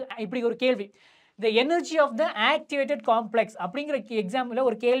எக்ஸாம்பிள் இப்படி ஒரு கேள்வி the energy of the activated complex அப்படிங்கிற எக்ஸாம்பிளில்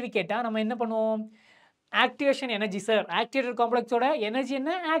ஒரு கேள்வி கேட்டால் நம்ம என்ன பண்ணுவோம் activation energy sir activated காம்ப்ளெக்ஸோட energy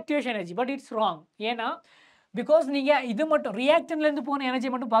என்ன activation energy but it's wrong ஏன்னா பிகாஸ் நீங்கள் இது மட்டும் ரியாக்டன்லேருந்து போன எனர்ஜி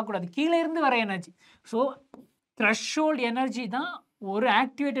மட்டும் பார்க்கக்கூடாது கீழே இருந்து வர எனர்ஜி ஸோ த்ரெஷோல்ட் எனர்ஜி தான் ஒரு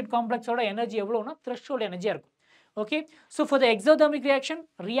ஆக்டிவேட்டட் காம்ப்ளெக்ஸோட எனர்ஜி எவ்வளோனா த்ரெஷோல்ட் எனர்ஜியாக இருக்கும் okay so for the exothermic reaction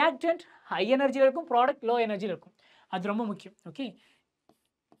reactant high எனர்ஜியில் இருக்கும் ப்ராடக்ட் லோ எனர்ஜியில் இருக்கும் அது ரொம்ப முக்கியம் okay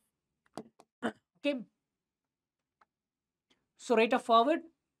okay so rate of forward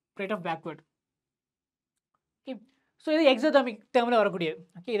rate of backward okay so இது exothermic termல வரக்கூடியது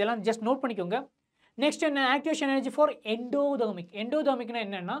okay இதெல்லாம் just note பண்ணிக்கோங்க next என்ன activation energy for endothermicனா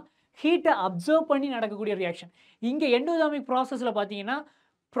என்னன்னா heat absorb பண்ணி நடக்கக்கூடிய ரியாக்ஷன் இங்க endothermic processல பாத்தீங்கன்னா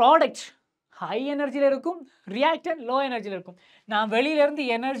product high எனர்ஜில இருக்கும் reactant low எனர்ஜில இருக்கும் நான் வெளியில இருந்து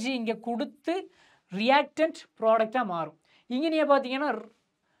எனர்ஜி இங்க கொடுத்து reactant ப்ராடக்ட்டா மாறும் இங்க நீங்க பாத்தீங்கன்னா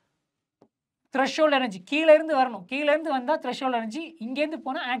threshold energy கீழே இருந்து வரணும், கீழே இருந்து வந்தா threshold energy, இங்க இருந்து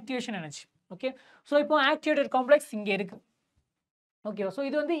போனா activation energy. ஓகே, சோ இப்போ activated complex இங்க இருக்கு. ஓகே, சோ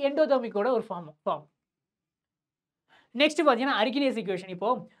இது வந்து எண்டோதெர்மிக்கோட ஒரு ஃபார்ம். நெக்ஸ்ட் பாத்தீங்கன்னா அர்கினியஸ் ஈக்குவேஷன். இப்போ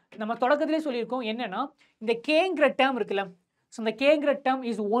நம்ம தொடக்கத்திலே சொல்லியிருக்கோம் என்னன்னா, இந்த கேங்கிற டேர்ம் இருக்குல்ல, ஸோ இந்த கேங்கிற term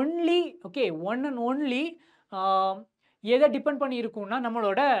is only okay one and only எதை டிபெண்ட் பண்ணி இருக்கும்னா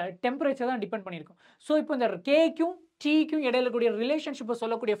நம்மளோட டெம்பரேச்சர் தான் டிபெண்ட் பண்ணியிருக்கும். ஸோ இப்போ இந்த கேக்கும் டீக்கும் இடையில கூடிய ரிலேஷன்ஷிப்பை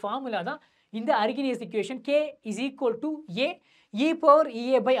சொல்லக்கூடிய ஃபார்முலா தான் இந்த Arrhenius equation. K is equal to A e power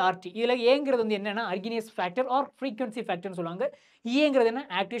இஏ by RT. இதில் ஏங்கிறது வந்து என்னன்னா அர்கினியஸ் ஃபேக்டர் ஆர் ஃப்ரீக்வன்சி ஃபேக்டர்னு சொல்லுவாங்க. இங்கிறது என்ன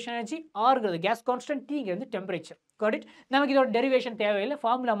activation energy, ஆர்ங்கிறது case constant, டீங்கிறது temperature. Got it. நமக்கு இதோட டெரிவேஷன் தேவையில்லை,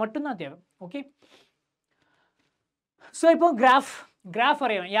 ஃபார்முலா மட்டும்தான் தேவை. ஓகே, ஸோ இப்போ கிராஃப்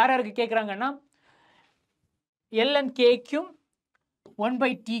வரையலாம். யார் யாருக்கு கேட்குறாங்கன்னா எல் அண்ட் கேக்கும்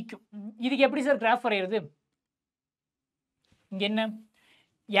 1/tக்கும். இதுக்கு எப்படி சார் கிராஃப் வரைகிறது? இங்கே என்ன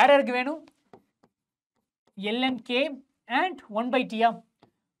யார் யாருக்கு வேணும்? L and K and 1/tயா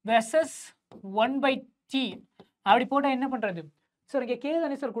versus 1/t அப்படி போட்டால் என்ன பண்ணுறது சார்? இங்கே கே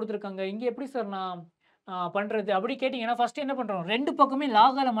தானே சார் கொடுத்துருக்காங்க, இங்கே எப்படி சார் நான் பண்ணுறது அப்படி கேட்டிங்கன்னா ஃபஸ்ட்டு என்ன பண்ணுறோம், ரெண்டு பக்கமே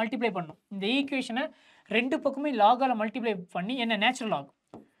லாகால மல்டிப்ளை பண்ணணும். இந்த ஈக்குவேஷனை ரெண்டு பக்கமே லாகால மல்டிப்ளை பண்ணி என்ன நேச்சுரல் ஆகும்.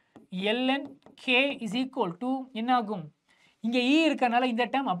 ln k is equal to என்ன ஆகும், இங்கே e இருக்கனால இந்த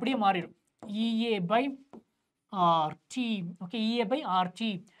டேர்ம் அப்படியே மாறிடும். EA by RT. Okay, EA by RT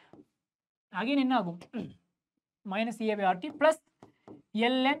again என்ன ஆகும், minus EA by RT plus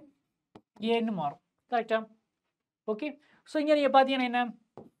ln ஏன்னு மாறும். கரெக்டா? ஓகே, ஸோ இங்கே நீங்கள் பார்த்தீங்கன்னா என்ன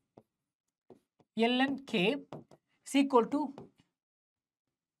ln k is equal to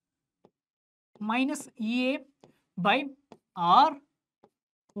minus EA by R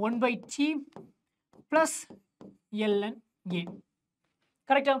 1/t plus ln a.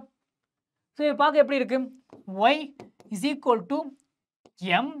 கரெக்டா? ஸோ இதை பார்க்க எப்படி இருக்கு, y is equal to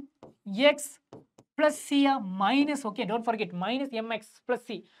mx plus c minus, okay don't forget minus mx plus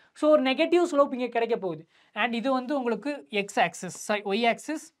c. So ஒரு நெகட்டிவ் ஸ்லோப் இங்கே கிடைக்க போகுது. And இது வந்து உங்களுக்கு x axis, sorry y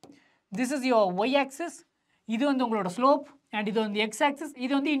axis, this is your y axis, இது வந்து உங்களோட ஸ்லோப், அண்ட் இது வந்து x ஆக்சிஸ்,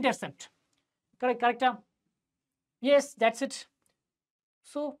 இது வந்து இன்டர்செப்ட். கரெக்டா? S, that's it.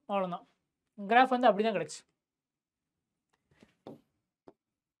 ஸோ அவ்வளோதான், கிராஃப் வந்து அப்படி தான் கிடச்சி.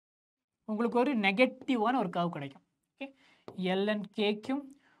 உங்களுக்கு ஒரு நெகட்டிவான ஒரு கர்வ் கிடைக்கும். ஓகே, ln கேக்கும்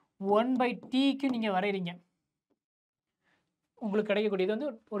 1/tக்கும் நீங்கள் வரைகிறீங்க, உங்களுக்கு கிடைக்கக்கூடியது வந்து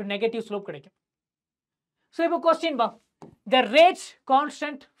ஒரு நெகட்டிவ் ஸ்லோப் கிடைக்கும். ஸோ இப்போ கொஸ்டின் பா, the rate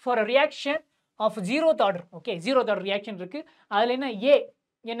constant for a reaction of zeroth order. Okay, zeroth order reaction இருக்குது, அதில் என்ன ஏ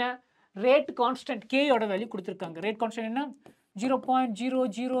என்ன ரேட் கான்ஸ்டன்ட் கேயோட வேல்யூ கொடுத்துருக்காங்க. ரேட் கான்ஸ்டன்ட் என்ன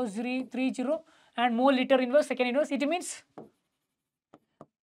 0.00030 and mole liter inverse second inverse. It means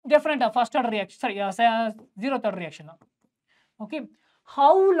different first order reaction, sorry zeroth order reaction. Okay,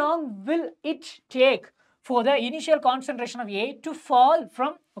 how long will it take for the initial concentration of A to fall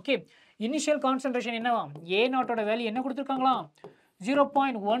from, okay, initial concentration என்னவா A naught ஓட value என்ன கொடுத்துருக்காங்களா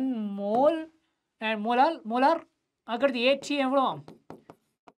 0.1 mole and molar அடுத்து AT எவ்வளோ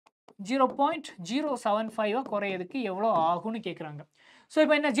 0.075 குறையதுக்கு எவ்வளோ ஆகும்னு கேட்குறாங்க. So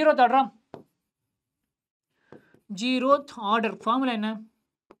இப்போ என்ன ஜீரோத் ஆர்டரா, ஜீரோத் ஆர்டர் ஃபார்முலா என்ன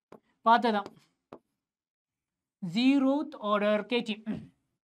பார்த்ததான், zeroth order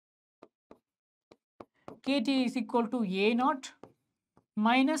KT is equal to A naught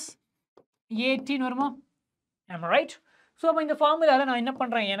minus AT வருமா, am I right? ஸோ அப்போ இந்த ஃபார்முலாவில் நான் என்ன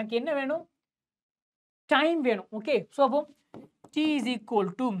பண்ணுறேன், எனக்கு என்ன வேணும், டைம் வேணும். ஓகே, ஸோ அப்போ T is equal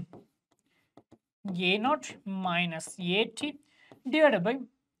to A naught minus AT divided by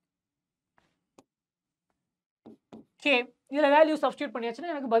K. இதில் வேல்யூ சப்ஸ்டியூட்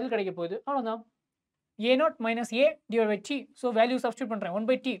பண்ணியாச்சுன்னா எனக்கு பதில் கிடைக்க போகுது, அவ்வளோதான். A naught minus A divided by T. So value substitute பண்ணுறேன்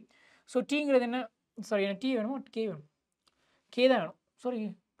 1/t. ஸோ டீங்கிறது என்ன, சாரி எனக்கு T வேணுமா K வேணும், K தான் வேணும், சாரி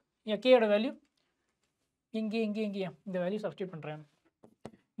கேயோட வேல்யூ இங்கேயா இந்த வேல்யூ சப்ஸ்டியூட் பண்ணுறேன்.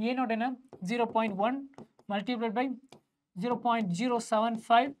 A naught என்ன 0.1 multiplied by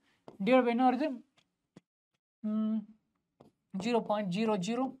 0.075 divided by என்ன வருது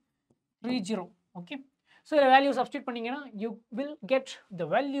 0.0030. ஓகே, ஸோ இதில் வேல்யூ சப்ஸ்டியூட் பண்ணிங்கன்னா you will get the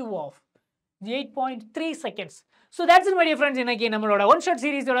value of 8.3 seconds. So that's it my dear friends. இன்னைக்கு நம்மளோட ஒன் ஷாட்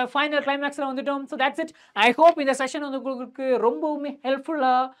சீரீஸோட ஃபைனல் கிளைமேக்ஸில் வந்துட்டோம். So that's it. I hope இந்த செஷன் வந்து உங்களுக்கு ரொம்பவுமே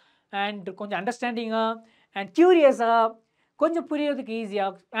ஹெல்ப்ஃபுல்லாக அண்ட் கொஞ்சம் அண்டர்ஸ்டாண்டிங்காக அண்ட் க்யூரியஸாக கொஞ்சம் புரியறதுக்கு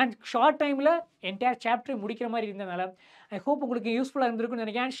ஈஸியாக அண்ட் ஷார்ட் டைமில் என்டையர் சாப்டர் முடிக்கிற மாதிரி இருந்ததுனால ஐ ஹோப் உங்களுக்கு யூஸ்ஃபுல்லாக இருந்திருக்குன்னு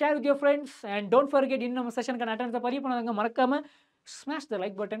நினைக்கிறேன். Share with your friends and don't forget இன்னும் நம்ம செஷனுக்கு அட்டெண்டன்ஸை பதிவு பண்ணாதவங்க மறக்காமல் smash the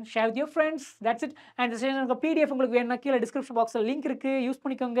like button, share with your friends. That's it. And the session PDF உங்களுக்கு வேணும்னா கீழே டிஸ்கிரிப்ஷன் பாக்ஸில் லிங்க் இருக்குது, யூஸ்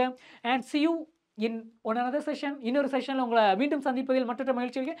பண்ணிக்கோங்க. And see you in on another session, இன்னொரு செஷன்ல உங்களை மீண்டும் சந்திப்பதில் மற்றற்ற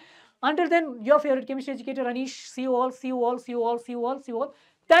மகிழ்ச்சி இருக்கு. Until then, your favorite chemistry educator Anish. See you all, see you all, see you all, see you all, see you all.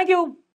 Thank you.